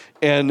any.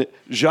 And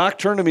Jacques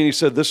turned to me and he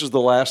said, this is the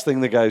last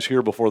thing the guys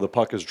hear before the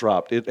puck is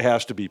dropped. It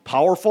has to be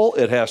powerful.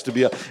 It has to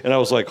be and I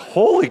was like,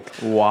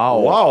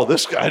 wow,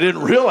 this I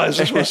didn't realize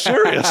this was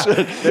serious.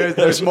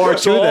 there's more to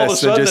so all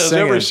this of a sudden, than just as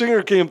singing. every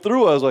singer came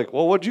through, I was like,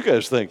 well, what'd you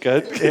guys think?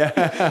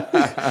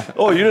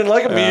 Oh, you didn't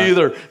like it? Me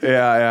either.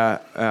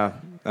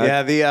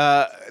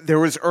 There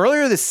was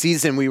earlier this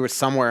season, we were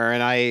somewhere,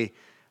 and I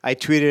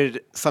tweeted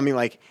something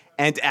like,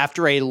 and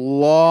after a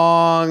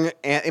long,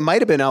 it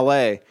might have been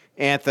LA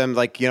anthem,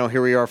 like,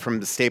 here we are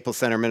from the Staples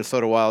Center,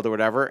 Minnesota Wild or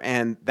whatever.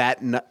 And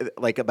that,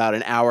 like about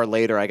an hour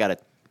later, I got a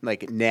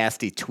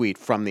nasty tweet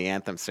from the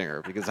anthem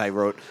singer because I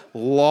wrote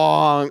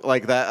long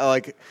like that.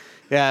 Like,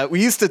 yeah,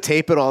 we used to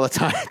tape it all the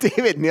time.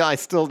 David Neal, I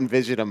still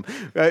envision him.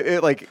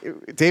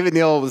 David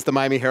Neal was the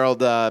Miami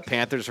Herald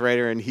Panthers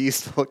writer, and he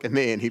used to look at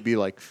me and he'd be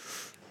like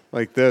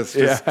this,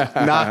 just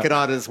knocking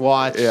on his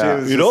watch. Yeah.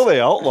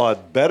 They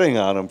outlawed betting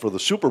on him for the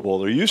Super Bowl.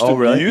 There used to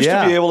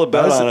be able to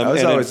bet on him.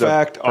 And in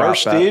fact, our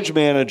stage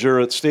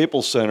manager at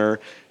Staples Center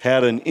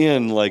had an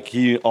in, like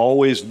he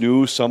always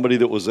knew somebody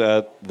that was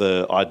at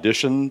the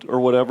audition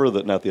or whatever,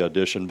 not the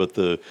audition, but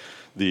the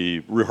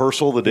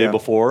rehearsal the day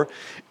before,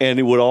 and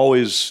he would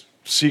always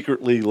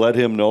secretly let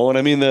him know. And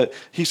I mean,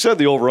 he said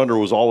the over-under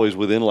was always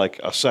within like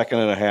a second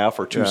and a half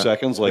or 2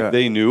 seconds,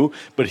 they knew,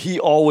 but he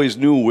always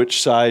knew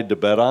which side to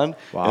bet on.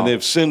 Wow. And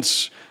they've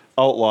since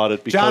outlawed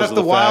it because John, of if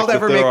the the Wild fact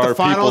ever that there make are the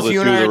finals, people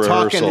you that and I do are the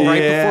talking rehearsal.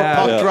 right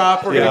before puck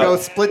drop. We're going to go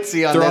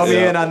splitsy on this. Throw me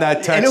in on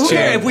that text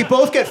chain. If we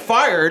both get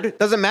fired,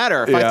 doesn't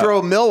matter. If I throw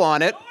a mill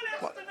on it,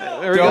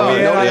 there we go. Throw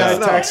me in on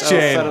that text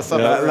chain.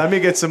 Let me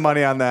get some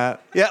money on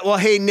that. Yeah, well,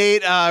 hey,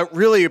 Nate,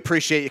 really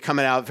appreciate you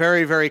coming out.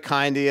 Very, very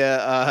kind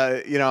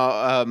to you.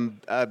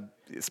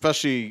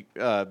 Especially,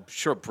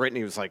 sure,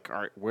 Brittany was like,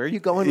 all right, where are you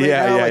going right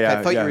now?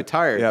 I thought you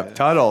retired. Yeah,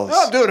 Tuddles.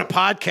 Oh, I'm doing a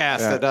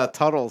podcast at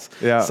Tuddles.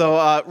 Yeah.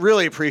 So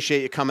really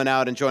appreciate you coming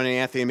out and joining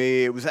Anthony and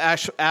me. It was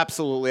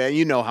absolutely,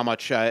 you know how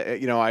much,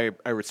 I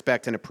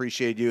respect and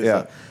appreciate you as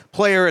a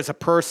player, as a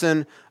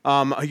person.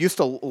 I used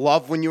to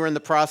love when you were in the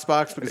press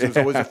box because it was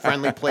always a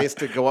friendly place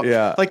to go up.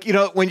 Yeah. Like,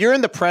 when you're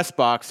in the press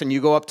box and you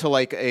go up to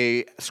like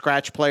a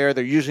scratch player,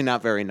 they're usually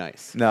not very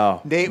nice.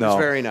 No. Nate was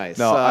very nice.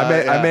 No,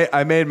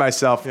 I made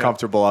myself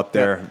comfortable up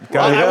there.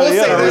 Well, I will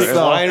say this,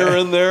 though. A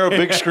recliner in there, a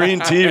big screen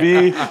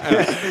TV.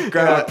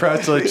 Grab a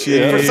pretzel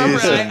cheese. For some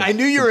reason, I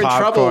knew you were in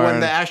trouble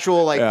when the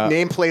actual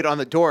nameplate on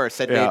the door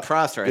said Nate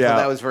Pross. I thought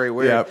that was very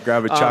weird. Yeah,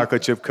 grab a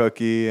chocolate chip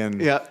cookie and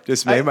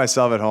just made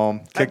myself at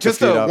home. Kicked just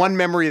the feet up. one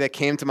memory that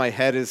came to my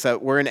head is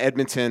that we're in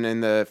Edmonton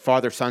in the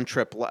father-son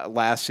trip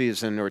last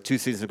season or 2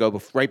 seasons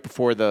ago, right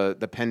before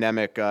the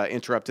pandemic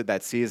interrupted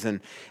that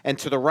season. And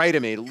to the right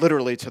of me,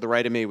 literally to the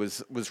right of me,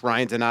 was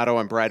Ryan Donato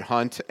and Brad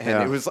Hunt.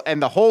 And it was,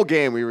 and the whole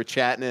game we were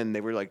chatting and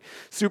they were like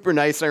super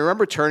nice. And I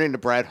remember turning to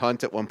Brad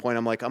Hunt at one point.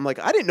 I'm like,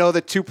 I didn't know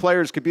that 2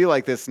 players could be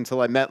like this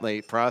until I met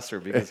Nate Prosser,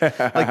 because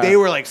like they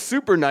were like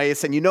super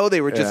nice, and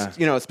they were just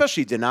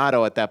especially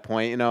Donato at that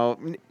point.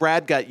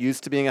 Brad got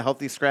used to being a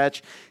healthy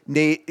scratch.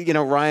 Nate,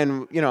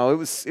 Ryan, it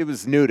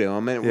was new to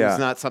him, and it was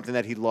not something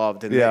that he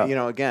loved. And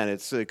again,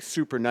 it's like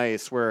super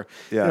nice. Where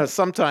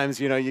sometimes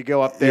you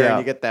go up there and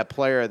you get that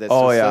player that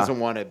doesn't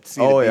want to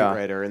see the beat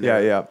writer. And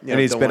and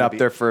he's been up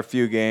there for a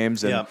few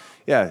games, and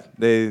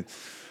they,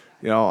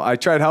 I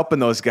tried helping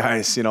those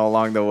guys,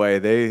 along the way.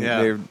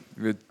 They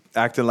were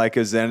acting like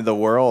it was the end of the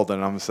world,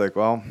 and I'm just like,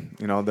 well,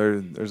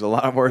 there's a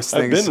lot worse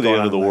things. I've been to the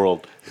end of the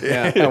world.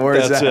 Yeah,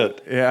 where's that's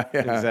that? it. Yeah,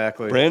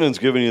 exactly. Brandon's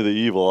giving you the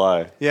evil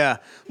eye. Yeah.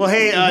 Well,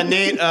 hey,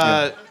 Nate.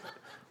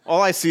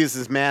 All I see is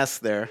his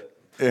mask there.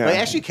 Yeah. I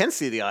actually can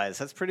see the eyes.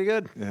 That's pretty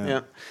good.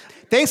 Yeah.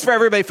 Thanks for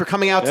everybody for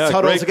coming out to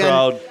Tuddles great again.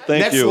 Crowd.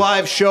 Thank you. Next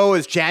live show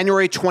is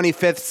January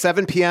 25th,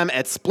 7 p.m.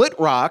 at Split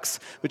Rocks,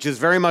 which is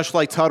very much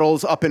like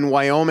Tuddles up in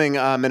Wyoming,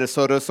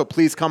 Minnesota. So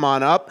please come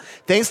on up.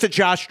 Thanks to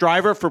Josh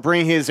Driver for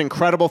bringing his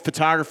incredible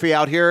photography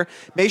out here.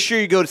 Make sure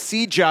you go to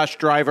see Josh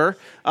Driver.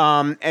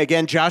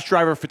 Again,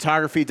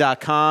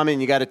 joshdriverphotography.com, and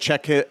you got to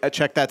check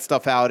that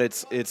stuff out.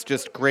 It's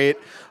just great.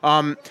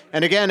 And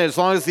again, as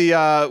long as the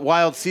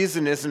wild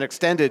season isn't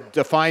extended,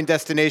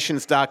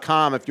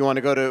 definedestinations.com if you want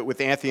to go with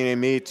Anthony and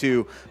me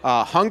to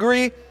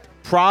Hungary,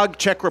 Prague,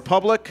 Czech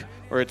Republic,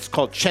 or it's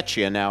called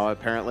Czechia now,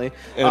 apparently.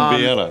 And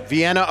Vienna.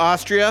 Vienna,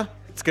 Austria.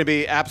 It's going to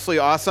be absolutely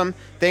awesome.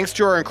 Thanks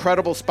to our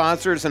incredible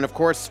sponsors, and of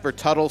course for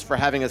Tuddles for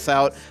having us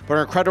out. But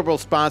our incredible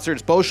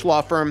sponsors, Bosch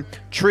Law Firm,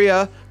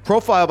 Tria,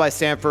 Profile by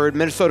Sanford,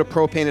 Minnesota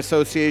Propane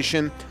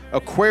Association,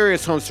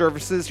 Aquarius Home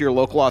Services, your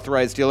local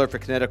authorized dealer for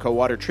Connecticut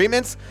water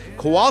treatments,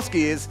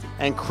 Kowalski's,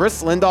 and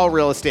Chris Lindahl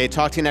Real Estate.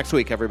 Talk to you next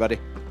week, everybody.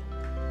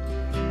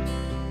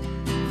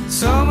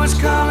 So much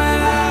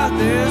coming out,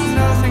 there's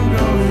nothing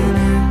going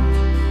in.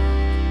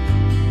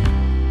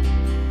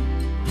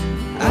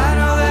 I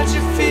know that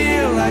you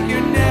feel like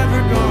you're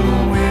never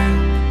gonna win.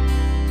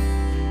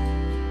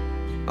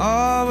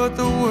 Oh, but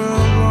the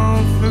world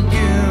won't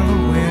forgive a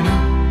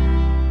winner.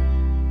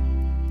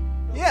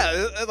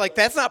 Yeah, like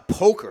that's not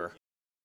poker.